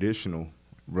our traditional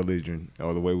religion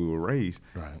or the way we were raised,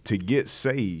 Right. to get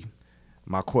saved,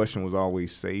 my question was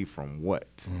always saved from what?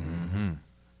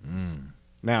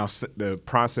 Now, the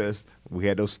process, we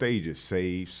had those stages,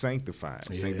 saved, sanctified.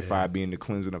 Yeah. Sanctified being the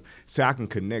cleansing of. So I can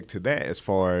connect to that as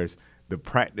far as the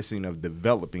practicing of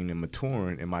developing and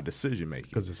maturing in my decision making.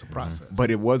 Because it's a process.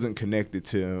 But it wasn't connected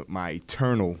to my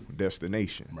eternal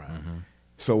destination. Right.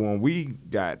 So when we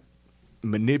got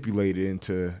manipulated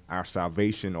into our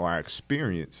salvation or our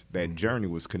experience, that journey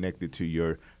was connected to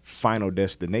your final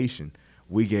destination.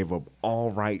 We gave up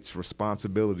all rights,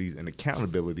 responsibilities, and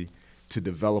accountability to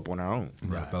develop on our own.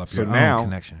 Right. Develop So your now, own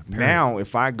connection. Period. now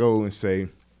if I go and say,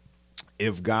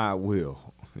 if God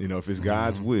will, if it's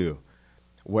God's will,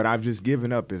 what I've just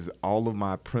given up is all of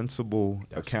my principal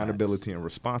That's accountability and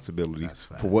responsibility That's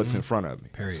for facts. what's in front of me.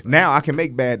 Period. Now I can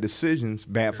make bad decisions,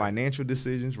 bad financial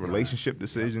decisions, relationship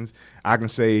decisions. I can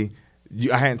say,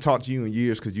 I hadn't talked to you in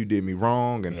years because you did me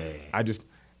wrong,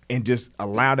 and just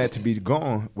allow that to be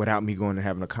gone without me going and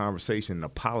having a conversation and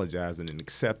apologizing and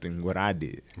accepting what I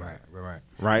did.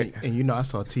 Right? And I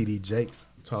saw T.D. Jakes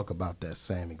talk about that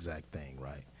same exact thing,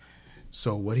 right?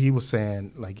 So what he was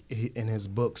saying, like in his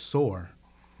book Soar,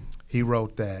 he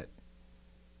wrote that,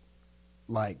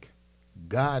 like,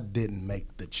 God didn't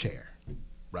make the chair,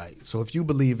 right? So if you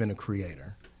believe in a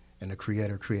creator, and the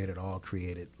creator created all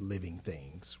created living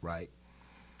things, right?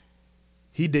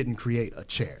 He didn't create a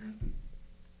chair.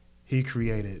 He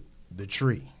created the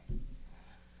tree.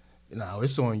 Now,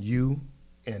 it's on you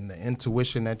and the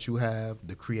intuition that you have,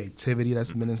 the creativity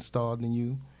that's been installed in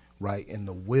you, right, and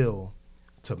the will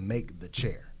to make the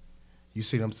chair. You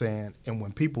see what I'm saying? And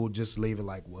when people just leave it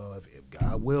like, well, if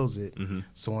God wills it,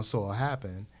 so-and-so will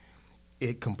happen,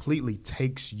 it completely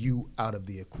takes you out of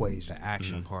the equation. The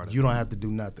action part of You it. don't have to do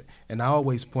nothing. And I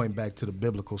always point back to the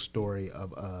biblical story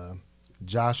of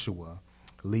Joshua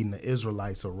leading the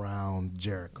Israelites around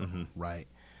Jericho, right?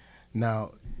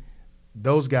 Now,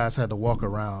 those guys had to walk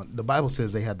around. The Bible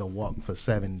says they had to walk for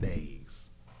 7 days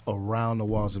around the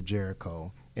walls of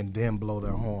Jericho and then blow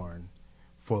their horn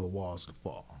for the walls to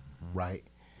fall, right?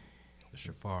 The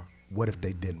shofar. What if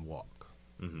they didn't walk?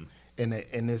 And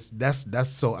that's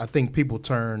so I think people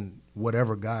turn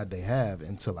whatever God they have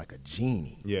into like a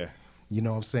genie. Yeah. You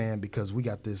know what I'm saying? Because we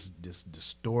got this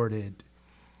distorted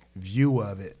view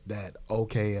of it that,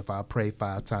 okay, if I pray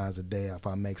 5 times a day, if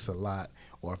I make salat,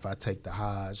 or if I take the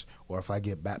Hajj, or if I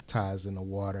get baptized in the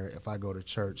water, if I go to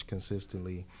church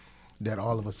consistently, that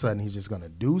all of a sudden he's just going to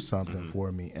do something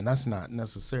for me. And that's not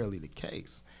necessarily the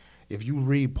case. If you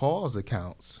read Paul's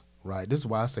accounts, right, this is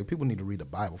why I say people need to read the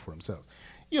Bible for themselves.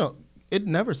 It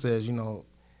never says,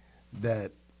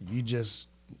 that you just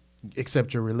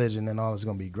accept your religion and all is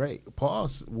going to be great. Paul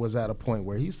was at a point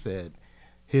where he said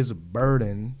his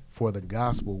burden for the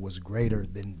gospel was greater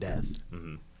than death.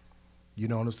 You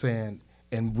know what I'm saying?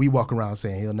 And we walk around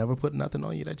saying he'll never put nothing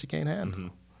on you that you can't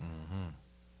handle.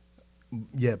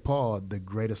 Yet Paul, the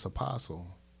greatest apostle,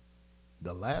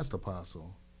 the last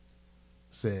apostle,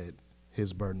 said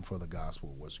his burden for the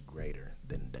gospel was greater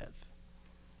than death.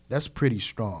 That's pretty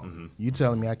strong. You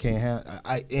telling me I can't handle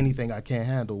anything I can't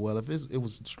handle? Well, if it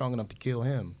was strong enough to kill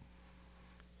him,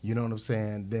 you know what I'm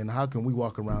saying? Then how can we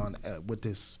walk around with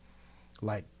this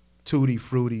like tutti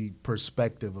frutti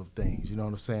perspective of things? You know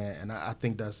what I'm saying? And I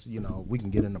think that's we can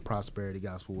get into prosperity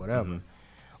gospel, whatever.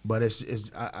 But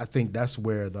I think that's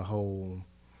where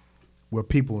where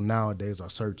people nowadays are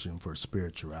searching for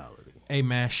spirituality. Hey,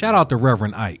 man, shout out to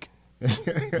Reverend Ike.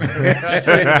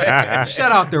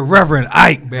 Shout out to Reverend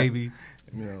Ike, baby.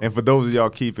 And for those of y'all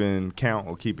keeping count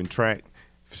or keeping track,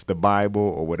 if it's the Bible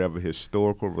or whatever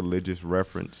historical religious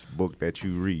reference book that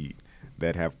you read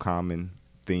that have common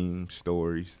themes,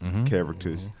 stories,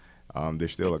 characters,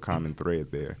 there's still a common thread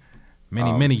there.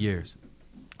 Many years.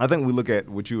 I think we look at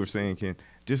what you were saying, Ken,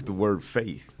 just the word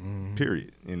faith,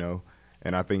 period,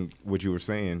 And I think what you were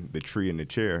saying, the tree and the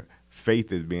chair,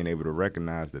 faith is being able to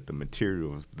recognize that the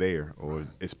material is there or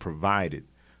is provided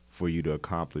for you to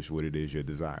accomplish what it is your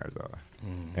desires are.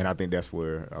 And I think that's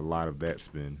where a lot of that's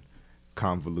been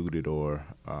convoluted or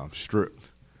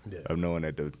stripped of knowing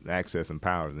that the access and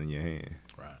power is in your hand.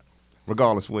 Right.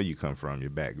 Regardless of where you come from, your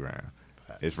background.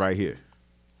 It's right here.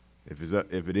 If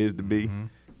it is to be,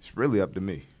 it's really up to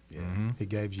me. Yeah. He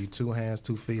gave you 2 hands,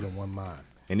 2 feet, and 1 mind.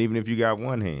 And even if you got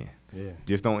 1 hand, Yeah.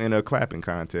 just don't enter a clapping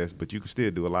contest, but you can still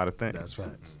do a lot of things. That's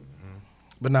facts.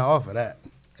 But now off of that,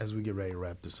 as we get ready to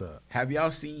wrap this up. Have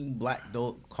y'all seen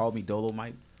Call Me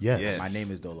Dolomite? Yes. Yes. My name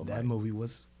is Dolomite. That movie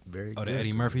was very Oh, good. the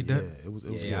Eddie to Murphy me. dip? Yeah, it was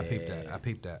Yeah, I good. peeped that. I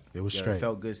peeped that. It was Yo, straight. it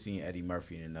felt good seeing Eddie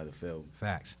Murphy in another film.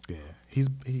 Facts. Yeah,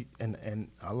 and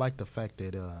I like the fact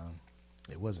that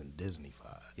it wasn't Disney-fied.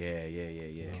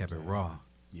 Yeah. Kept it raw.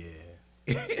 Yeah,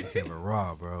 Kept it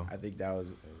raw, bro. I think that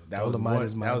was Dolomite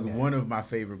is my man. one of my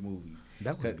favorite movies.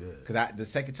 that was good. Because the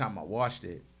second time I watched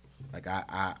it, like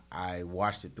I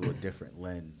watched it through a different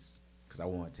lens because I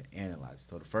wanted to analyze it.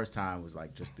 So the first time was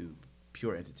like just through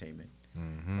pure entertainment,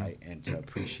 right, and to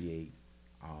appreciate,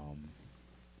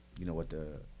 what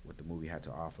the movie had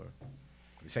to offer.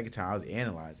 The second time I was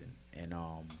analyzing, and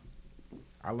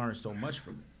I learned so much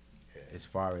from it, as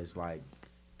far as like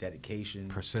dedication,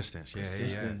 Persistence. Yeah,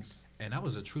 persistence. yeah. And that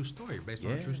was a true story, based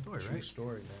on a true story, right?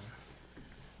 story, man.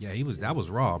 Yeah, that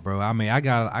was raw, bro. I mean, I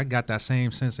got that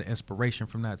same sense of inspiration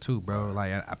from that too, bro.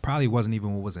 Like I probably wasn't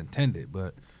even what was intended,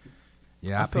 but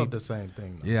yeah, I felt peeped- the same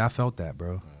thing. Though. Yeah, I felt that,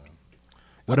 bro. I'll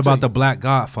What tell about the you- Black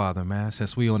Godfather, man?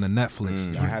 Since we on the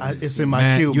Netflix, I haven't It's seen in my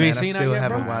Man, queue, you man. ain't I seen that still yet,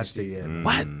 haven't bro? watched it yet.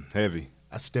 What? Heavy.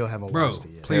 I still haven't bro? watched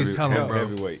it yet. Please Heavy- tell him, bro.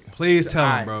 Heavyweight. Please tell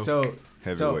him, Alright, bro. So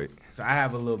Heavyweight. I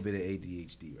have a little bit of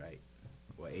ADHD, right?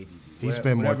 Or ADD. He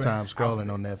spent more Whatever. time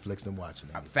scrolling on Netflix than watching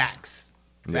it. Facts.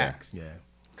 Yeah. Facts. Yeah.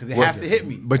 Because it Well, has to hit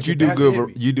me. But you It do has to good. hit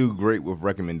me. You do great with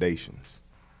recommendations.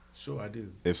 Sure, I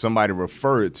do. If somebody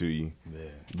refer it to you, Yeah.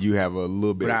 you have a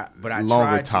little bit But I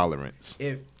longer tried to. tolerance.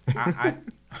 If I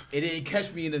it didn't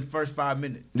catch me in the first 5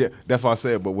 minutes. Yeah, that's what I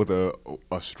said. But with a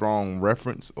strong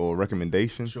reference or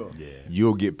recommendation, Sure. Yeah.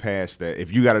 you'll get past that.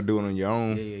 If you got to do it on your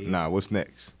own, Yeah. nah, what's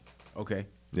next? Okay.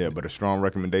 Yeah, but a strong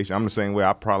recommendation. I'm the same way.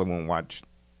 I probably won't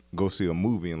go see a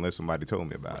movie unless somebody told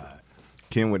me about it.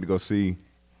 Ken went to go see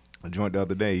a joint the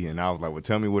other day, and I was like, well,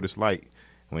 tell me what it's like.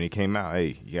 When he came out,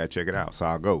 hey, you got to check it out. So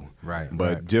I'll go. Right.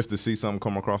 But right. just to see something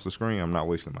come across the screen, I'm not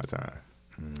wasting my time.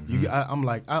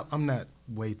 I'm not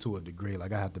way to a degree.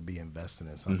 Like I have to be invested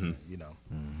in something, you know.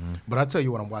 But I tell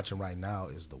you what I'm watching right now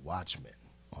is The Watchmen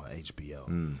on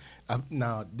HBO.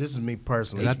 Now this is me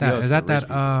personally. Is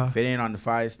that If it ain't on the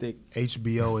Fire Stick,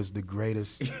 HBO is the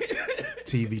greatest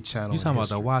TV channel. You in talking about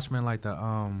the history. Watchmen, like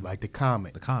the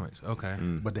comic, the comics? Okay.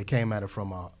 but they came at it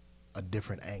from a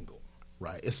different angle.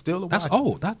 Right, it's still a That's Watchmen,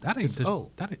 old. That ain't It's just, old.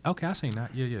 That ain't, okay, I seen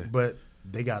that. Yeah, yeah. but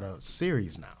they got a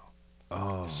series now.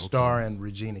 Oh, Starring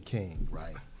Regina King,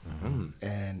 right?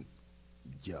 And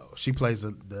she plays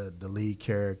the lead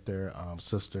character,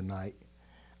 Sister Knight,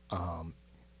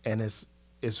 and it's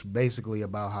basically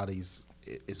about how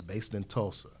it's based in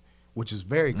Tulsa, which is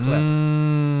very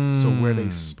clever. So where they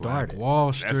started,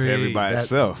 Wall Street. That's heavy by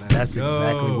itself. that's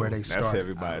exactly where they That's started.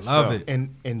 heavy by I itself. love it.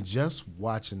 And just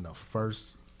watching the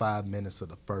first 5 minutes of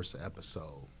the first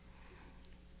episode,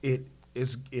 it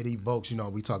evokes.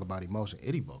 We talk about emotion.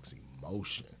 It evokes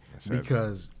emotion heavy.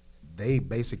 because they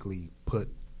basically put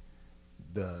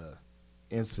the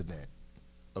incident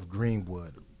of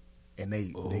Greenwood and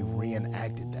they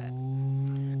reenacted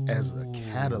that as a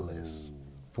catalyst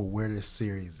for where this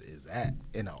series is at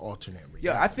in an alternate reality.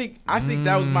 yeah, I think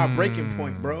that was my breaking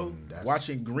point, bro. That's-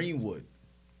 Watching Greenwood,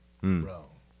 bro.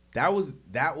 that was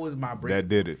my breaking. That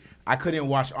did it. I couldn't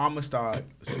watch Amistad; it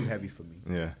was too heavy for me.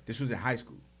 Yeah. This was in high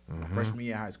school, my freshman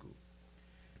year in high school.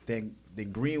 Then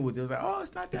Greenwood, they was like, oh,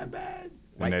 it's not that bad.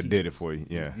 And that did it for you,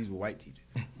 yeah. These were white teachers.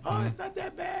 Oh, it's not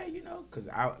that bad, because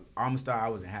Amistad I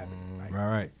wasn't having. Like,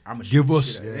 Right. I'ma shoot Give the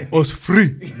us shit out of us free.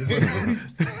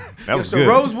 That was so good.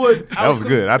 Rosewood, That was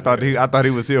good. I thought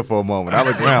he was here for a moment. I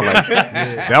looked around like,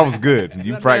 that was good.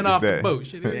 You practiced that. Boat.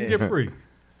 Shit, get free.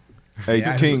 Hey,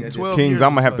 Yeah, I King, took 12 Kings, years I'm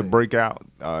gonna of have to slave. break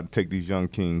out, take these young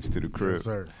kings to the crib. Yes,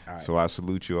 sir. So I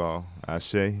salute you all.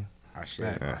 Ashe. I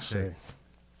share. Yeah. Shay.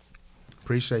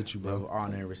 Appreciate you, Love, bro.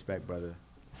 honor, and respect, brother.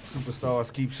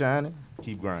 Superstars keep shining,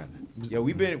 keep grinding. Yeah,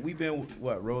 we've been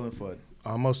rolling for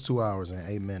Almost 2 hours and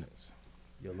 8 minutes.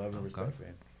 your love and respect,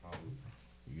 fam.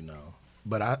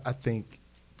 But I think,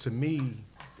 to me,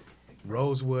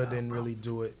 Rosewood didn't really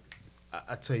do it.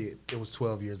 I tell you, it was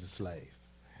 12 Years a Slave.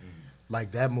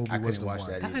 Like that movie I was couldn't the watch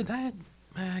one. that either. That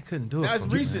man, I couldn't do it. That's for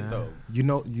me, recent man. though.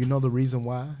 You know the reason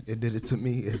why it did it to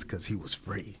me is because he was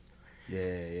free. Yeah.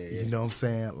 You know what I'm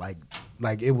saying?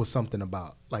 Like it was something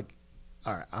about like,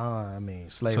 all right. I mean,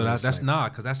 slavery. So is that's like-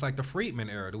 not because that's like the freedman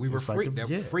era. We were It's like free, the- that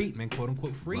yeah. freedman, quote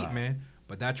unquote freedman,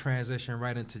 but that transitioned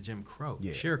right into Jim Crow,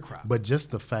 Yeah. sharecropper. But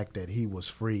just the fact that he was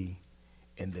free,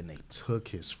 and then they took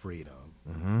his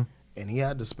freedom, and he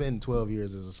had to spend 12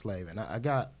 years as a slave. And I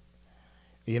got,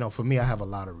 for me, I have a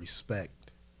lot of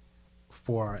respect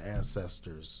for our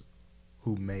ancestors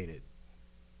who made it,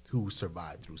 who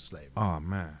survived through slavery, Oh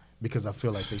man, because I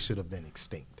feel like they should have been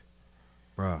extinct.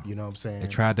 bro. You know what I'm saying? They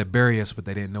tried to bury us, but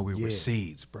they didn't know we were Yeah.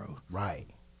 seeds, bro. Right.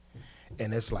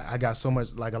 And it's like I got so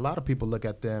much. Like a lot of people look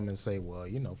at them and say, "Well,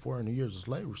 400 years of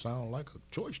slavery sound like a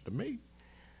choice to me,"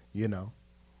 All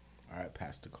right,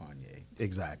 Pastor Kanye.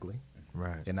 Exactly.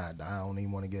 Right. And I don't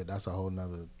even want to get. That's a whole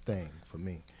nother thing for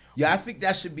me. Yeah, I think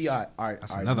that should be our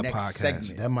That's our another next podcast.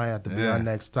 segment. That might have to be Yeah. our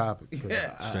next topic.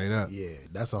 'Cause Straight up. Yeah,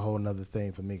 that's a whole nother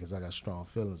thing for me because I got strong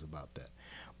feelings about that.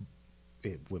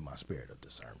 With my spirit of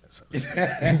discernment. So to speak.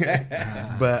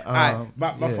 But All right,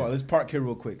 my yeah. fault. Let's park here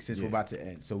real quick since Yeah. we're about to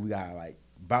end. So we got like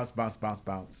bounce,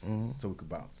 Mhm. so we could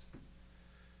bounce.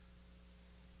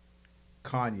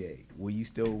 Kanye, will you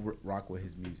still rock with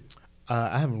his music?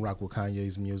 I haven't rocked with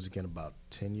Kanye's music in about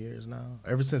 10 years now.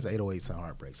 Ever since 808s and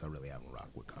Heartbreaks, I really haven't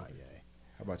rocked with Kanye.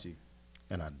 How about you?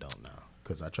 And I don't now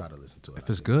because I try to listen to it. If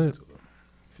I it's can't good, get into it.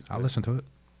 I'll listen to it.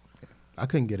 I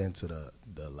couldn't get into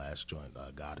the last joint,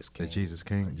 God is King. The Jesus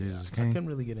King. Yeah, Jesus I King. couldn't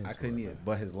really get into I it. couldn't either, man.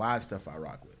 but his live stuff I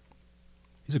rock with.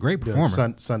 He's a great The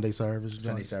performer. Sunday service. Sunday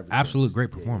joint. service. Absolute joints.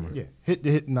 great performer.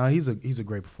 Yeah, no, he's a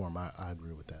great performer. I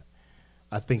agree with that.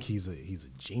 I think he's a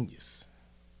genius.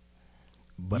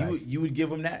 But You would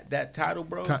give him that title,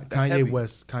 bro? That's Kanye heavy.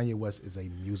 Kanye West is a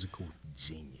musical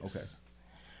genius. Okay.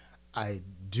 I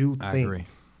do I think agree.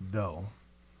 though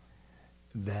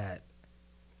that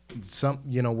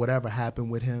whatever happened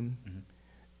with him,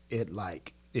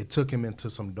 it took him into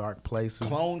some dark places.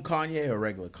 Clone Kanye or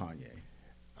regular Kanye?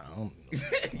 I don't know.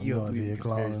 You know don't if he believe a in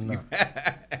clone or conspiracies.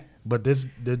 But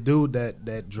the dude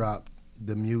that dropped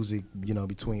the music,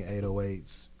 between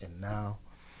 808s and now,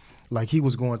 like he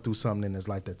was going through something in his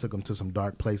life that took him to some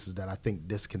dark places that I think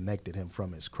disconnected him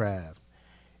from his craft.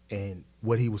 And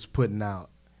what he was putting out,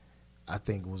 I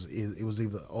think it was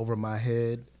either over my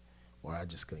head or I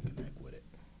just couldn't connect with it.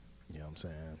 You know what I'm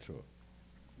saying? Sure.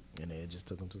 And it just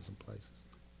took him to some places.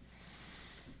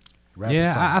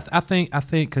 Yeah, I think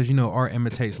because art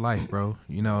imitates life, bro.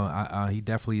 He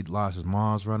definitely lost his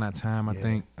mom's around that time. I Yeah.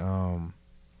 think,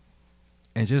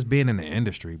 and just being in the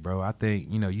industry, bro. I think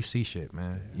you see shit,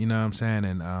 man. Yeah. You know what I'm saying?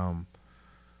 And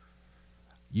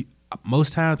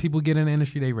most times people get in the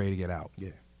industry, they ready to get out. Yeah.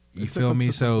 You It took feel him me?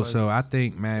 to some So I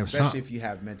think, man, Especially if you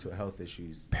have mental health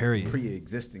issues. Period.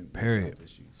 Pre-existing mental Period. health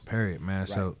issues. period, man. Right.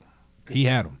 So he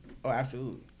had them. Oh,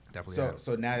 absolutely. Definitely had 'em.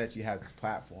 So now that you have this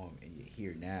platform and you're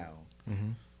here now,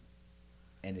 Mm-hmm.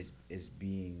 and it's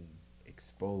being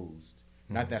exposed.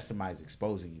 Not that somebody's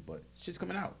exposing you, but shit's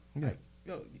coming out. Yeah. Like,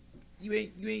 yo, you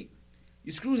ain't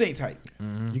your screws ain't tight.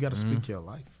 You got to speak your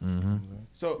life. Mm-hmm.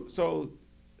 So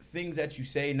things that you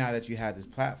say now that you have this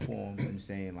platform, I'm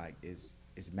saying like is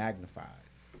magnified.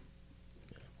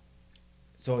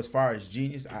 So as far as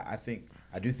genius, I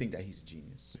do think that he's a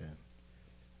genius.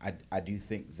 Yeah. I do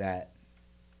think that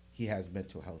he has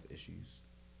mental health issues.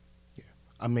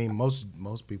 I mean,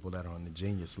 most people that are on the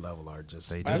genius level are just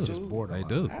They they're do. just borderline. They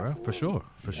do, bro. Absolutely. For sure.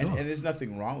 For sure. And there's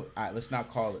nothing wrong with. All right,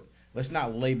 let's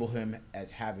not label him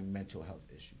as having mental health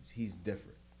issues. He's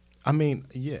different. I mean,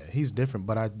 yeah, he's different,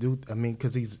 but I mean,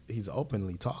 because he's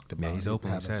openly talked about. Yeah, he's it,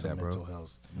 openly having said some that, bro. mental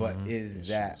health. But is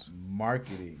that Issues.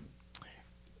 marketing?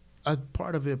 A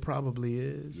part of it probably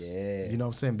is. Yeah. You know what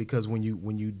I'm saying? Because when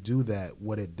you do that,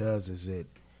 what it does is it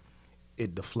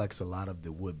deflects a lot of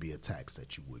the would-be attacks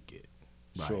that you would get.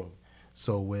 Right? Sure.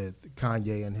 So with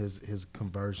Kanye and his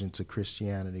conversion to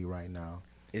Christianity right now,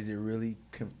 Is it really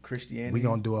Christianity? we're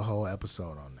going to do a whole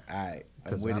episode on that. All right, I'm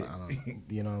Because with I it. don't,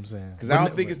 you know what I'm saying? Because I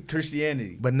don't think it's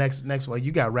Christianity. But next one,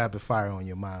 you got rapid fire on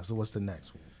your mind. So what's the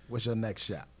next one? What's your next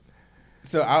shot?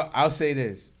 So I'll say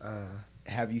this.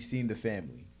 Have you seen The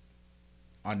Family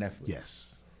on Netflix?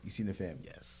 Yes. You seen The Family?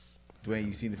 Yes. Dwayne,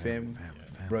 you seen The Family? Family.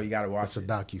 Bro, you got to watch It's a it.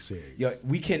 docu-series. Yo,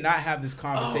 we cannot have this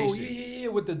conversation. Oh yeah,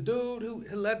 with the dude who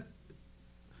let.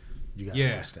 You got to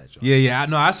Yeah, watch that, Joe. yeah. I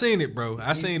know. I seen it, bro.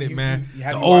 I seen it, you- man. you-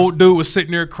 have The you old watched- dude was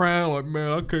sitting there crying, like, man,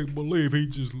 I can't believe he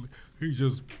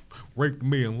just raped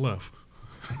me and left.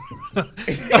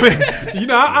 I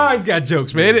mean, I always got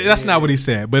jokes, man. That's not what he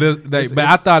said, but but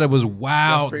I thought it was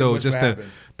wild pretty though, much just what the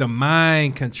happened. the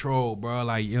mind control, bro.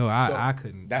 Like, yo, So I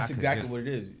couldn't. That's I couldn't exactly get it. what it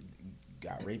is.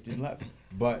 Got raped and left.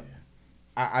 But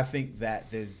I think that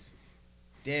there's,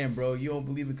 damn, bro, you don't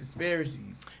believe in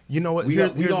conspiracies. You know what? We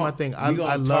Here's gon- we gon- my thing. we I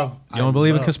gonna love. talk. You don't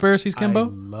believe in conspiracies, Kimbo? I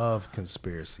love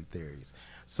conspiracy theories.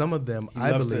 Some of them, He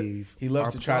I loves believe, he loves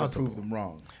are to try plausible. to prove them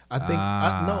wrong. I think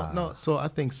Ah. no. So I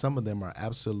think some of them are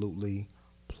absolutely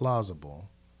plausible,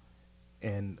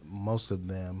 and most of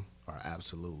them are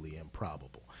absolutely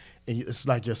improbable. And it's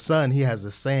like your son. He has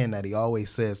a saying that he always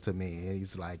says to me, and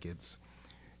he's like, "It's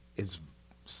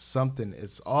something.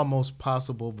 It's almost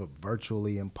possible, but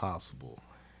virtually impossible."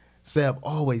 Seb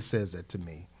always says that to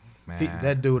me. Man.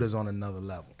 That dude is on another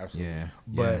level. Absolutely. Yeah,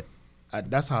 But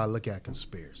that's how I look at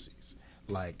conspiracies.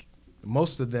 Like,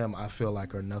 most of them I feel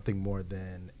like are nothing more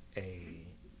than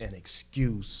an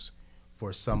excuse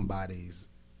for somebody's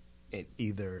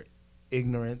either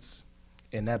ignorance,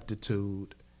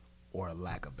 ineptitude, or a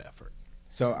lack of effort.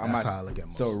 So That's how I look at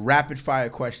most. So rapid fire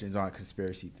questions on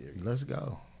conspiracy theories. Let's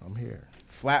go. I'm here.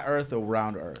 Flat Earth or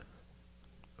round Earth?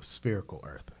 Spherical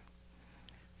Earth.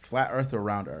 Flat Earth or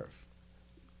round Earth?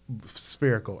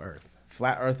 Spherical Earth.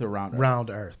 Flat Earth or round Earth? Round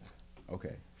Earth.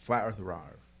 Okay. Flat Earth or round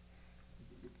Earth?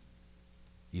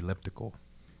 Elliptical.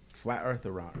 Flat Earth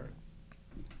or round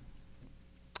Earth?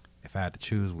 If I had to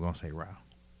choose, we're gonna say round,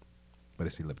 but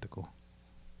it's elliptical.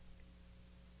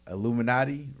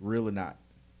 Illuminati, real or not?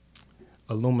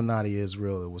 Illuminati is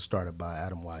real. It was started by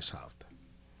Adam Weishaupt.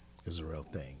 It's a real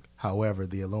thing. However,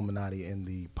 the Illuminati in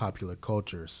the popular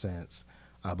culture sense,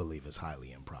 I believe, is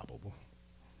highly improbable.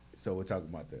 So we're talking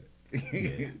about the.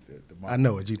 Yeah. the I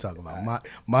know what you're talking about.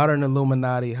 Modern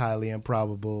Illuminati, highly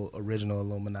improbable. Original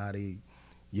Illuminati,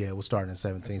 yeah, it was started in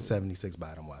 1776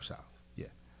 by Adam Weishaupt. Yeah.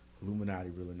 Illuminati,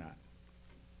 real or not?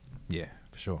 Yeah,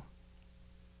 for sure.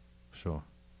 For sure.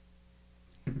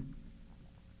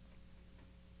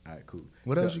 All right, cool.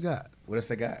 What else you got? What else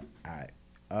I got? All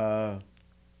right.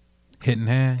 Hidden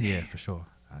hand, yeah, for sure.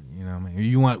 You know what I mean?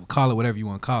 You want call it whatever you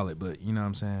want to call it, but you know what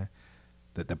I'm saying?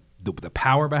 The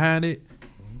power behind it,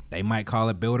 they might call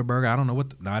it Bilderberg. I don't know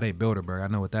what. No, it ain't Bilderberg. I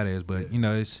know what that is, but you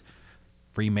know it's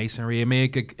Freemasonry. I mean,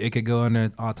 it could go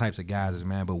under all types of guises,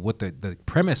 man. But what the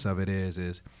premise of it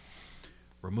is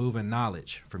removing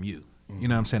knowledge from you. You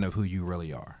know what I'm saying, of who you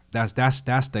really are. That's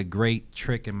the great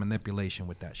trick and manipulation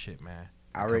with that shit, man.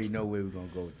 I already know where we're gonna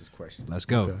go with this question. Let's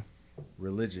go. Okay.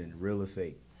 Religion, real or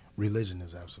fake? Religion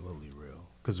is absolutely real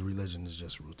because religion is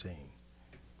just routine.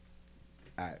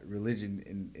 All right,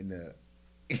 religion in the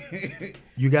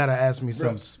You got to ask me Bro,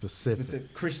 something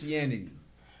specific. Christianity.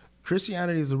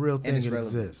 Christianity is a real thing. its It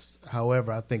relevance. exists.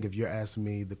 However, I think if you're asking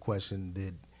me the question,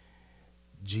 did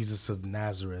Jesus of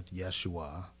Nazareth,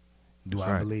 Yeshua, do That's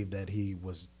I right. believe that he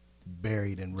was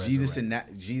buried and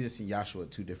resurrected? Jesus and Yahshua are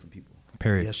two different people.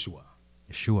 Period.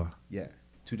 Yeshua. Yeah,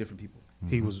 two different people.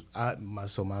 He was.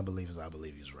 My belief is I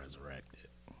believe he was resurrected.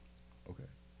 Okay,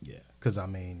 Yeah, because I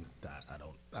mean,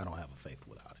 I don't have a faith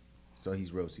without it. so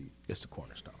he's real to you. It's the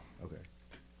cornerstone. Okay,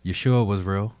 Yeshua was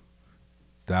real.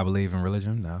 Do I believe in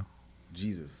religion? No.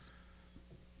 Jesus.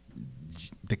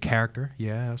 The character,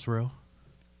 yeah, that's real.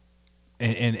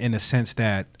 In the sense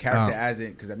that Character as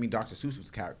in, because I mean, Dr. Seuss was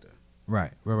a character.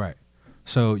 Right.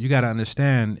 So you got to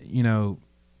understand, you know,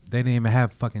 they didn't even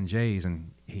have fucking J's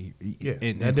in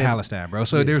Palestine, bro.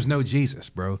 So there's no Jesus,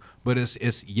 bro. But it's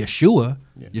Yeshua.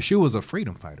 Yeah. Yeshua's a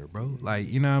freedom fighter, bro. Like,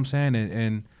 you know what I'm saying?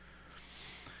 And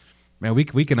man, we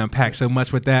can unpack so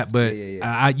much with that. But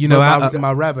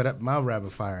my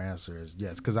rapid fire answer is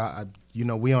yes, because I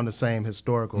we on the same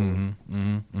historical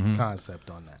concept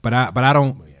on that. But I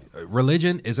don't.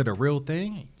 Religion, is it a real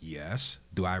thing? Yes.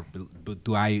 Do I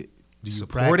support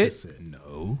practice it? it?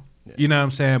 No. Yeah. You know what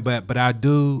I'm saying? But I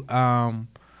do.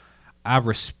 I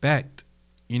respect,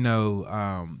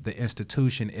 the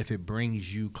institution if it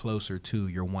brings you closer to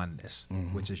your oneness,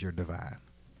 which is your divine.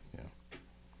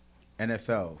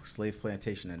 NFL, slave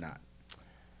plantation or not?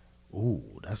 Ooh,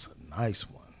 that's a nice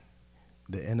one.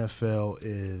 The NFL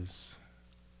is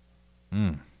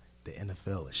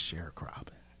sharecropping.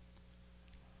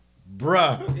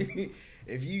 Bruh,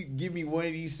 if you give me one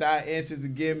of these side answers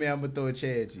again, man, I'm gonna throw a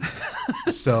chair at you.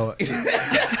 So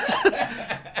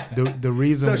the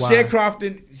reason So why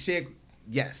sharecropping,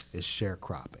 yes. is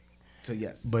sharecropping. So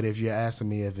yes, But if you're asking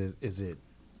me if is it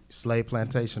slave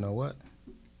plantation or what,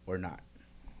 or not.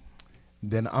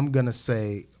 then I'm gonna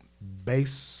say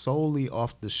based solely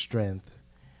off the strength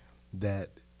that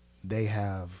they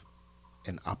have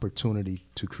an opportunity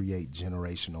to create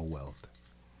generational wealth.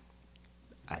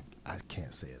 I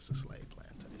can't say it's a slave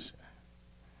plantation.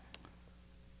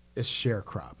 It's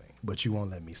sharecropping, but you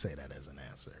won't let me say that as an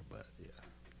answer. But yeah,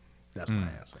 that's my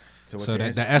answer. So what's So your the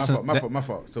answer? essence- My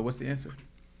fault. So what's the answer?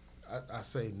 I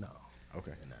say no.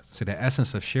 Okay. in that sense. So the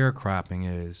essence of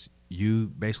sharecropping is you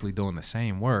basically doing the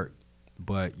same work,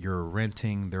 but you're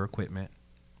renting their equipment,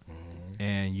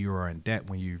 and you are in debt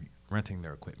when you're renting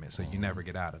their equipment, so you never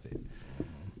get out of it.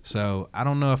 So I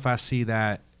don't know if I see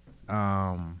that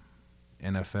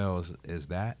NFL is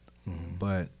that,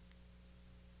 but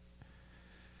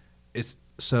it's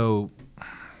so,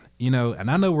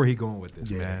 and I know where he going with this,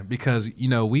 Yeah. man, because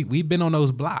we've been on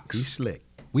those blocks. He's slick.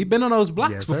 We've been on those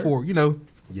blocks Yes, sir. before,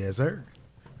 Yes, sir.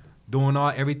 doing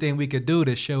everything we could do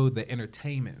to show the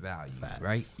entertainment value, Facts.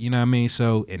 right? You know what I mean?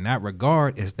 So in that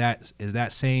regard, is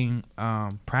that same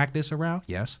practice around?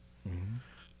 Yes.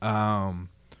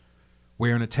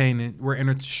 we're entertaining.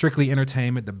 We're strictly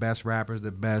entertainment. The best rappers,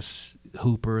 the best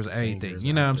hoopers, everything. Singers,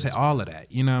 You know what I'm actors, saying? All of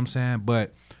that. You know what I'm saying?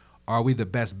 But are we the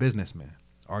best businessmen?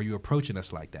 Are you approaching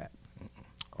us like that?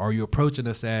 Are you approaching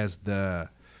us as the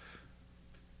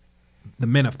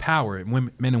men of power,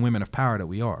 men and women of power that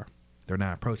we are? They're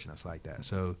not approaching us like that.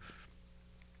 So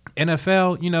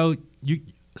NFL,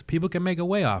 people can make a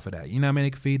way off of that. You know what I mean? They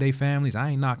can feed their families. I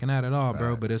ain't knocking that at all,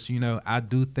 bro. But it's, I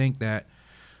do think that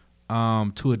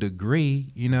to a degree,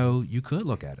 you could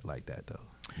look at it like that though.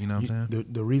 You know what I'm saying?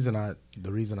 The reason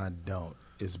I don't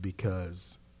is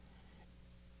because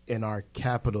in our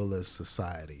capitalist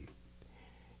society,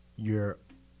 you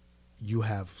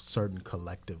have certain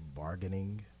collective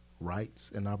bargaining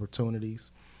rights and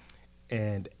opportunities,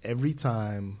 and every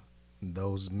time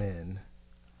those men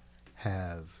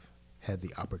have had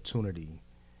the opportunity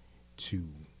to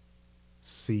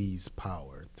seize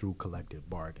power through collective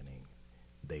bargaining,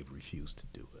 they've refused to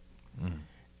do it,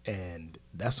 and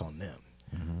that's on them.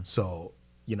 So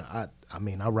I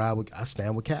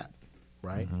stand with Cap,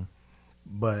 right?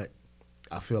 But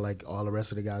I feel like all the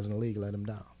rest of the guys in the league let him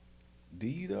down. Do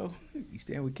you though? You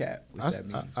stand with Cap? What's that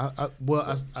mean?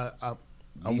 I'm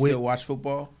Do you still watch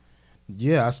football?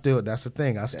 Yeah, that's the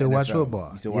thing. I still watch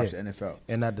football. You still watch the NFL?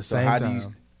 And at the So same how time, do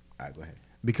you? All right, go ahead.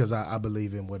 because I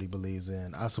believe in what he believes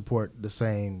in. I support the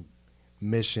same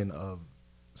mission of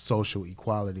social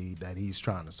equality that he's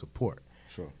trying to support.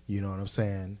 Sure. You know what I'm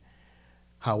saying?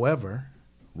 However,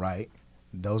 right,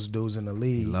 those dudes in the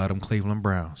league. Love them Cleveland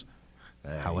Browns.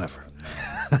 However.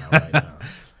 Not right now.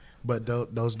 But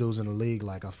those dudes in the league,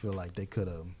 like, I feel like they could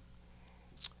have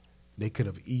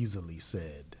easily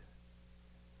said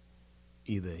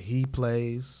either he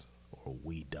plays or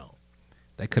we don't.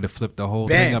 They could have flipped the whole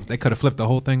thing up. They could have flipped the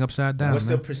whole thing upside down. What's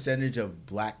man. the percentage of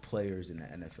black players in the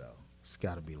NFL? It's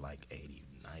got to be like 80,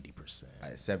 90%.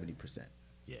 70%.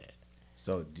 Yeah.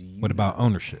 So do you? What about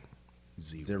ownership?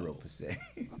 0%?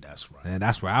 That's right. And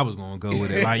that's where I was going to go with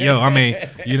it. Like,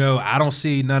 I don't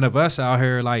see none of us out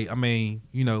here like,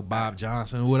 Bob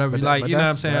Johnson, whatever. But What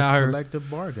I'm saying? That's out here. collective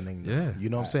bargaining. Though. Yeah. You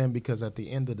know what I'm saying? Because at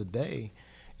the end of the day,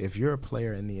 if you're a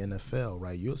player in the NFL,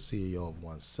 right, you're a CEO of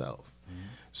oneself. Mm-hmm.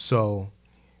 So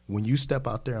when you step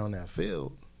out there on that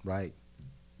field, right,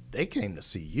 they came to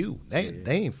see you. They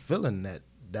ain't filling that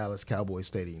Dallas Cowboys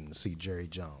stadium to see Jerry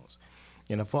Jones.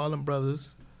 And if all them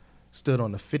brothers stood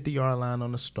on the 50-yard line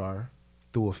on the star,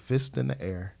 threw a fist in the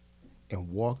air, and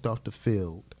walked off the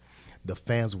field, the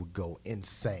fans would go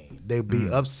insane. They'd be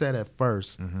upset at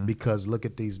first because look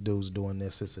at these dudes doing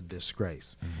this. It's a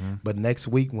disgrace. But next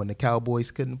week when the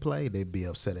Cowboys couldn't play, they'd be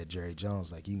upset at Jerry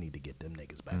Jones like, you need to get them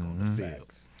niggas back on the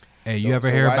field. Hey, you ever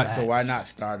hear about? So why not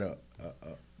start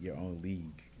your own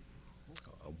league?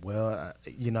 Well,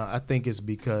 I think it's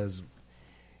because.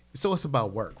 So it's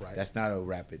about work, right? That's not a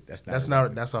rapid.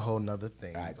 That's a whole nother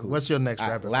thing. All right, cool. What's your next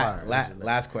rapid fire?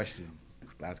 Last question.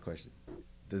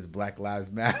 Does Black Lives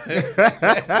Matter?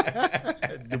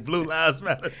 The blue lives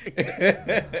matter.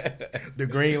 The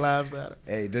green lives matter.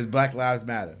 Hey, does Black Lives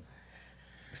Matter?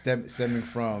 Stemming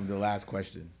from the last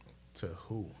question. To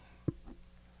who?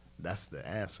 That's the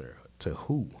answer. To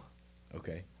who?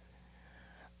 Okay.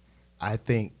 I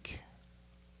think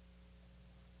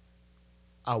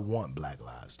I want Black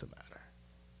lives to matter,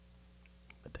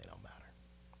 but they don't matter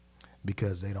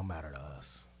because they don't matter to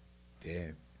us.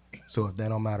 Damn. So if they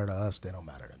don't matter to us, they don't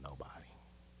matter to nobody.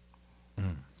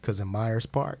 Because in Myers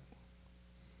Park,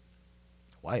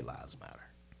 white lives matter.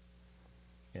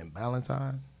 In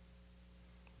Ballantyne,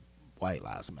 white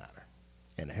lives matter.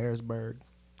 In Harrisburg,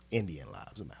 Indian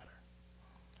lives matter.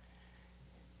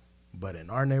 But in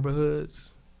our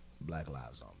neighborhoods, Black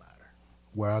lives don't matter.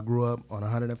 Where I grew up on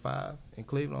 105 in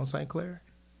Cleveland on St. Clair,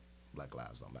 Black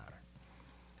lives don't matter.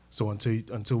 So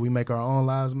until we make our own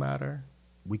lives matter,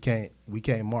 we can't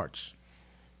march.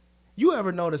 You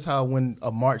ever notice how when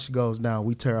a march goes down,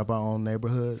 we tear up our own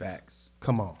neighborhoods? Facts.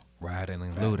 Come on. Rioting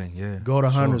and looting, yeah. Go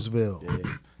to Sure. Huntersville. Yeah.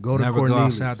 Go to Never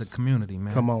Cornelius. go outside the community,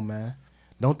 man. Come on, man.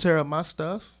 Don't tear up my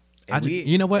stuff.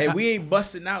 You know what? And we ain't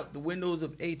busting out the windows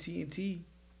of AT&T.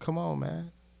 Come on,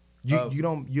 man. You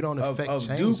don't affect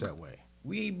change Duke. that way.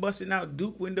 We ain't busting out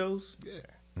Duke windows. Yeah.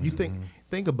 You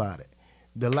think about it.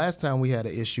 The last time we had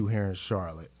an issue here in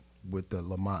Charlotte with the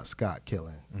Lamont Scott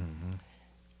killing,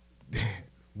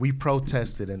 we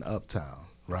protested in Uptown,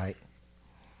 right?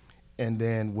 And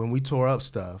then when we tore up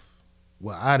stuff,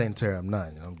 well, I didn't tear up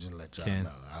nothing. I'm just let y'all know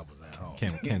I was at home.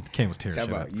 Ken was tearing Talk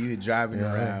shit up. about you driving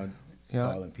around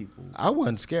Yeah. calling people. I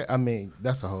wasn't scared. I mean,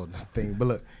 that's a whole thing. But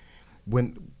look,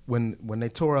 when they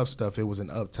tore up stuff, it was in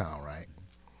Uptown, right?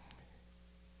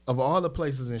 Of all the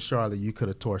places in Charlotte you could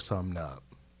have tore something up,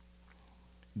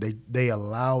 they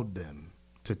allowed them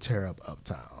to tear up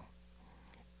Uptown.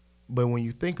 But when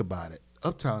you think about it,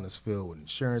 Uptown is filled with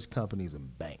insurance companies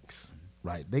and banks,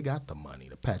 right? They got the money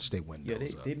to patch their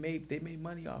windows up. they made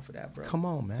money off of that, bro. Come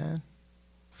on, man.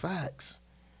 Facts.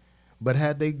 But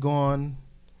had they gone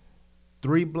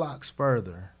 3 blocks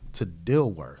further to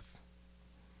Dilworth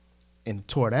and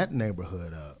tore that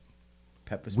neighborhood up,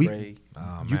 Pepper we- spray,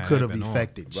 Oh, you man, could they've have been on.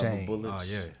 effected rubber change. bullets.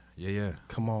 Oh yeah.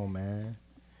 Come on, man.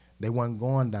 They wasn't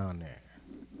going down there.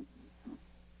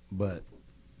 But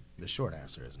the short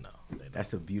answer is no. They don't.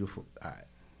 That's a beautiful. All right,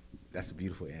 that's a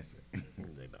beautiful answer.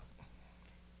 They don't.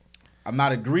 I'm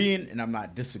not agreeing and I'm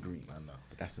not disagreeing. I know.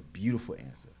 But that's a beautiful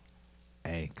answer.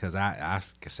 Hey, cause I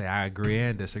can say I agree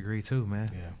and disagree too, man.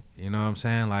 Yeah. You know what I'm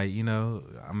saying? Like, you know,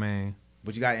 I mean,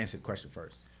 But you gotta answer the question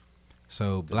first.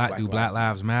 so Does Black Black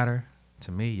Lives Matter?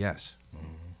 To me, yes. Mm-hmm.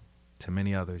 To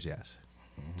many others, yes.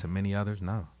 To many others,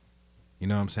 no. You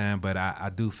know what I'm saying? But I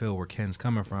do feel where Ken's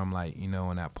coming from, like, you know,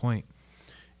 on that point.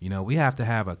 You know, we have to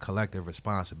have a collective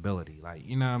responsibility. Like,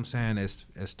 you know what I'm saying, as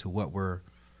to what we're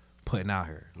putting out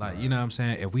here. Like, you know what I'm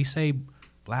saying? If we say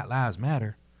Black Lives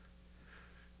Matter,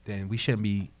 then we shouldn't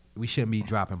be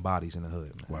dropping bodies in the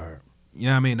hood, man. Word. You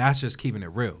know what I mean? That's just keeping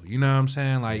it real. You know what I'm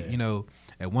saying? Like, Yeah. you know,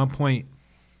 at one point,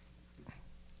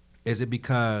 is it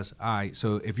because, all right,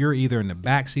 so if you're either in the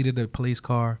back seat of the police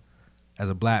car as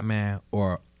a black man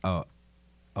or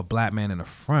a black man in the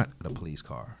front of the police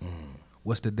car,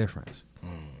 what's the difference?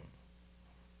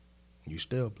 You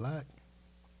still black?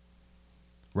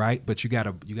 Right? But you got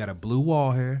a blue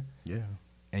wall here Yeah.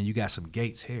 and you got some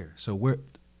gates here. So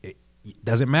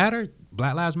does it matter?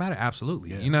 Black Lives Matter?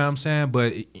 Absolutely. Yeah. You know what I'm saying?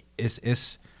 But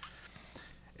it's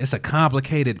a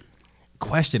complicated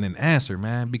question and answer,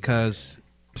 man, because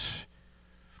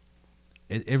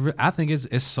I think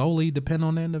it's solely depend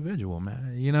on the individual,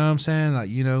 man. You know what I'm saying? Like,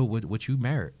 you know, what you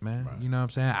merit, man. Right. You know what I'm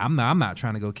saying? I'm not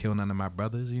trying to go kill none of my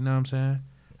brothers, you know what I'm saying?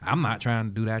 I'm not trying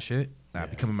to do that shit. Now,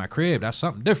 if you come in my crib, that's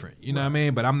something different. You know what I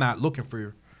mean? But I'm not looking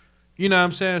for, you know what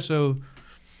I'm saying? So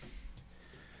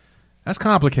that's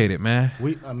complicated, man.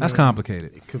 That's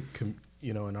complicated.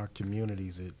 You know, in our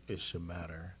communities, it should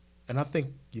matter. And I think,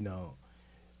 you know,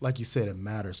 like you said, it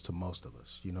matters to most of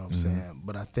us. You know what I'm saying?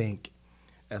 But I think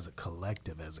as a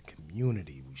collective, as a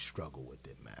community, we struggle with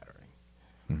it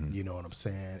mattering. You know what I'm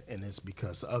saying? And it's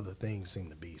because other things seem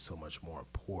to be so much more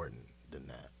important than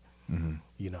that.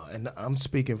 You know, and I'm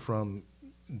speaking from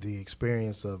the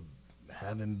experience of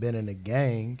having been in a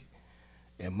gang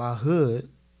in my hood.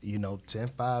 You know,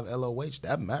 10-5 LOH,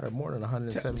 that mattered more than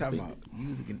 107 Time people. out. You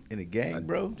was in a gang,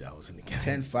 bro? I was in the gang.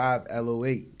 10-5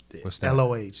 LOH. What's that?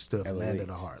 LOH stood for LOH. Land of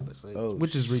the Heartless, Oh,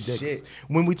 which is ridiculous. shit.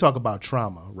 When we talk about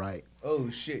trauma, right? Oh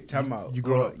shit! Time out. you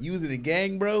grow up- You was in a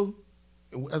gang, bro?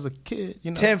 As a kid,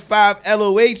 you know. 10-5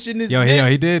 LOH in this. Yo,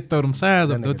 he did throw them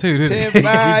signs up That though nigga- too, didn't he?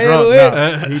 10-5 He drunk LOH.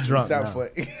 now. He drunk Stop now.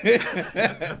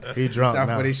 for He drunk Stop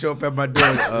now. for they show up at my door.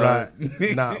 Right.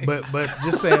 Nah, but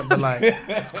just saying, but like,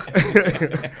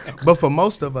 but for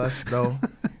most of us though,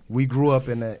 we grew up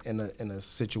in a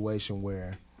situation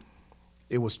where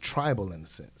it was tribal in a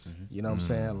sense. You know what I'm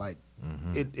saying? Like,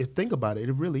 think about it.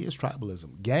 It really is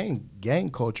tribalism. Gang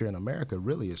culture in America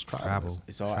really is tribalism. Tribal.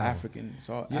 It's all African. It's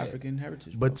all Yeah. African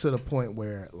heritage. But bro. to the point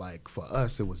where, like, for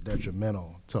us, it was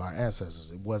detrimental to our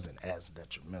ancestors. It wasn't as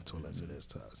detrimental as it is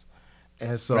to us.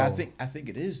 And so, But I think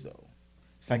it is though,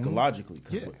 psychologically,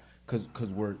 Yeah. because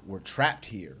we're trapped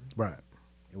here right,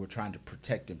 and we're trying to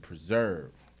protect and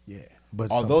preserve. yeah. But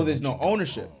Although something there's that no you don't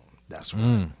ownership. own. That's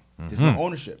right. There's no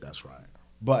ownership. That's right.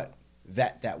 But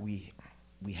that we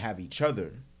have each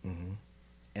other,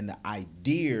 and the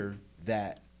idea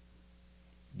that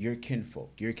your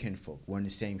kinfolk, we're in the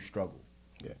same struggle.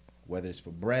 Yeah. Whether it's for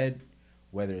bread,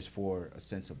 whether it's for a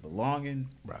sense of belonging,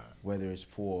 Right. whether it's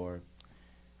for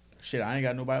shit, I ain't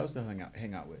got nobody else to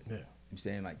hang out with. Yeah. I'm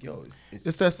saying like, yo,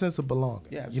 It's that sense of belonging.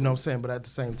 Yeah, You know what I'm absolutely. saying? But at the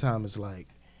same time, it's like,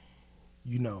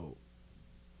 you know,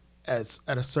 at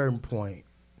a certain point,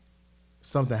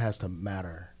 something has to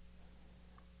matter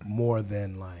more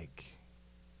than like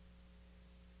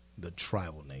the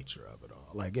tribal nature of it all.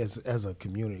 Like as a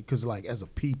community, because like as a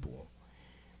people,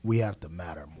 we have to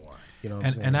matter more. You know what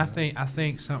I'm saying? And I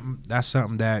think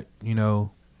something that, you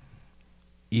know,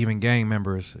 even gang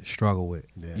members struggle with.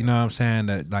 Yeah. You know what I'm saying?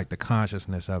 That like the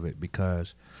consciousness of it,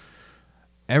 because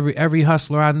every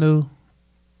hustler I knew,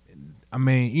 I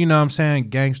mean, you know what I'm saying,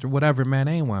 gangster, whatever, man,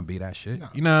 they ain't want to be that shit. No.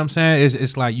 You know what I'm saying?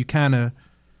 It's like you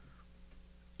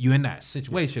in that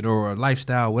situation or a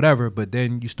lifestyle, whatever, but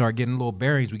then you start getting little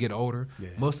bearings, we get older. Yeah.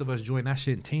 Most of us join that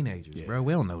shit in teenagers, Yeah. bro.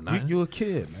 We don't know nothing. you a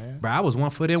kid, man. Bro, I was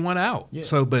 1 foot in, one out. Yeah.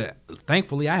 So, but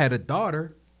thankfully, I had a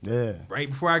daughter Yeah. right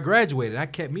before I graduated.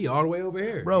 That kept me all the way over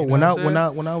here. Bro, You know when what I'm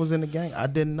saying? when I was in the gang, I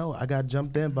didn't know. I got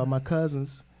jumped in by my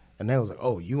cousins, and they was like,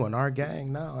 "Oh, you in our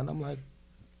gang now?" And I'm like,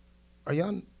 "Are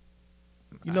y'all?"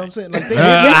 You know what I'm saying? Like they hit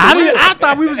me for real. I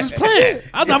thought we was just playing.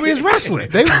 I thought we was wrestling.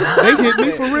 They hit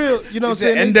me for real. You know what I'm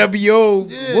saying? NWO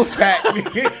Yeah.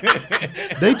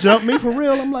 Wolfpack. They jumped me for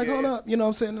real. I'm like, hold up. You know what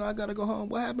I'm saying? And I gotta go home.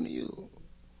 What happened to you?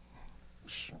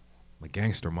 I'm a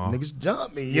gangster, mom. Niggas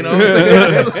jumped me. You know what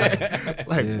I'm saying?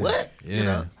 like Yeah. what? Yeah. You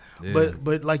know? Yeah.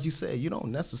 But like you said, you don't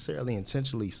necessarily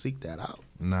intentionally seek that out.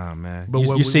 Nah, man. But You're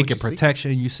what seeking you seek?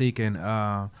 protection. You're seeking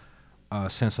a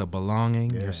sense of belonging.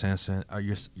 Yeah.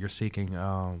 You're seeking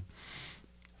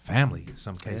family. In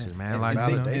some cases, Yeah. man. And Like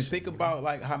validation. And think about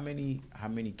like how many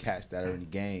cats that are in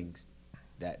gangs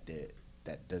that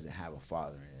doesn't have a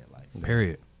father in their life.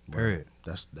 Period.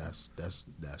 That's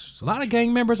A lot of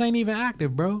gang members ain't even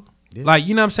active, bro. Yeah. Like,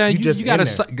 you know what I'm saying? You You, just you got in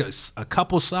a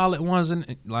couple solid ones,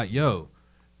 and like, yo,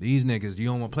 these niggas, you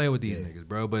don't want to play with these Yeah. niggas,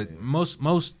 bro. But most,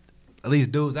 at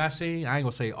least dudes I seen, I ain't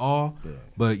gonna say all, Yeah.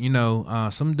 but you know,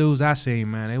 some dudes I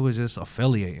seen, man, they was just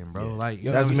affiliating, bro. Yeah. Like,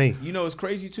 yo, That's me. You know what's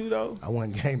crazy too though? I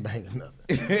wasn't gangbanging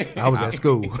nothing. I was at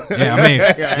school. Yeah, I mean,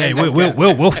 hey,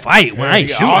 we'll fight when I ain't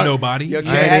shooting nobody. Your I kid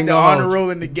ain't had the gonna honor hold you. roll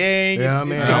in the gang. Yeah, I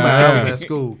mean, I was at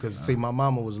school because see, my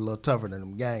mama was a little tougher than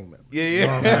them gang members. Yeah, You know yeah.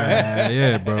 what I'm saying?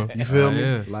 Yeah, bro. You feel me?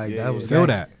 Yeah. Like Yeah, that was Feel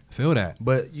gangster. that.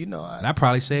 But you know, That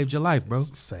probably saved your life, bro.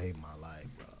 saved my life,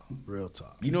 bro. Real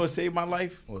talk. You know what saved my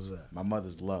life? What was that? My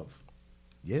mother's love.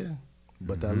 Yeah,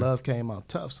 but that love came out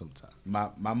tough sometimes.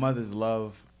 My mother's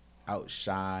love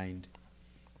outshined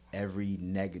every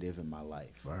negative in my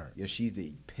life. Right. Yo, she's the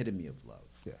epitome of love.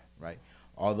 Yeah. Right.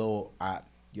 Although I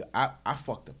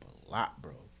fucked up a lot,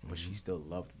 bro, but she still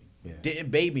loved me. Yeah. Didn't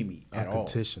baby me at all.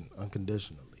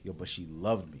 Unconditionally. Yo, but she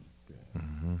loved me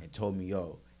and told me,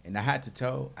 yo. And I had to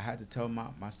tell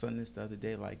my son this the other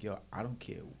day, like, yo, I don't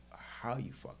care how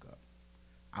you fuck up.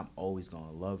 I'm always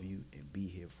gonna love you and be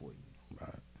here for you.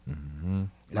 Right. And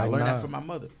I Like learned now. that from my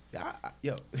mother. Yeah,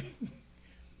 yo,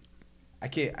 I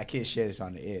can't share this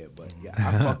on the air, but yeah,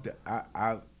 I fucked up.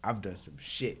 I've done some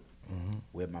shit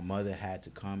where my mother had to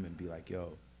come and be like,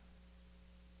 yo,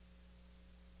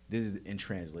 this is in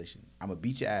translation. I'm gonna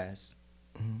beat your ass,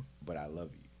 but I love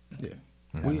you. Yeah.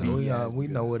 Yeah. We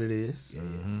know what it is.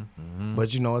 Yeah.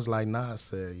 But you know, it's like Nas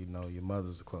said, you know, your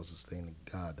mother's the closest thing to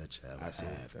God that you ever That's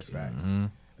had. it. That's kid. facts.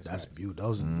 That's beautiful.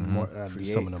 Those are more,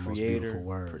 some of the most Creator, beautiful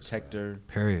words. protector.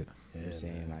 Period. You know what I'm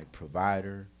saying? Like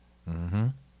provider, Mm-hmm.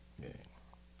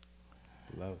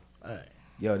 love. Hey,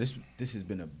 Yo, this has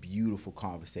been a beautiful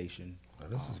conversation.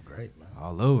 this is great, man.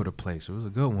 All over the place. It was a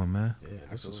good one, man. Yeah,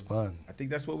 this was fun. I think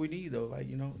that's what we need, though. Like,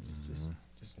 you know,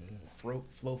 just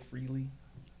flow freely.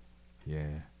 Yeah.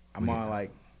 I'm on like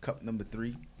cup number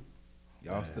 3.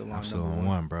 Y'all still on I'm still number on 1.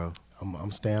 one, bro.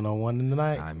 I'm staying on one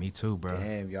tonight. Nah, me too, bro.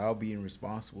 Damn, y'all being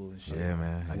responsible and shit. Yeah,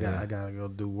 man. I Yeah. gotta go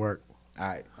do work. All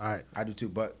right, All right. I do too.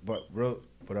 But I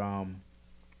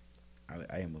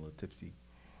am a little tipsy.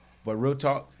 But real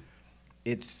talk,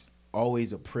 it's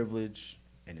always a privilege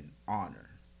and an honor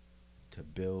to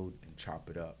build and chop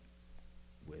it up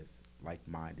with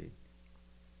like-minded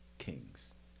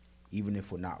kings. Even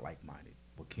if we're not like-minded,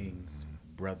 we're kings,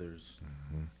 brothers. You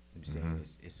know what I'm saying?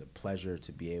 It's a pleasure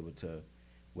to be able to,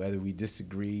 whether we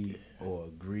disagree or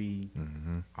agree,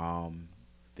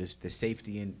 there's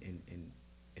safety in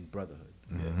brotherhood.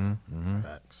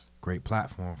 Facts. Great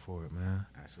platform for it, man.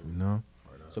 Absolutely. You know?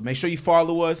 So make sure you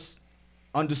follow us,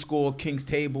 _King's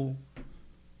Table,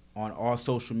 on all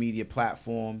social media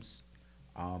platforms,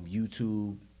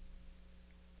 YouTube.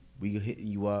 We hitting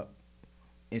you up,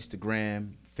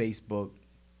 Instagram, Facebook,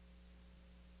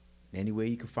 anywhere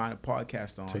you can find a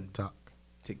podcast on TikTok.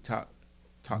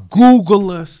 Talk. Google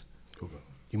us. Google.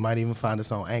 You might even find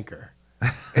us on Anchor.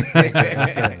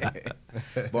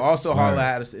 But also holler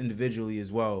at us individually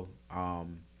as well.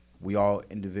 We all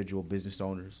individual business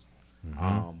owners.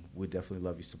 We definitely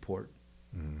love your support.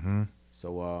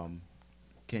 So,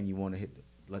 Ken, you want to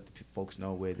let the folks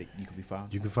know where you can be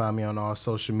found? You can find me on all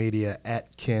social media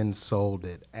at Ken Sold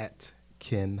It. At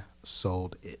Ken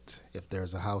Sold It. If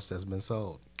there's a house that's been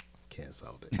sold, Ken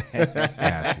sold it.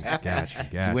 Got you.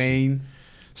 Dwayne.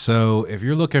 So if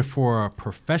you're looking for a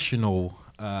professional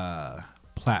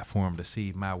platform to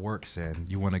see my works in,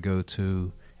 you want to go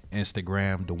to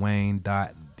Instagram,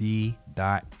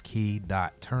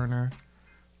 Dwayne.the.key.turner.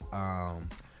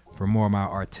 For more of my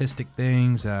artistic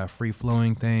things,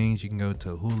 free-flowing things, you can go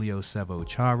to Julio Sevo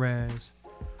Charez.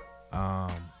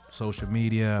 Social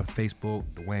media, Facebook,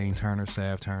 Dwayne Turner,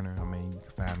 Sav Turner. I mean, you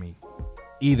can find me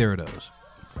either of those.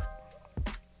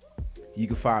 You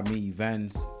can find me,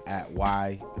 Vens, at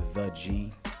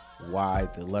YTheG, Y,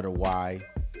 the letter Y,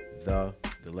 the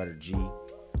letter G.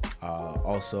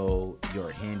 Also,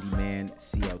 Your Handyman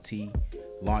CLT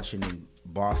launching in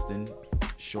Boston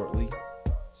shortly.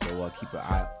 So keep an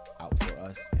eye out for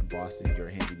us in Boston, Your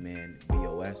Handyman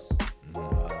BOS.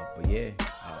 But yeah,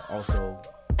 also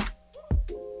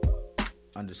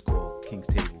 _ King's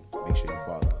Table. Make sure you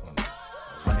follow us.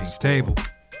 King's Table.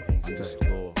 King's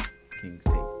Table. _ King's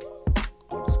Table.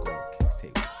 _ King's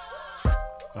Table.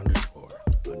 Underscore.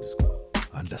 Underscore.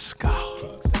 King's Table.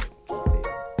 King's Table.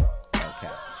 All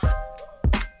caps.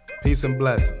 Peace and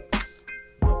blessings.